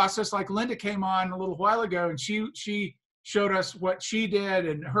is a process. Like Linda came on a little while ago and she showed us what she did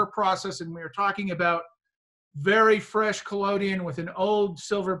and her process, and we were talking about very fresh collodion with an old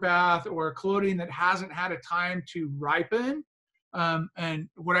silver bath or a collodion that hasn't had a time to ripen. And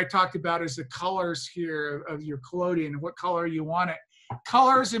what I talked about is the colors here of your collodion, what color you want it.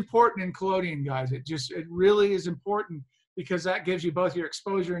 Color is important in collodion, guys. It really is important because that gives you both your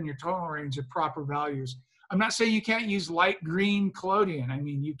exposure and your tonal range at proper values. I'm not saying you can't use light green collodion. I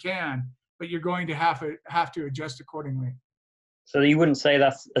mean, you can, but you're going to have to adjust accordingly. So you wouldn't say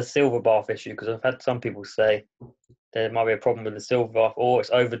that's a silver bath issue, because I've had some people say there might be a problem with the silver bath or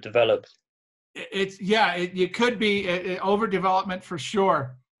it's overdeveloped. It could be overdevelopment for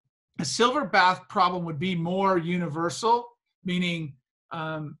sure. A silver bath problem would be more universal. meaning,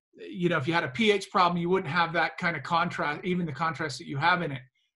 if you had a pH problem, you wouldn't have that kind of contrast, even the contrast that you have in it.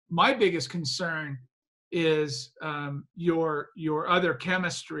 My biggest concern is your other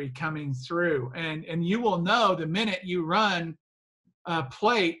chemistry coming through, and you will know the minute you run a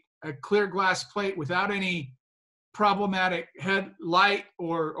clear glass plate without any problematic light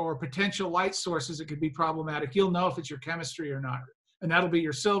or potential light sources that could be problematic. You'll know if it's your chemistry or not, and that'll be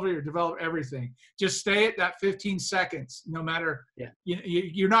your silver, your develop, everything. Just stay at that 15 seconds, no matter.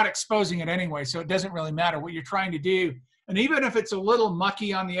 You're not exposing it anyway, so it doesn't really matter what you're trying to do. And even if it's a little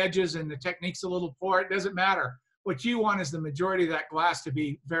mucky on the edges and the technique's a little poor, it doesn't matter. What you want is the majority of that glass to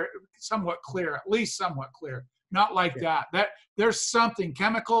be somewhat clear, at least somewhat clear. Not like that. There's something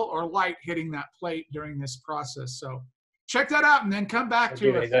chemical or light hitting that plate during this process. So check that out and then come back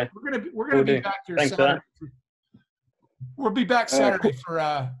to us. We're gonna be back here Saturday. We'll be back Saturday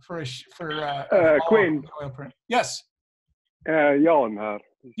for Quinn. Oil print. Yes. Jan here.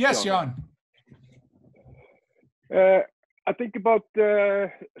 Yes, Jan. I think about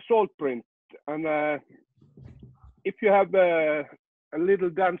salt print, and if you have a little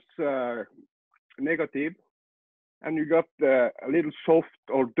dense negative, and you got a little soft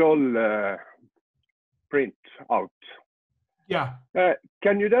or dull print out. Yeah.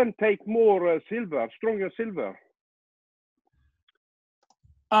 Can you then take more silver, stronger silver?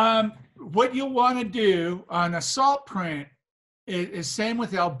 What you'll want to do on a salt print is same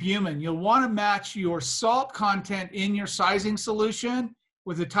with albumin. You'll want to match your salt content in your sizing solution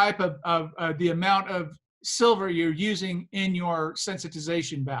with the type of the amount of silver you're using in your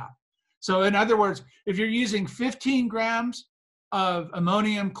sensitization bath. So in other words, if you're using 15 grams of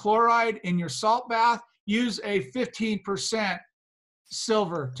ammonium chloride in your salt bath, use a 15%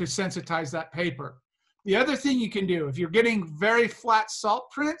 silver to sensitize that paper. The other thing you can do, if you're getting very flat salt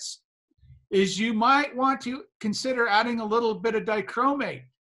prints, is you might want to consider adding a little bit of dichromate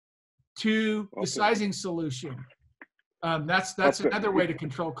to the sizing solution. That's another way to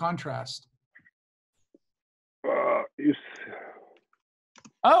control contrast.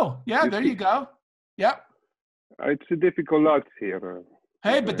 Oh, yeah, there you go. Yep. It's a difficult light here.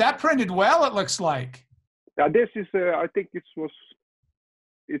 Hey, but that printed well, it looks like. Yeah, this is, I think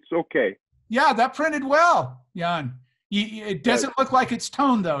it's okay. Yeah, that printed well, Jan. It doesn't look like it's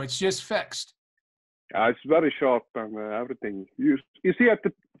toned, though. It's just fixed. It's very sharp and everything. You see at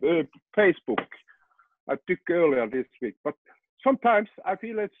the Facebook, I took earlier this week, but sometimes I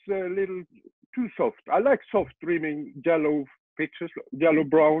feel it's a little too soft. I like soft dreaming yellow pictures, yellow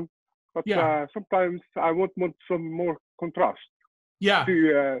brown, but sometimes I want some more contrast. Yeah.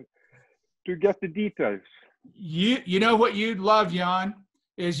 To get the details. You know what you'd love, Jan,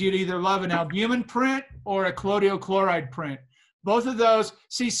 is you'd either love an albumin print or a colloidal chloride print. Both of those.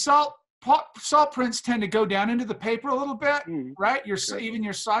 See, salt prints tend to go down into the paper a little bit, right? Even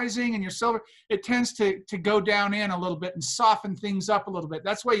your sizing and your silver, it tends to go down in a little bit and soften things up a little bit.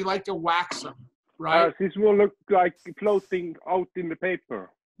 That's why you like to wax them, right? This will look like floating out in the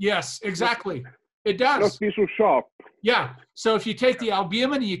paper. Yes, exactly. It does. Not be so sharp. Yeah. So if you take the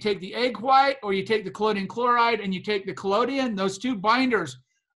albumin and you take the egg white, or you take the collodion chloride and you take the collodion, those two binders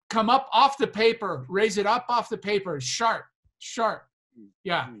come up off the paper, raise it up off the paper, sharp.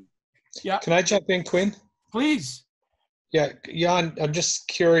 Yeah. Yeah. Can I jump in, Quinn? Please. Yeah, Jan, I'm just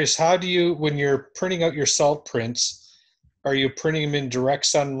curious, how do you, when you're printing out your salt prints, are you printing them in direct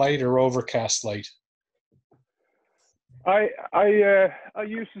sunlight or overcast light? I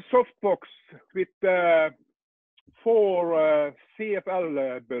use a softbox with 4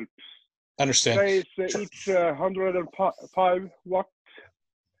 CFL bulbs. Understand. It's each 105 watt.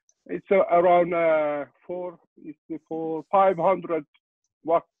 It's around 500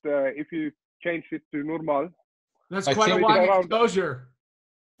 watt if you change it to normal. That's quite a wide exposure.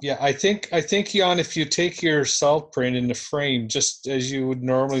 Yeah, I think, Jan, if you take your salt print in the frame, just as you would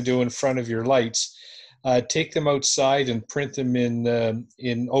normally do in front of your lights, take them outside and print them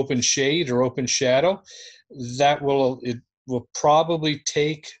in open shade or open shadow. It will probably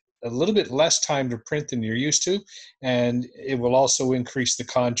take a little bit less time to print than you're used to, and it will also increase the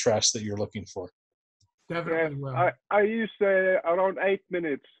contrast that you're looking for. Definitely will. I use around 8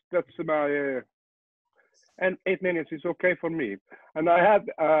 minutes. That's my and 8 minutes is okay for me. And I have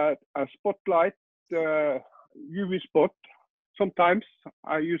a spotlight, UV spot. Sometimes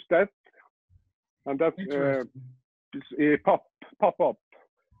I use that, and that's pop up.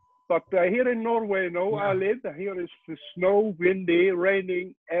 But here in Norway, I live. Here is snow, windy,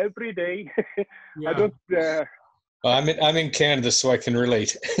 raining every day. I don't. I'm in Canada, so I can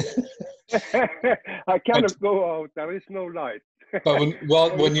relate. I cannot go out. There is no light. But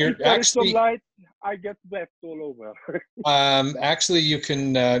when you're actually light, I get wet all over. actually, you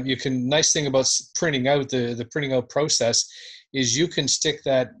can nice thing about printing out the printing out process is you can stick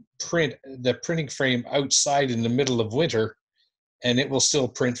the printing frame outside in the middle of winter, and it will still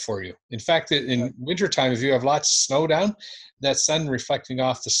print for you. In fact, in wintertime, if you have lots of snow down, that sun reflecting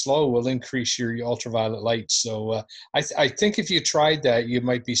off the slow will increase your ultraviolet light. So I think if you tried that, you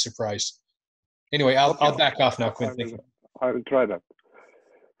might be surprised. Anyway, I'll back off now, Quinn. Thank you. I will try that.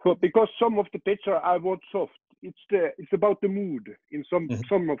 So because some of the picture I want soft. It's about the mood in some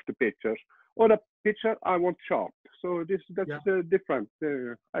of the pictures. Other picture I want sharp. So that's different.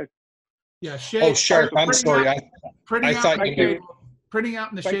 Shade. Oh, sharp. I'm sorry. Printing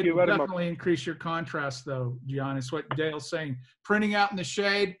out in the shade will much. definitely increase your contrast, though, John. It's what Dale's saying. Printing out in the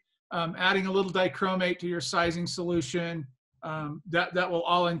shade, adding a little dichromate to your sizing solution, that will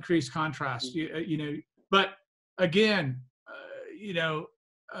all increase contrast. But again,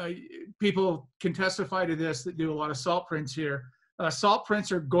 people can testify to this that do a lot of salt prints here. Salt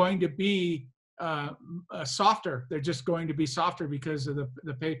prints are going to be softer. They're just going to be softer because of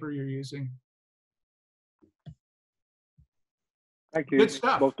the paper you're using. Thank you, good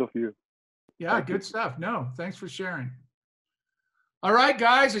stuff. both of you. Yeah, good stuff. No, thanks for sharing. All right,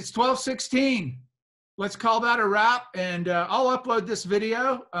 guys, it's 12:16. Let's call that a wrap, and I'll upload this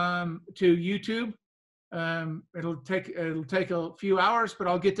video to YouTube. It'll take a few hours, but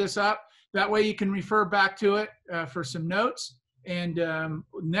I'll get this up. That way you can refer back to it for some notes. And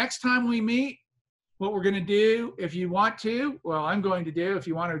next time we meet, what we're going to do, if you want to, well, I'm going to do, if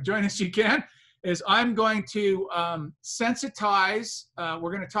you want to join us, you can, is I'm going to sensitize.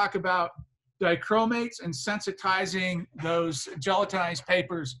 We're going to talk about dichromates and sensitizing those gelatinized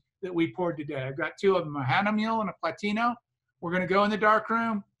papers that we poured today. I've got two of them, a Hanamiel and a Platino. We're going to go in the dark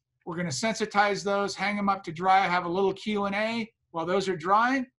room. We're going to sensitize those, hang them up to dry, have a little Q&A while those are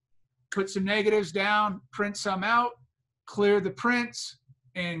drying, put some negatives down, print some out, clear the prints,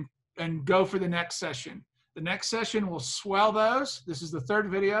 and go for the next session. The next session will swell those. This is the third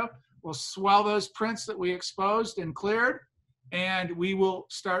video. We'll swell those prints that we exposed and cleared, and we will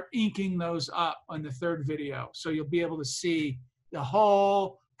start inking those up on the third video. So you'll be able to see the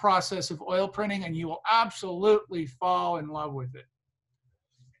whole process of oil printing, and you will absolutely fall in love with it.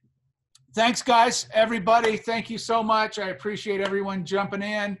 Thanks, guys, everybody. Thank you so much. I appreciate everyone jumping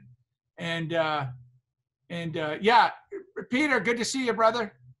in. And yeah, Peter, good to see you,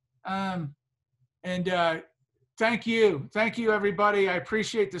 brother. Thank you. Thank you, everybody. I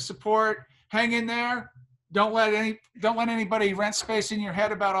appreciate the support. Hang in there. Don't let anybody rent space in your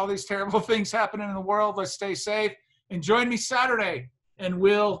head about all these terrible things happening in the world. Let's stay safe. And join me Saturday, and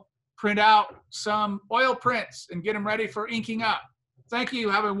we'll print out some oil prints and get them ready for inking up. Thank you.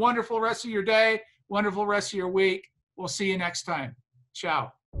 Have a wonderful rest of your day, wonderful rest of your week. We'll see you next time.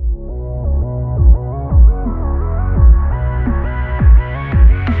 Ciao.